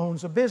also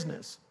owns a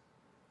business,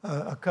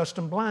 a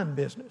custom blind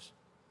business.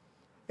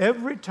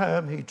 Every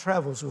time he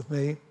travels with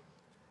me,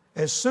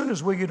 as soon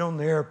as we get on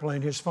the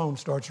airplane, his phone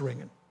starts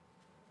ringing.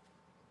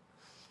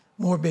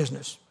 More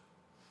business.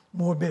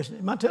 More business.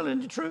 Am I telling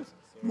you the truth?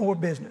 More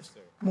business.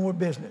 More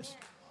business.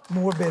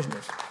 More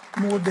business.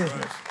 More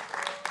business.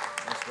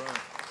 That's right.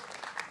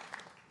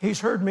 He's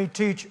heard me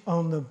teach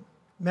on the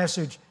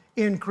message,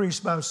 increase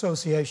by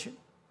association.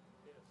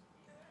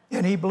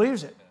 And he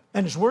believes it.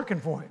 And it's working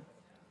for him.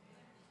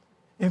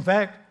 In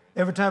fact,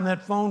 every time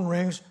that phone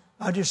rings,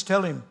 I just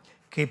tell him,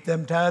 keep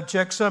them tithe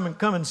checks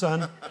coming,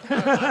 son.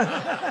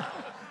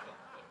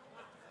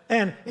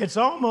 And it's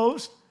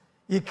almost,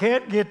 you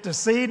can't get the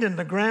seed in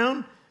the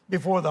ground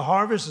before the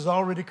harvest is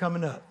already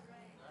coming up.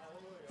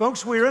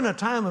 Folks, we're in a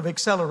time of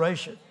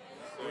acceleration.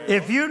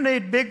 If you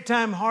need big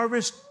time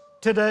harvest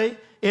today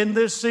in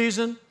this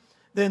season,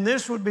 then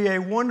this would be a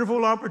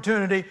wonderful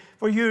opportunity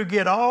for you to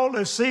get all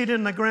the seed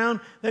in the ground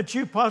that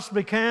you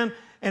possibly can.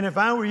 And if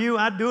I were you,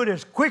 I'd do it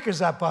as quick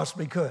as I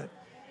possibly could.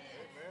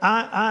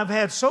 I've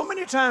had so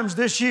many times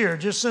this year,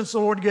 just since the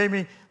Lord gave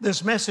me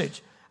this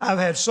message, I've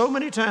had so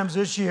many times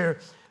this year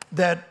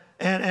that,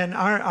 and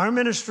our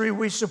ministry,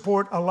 we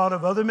support a lot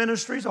of other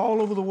ministries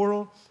all over the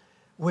world.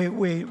 We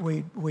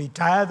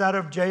tithe out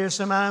of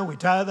JSMI, we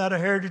tithe out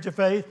of Heritage of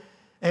Faith,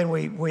 and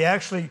we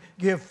actually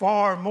give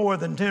far more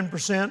than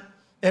 10%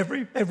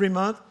 every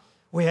month.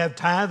 We have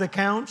tithe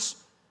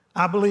accounts.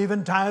 I believe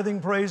in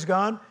tithing, praise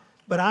God,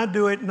 but I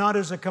do it not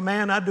as a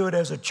command, I do it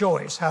as a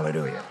choice.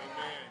 Hallelujah.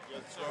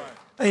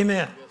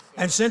 Amen.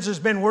 And since it's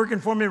been working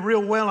for me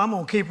real well, I'm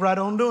going to keep right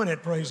on doing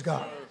it, praise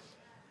God.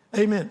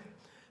 Amen.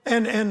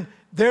 And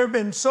there have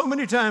been so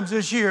many times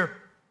this year,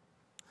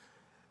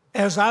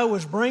 as I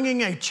was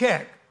bringing a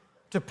check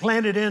to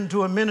plant it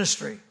into a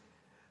ministry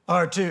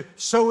or to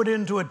sow it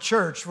into a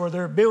church where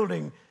they're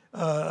building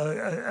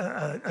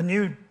a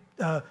new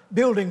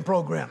building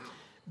program.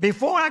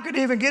 Before I could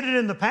even get it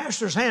in the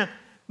pastor's hand,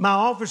 my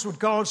office would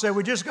call and say,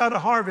 we just got a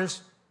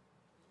harvest.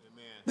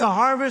 Amen. The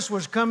harvest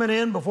was coming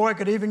in before I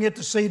could even get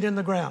the seed in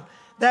the ground.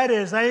 That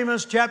is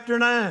Amos chapter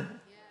 9.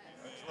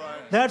 That's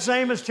right. That's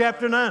Amos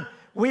chapter 9.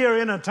 We are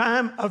in a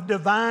time of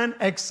divine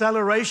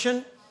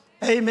acceleration.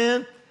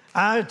 Amen.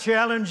 I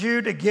challenge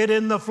you to get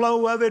in the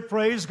flow of it,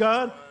 praise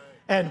God,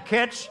 and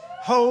catch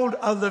hold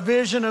of the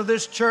vision of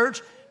this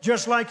church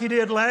just like you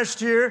did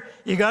last year.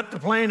 You got the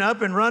plane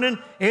up and running.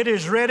 It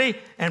is ready,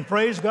 and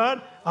praise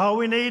God, all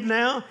we need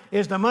now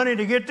is the money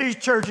to get these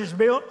churches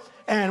built,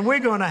 and we're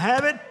going to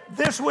have it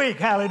this week.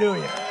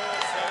 Hallelujah.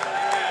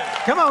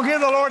 Come on,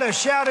 give the Lord a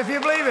shout if you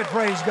believe it,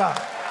 praise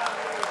God.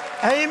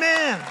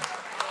 Amen.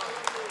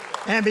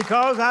 And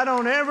because I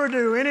don't ever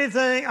do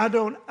anything, I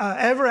don't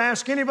ever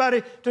ask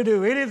anybody to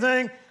do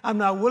anything I'm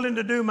not willing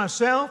to do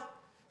myself,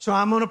 so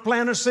I'm going to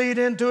plant a seed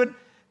into it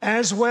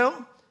as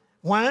well.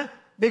 Why?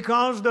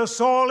 Because the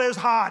soil is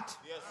hot.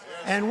 Yes,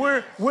 and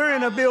we're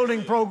in a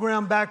building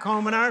program back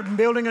home, and I'm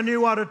building a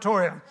new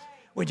auditorium.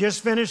 We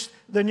just finished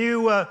the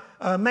new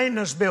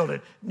maintenance building.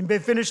 We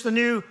finished the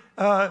new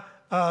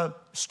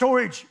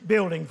storage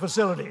building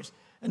facilities.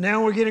 And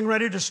now we're getting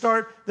ready to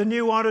start the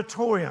new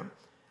auditorium.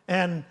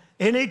 And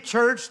any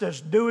church that's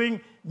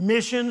doing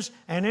missions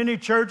and any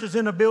church that's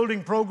in a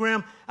building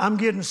program, I'm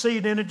getting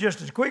seed in it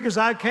just as quick as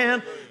I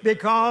can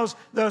because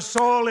the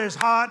soil is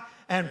hot.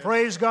 And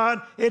praise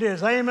God, it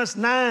is Amos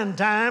 9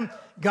 time.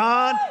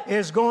 God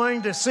is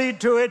going to see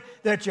to it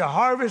that your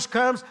harvest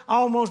comes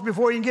almost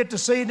before you can get the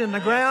seed in the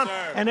ground.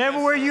 And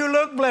everywhere you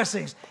look,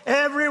 blessings.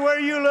 Everywhere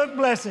you look,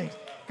 blessings.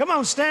 Come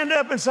on, stand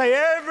up and say,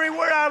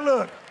 everywhere I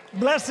look,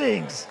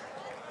 blessings.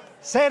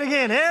 Say it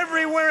again,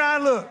 everywhere I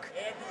look,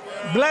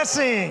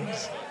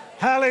 blessings.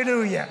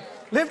 Hallelujah.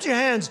 Lift your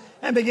hands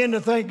and begin to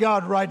thank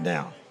God right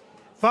now.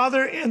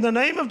 Father, in the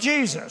name of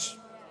Jesus,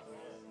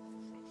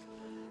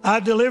 I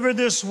deliver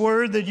this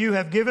word that you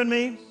have given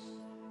me,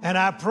 and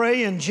I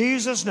pray in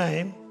Jesus'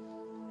 name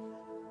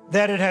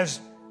that it has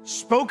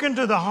spoken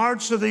to the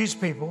hearts of these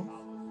people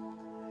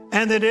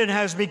and that it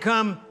has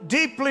become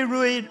deeply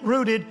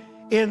rooted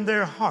in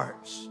their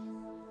hearts.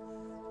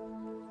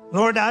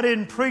 Lord, I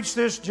didn't preach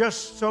this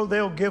just so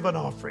they'll give an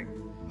offering.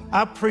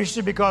 I preached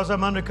it because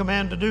I'm under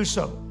command to do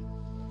so.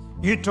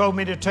 You told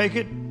me to take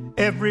it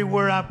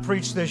everywhere I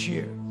preached this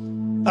year.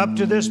 Up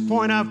to this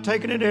point, I've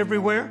taken it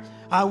everywhere.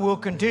 I will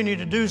continue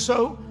to do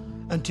so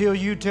until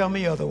you tell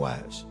me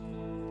otherwise.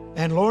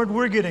 And Lord,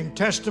 we're getting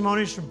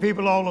testimonies from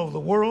people all over the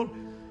world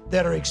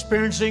that are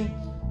experiencing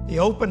the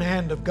open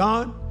hand of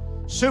God,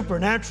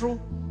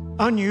 supernatural,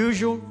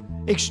 unusual,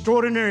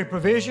 extraordinary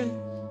provision.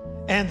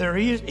 And they're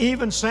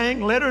even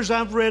saying, letters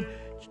I've read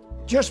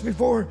just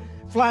before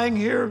flying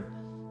here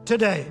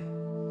today,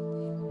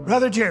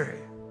 Brother Jerry,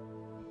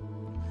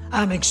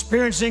 I'm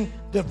experiencing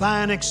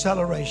divine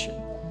acceleration.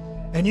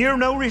 And you're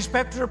no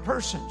respecter of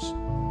persons.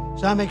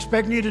 So I'm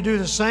expecting you to do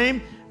the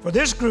same for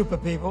this group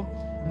of people,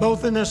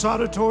 both in this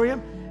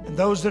auditorium and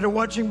those that are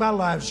watching by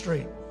live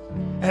stream,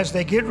 as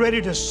they get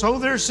ready to sow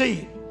their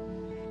seed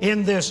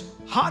in this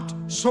hot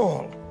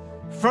soil,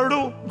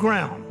 fertile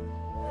ground.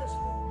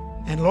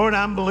 And Lord,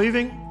 I'm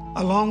believing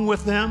along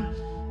with them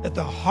that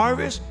the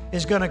harvest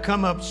is going to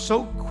come up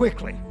so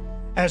quickly,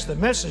 as the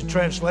Message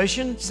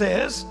translation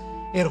says,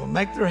 it'll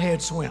make their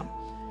head swim.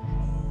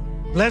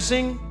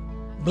 Blessing,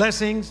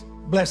 blessings,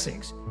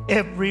 blessings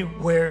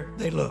everywhere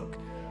they look.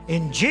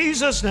 In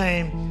Jesus'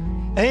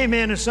 name,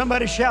 amen. And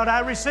somebody shout, I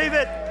receive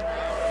it.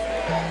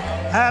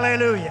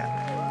 Hallelujah.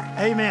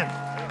 Amen.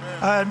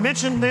 I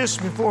mentioned this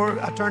before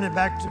I turn it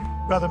back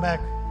to Brother Mac.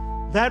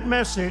 That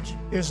message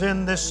is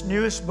in this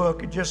newest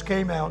book. It just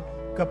came out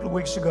a couple of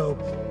weeks ago,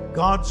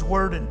 God's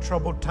Word in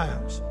Troubled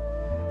Times.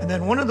 And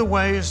then one of the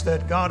ways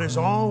that God has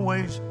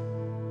always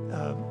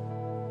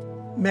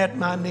met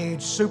my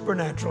needs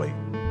supernaturally,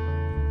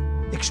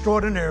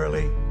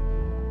 extraordinarily,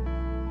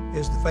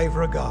 is the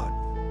favor of God.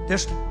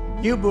 This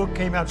new book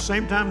came out the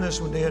same time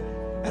this one did,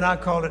 and I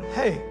called it,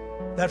 Hey,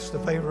 That's the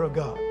Favor of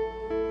God.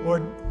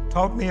 Lord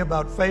taught me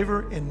about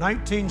favor in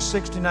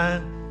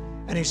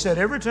 1969, and He said,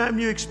 every time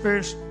you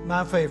experience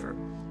my favor,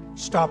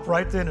 stop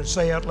right then and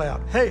say out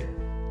loud, Hey,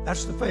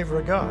 that's the favor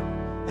of God.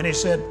 And He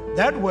said,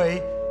 that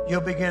way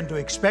you'll begin to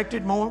expect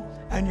it more,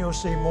 and you'll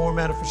see more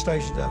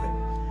manifestations of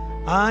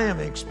it. I am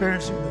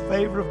experiencing the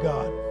favor of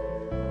God.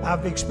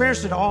 I've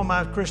experienced it all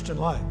my Christian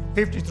life,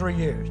 53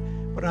 years,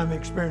 but I'm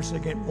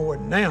experiencing it more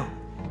now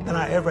than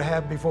I ever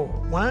have before.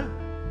 Why?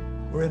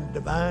 We're in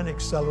divine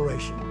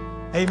acceleration.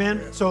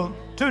 Amen. So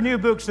 2 new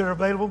books that are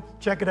available.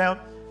 Check it out.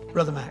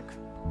 Brother Mac.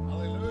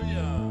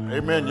 Hallelujah.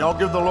 Amen. Y'all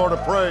give the Lord a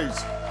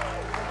praise.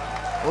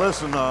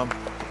 Listen,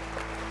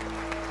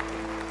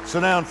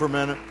 sit down for a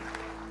minute.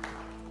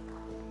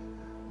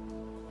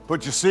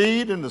 Put your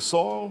seed in the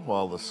soil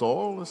while the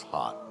soil is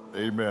hot.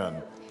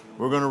 Amen.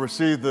 We're going to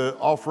receive the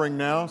offering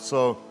now.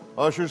 So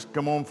ushers,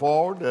 come on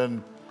forward,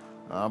 and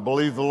I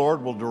believe the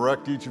Lord will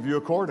direct each of you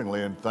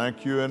accordingly. And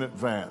thank you in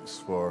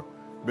advance for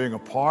being a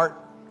part of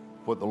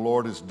what the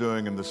Lord is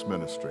doing in this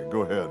ministry.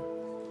 Go ahead.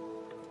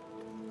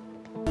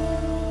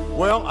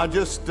 Well,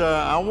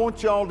 I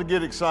want y'all to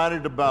get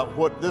excited about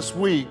what this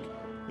week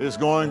is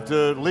going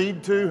to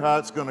lead to, how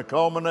it's going to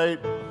culminate.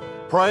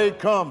 Pray,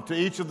 come to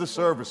each of the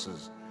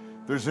services.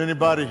 If there's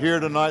anybody here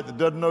tonight that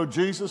doesn't know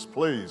Jesus,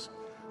 please,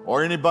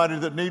 or anybody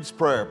that needs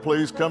prayer,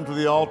 please come to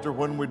the altar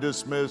when we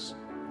dismiss.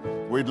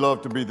 We'd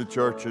love to be the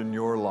church in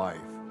your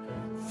life.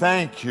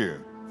 Thank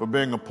you for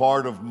being a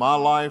part of my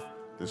life,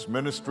 this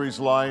ministry's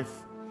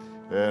life,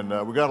 and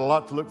we got a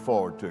lot to look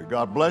forward to.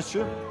 God bless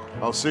you.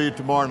 I'll see you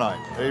tomorrow night.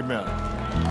 Amen.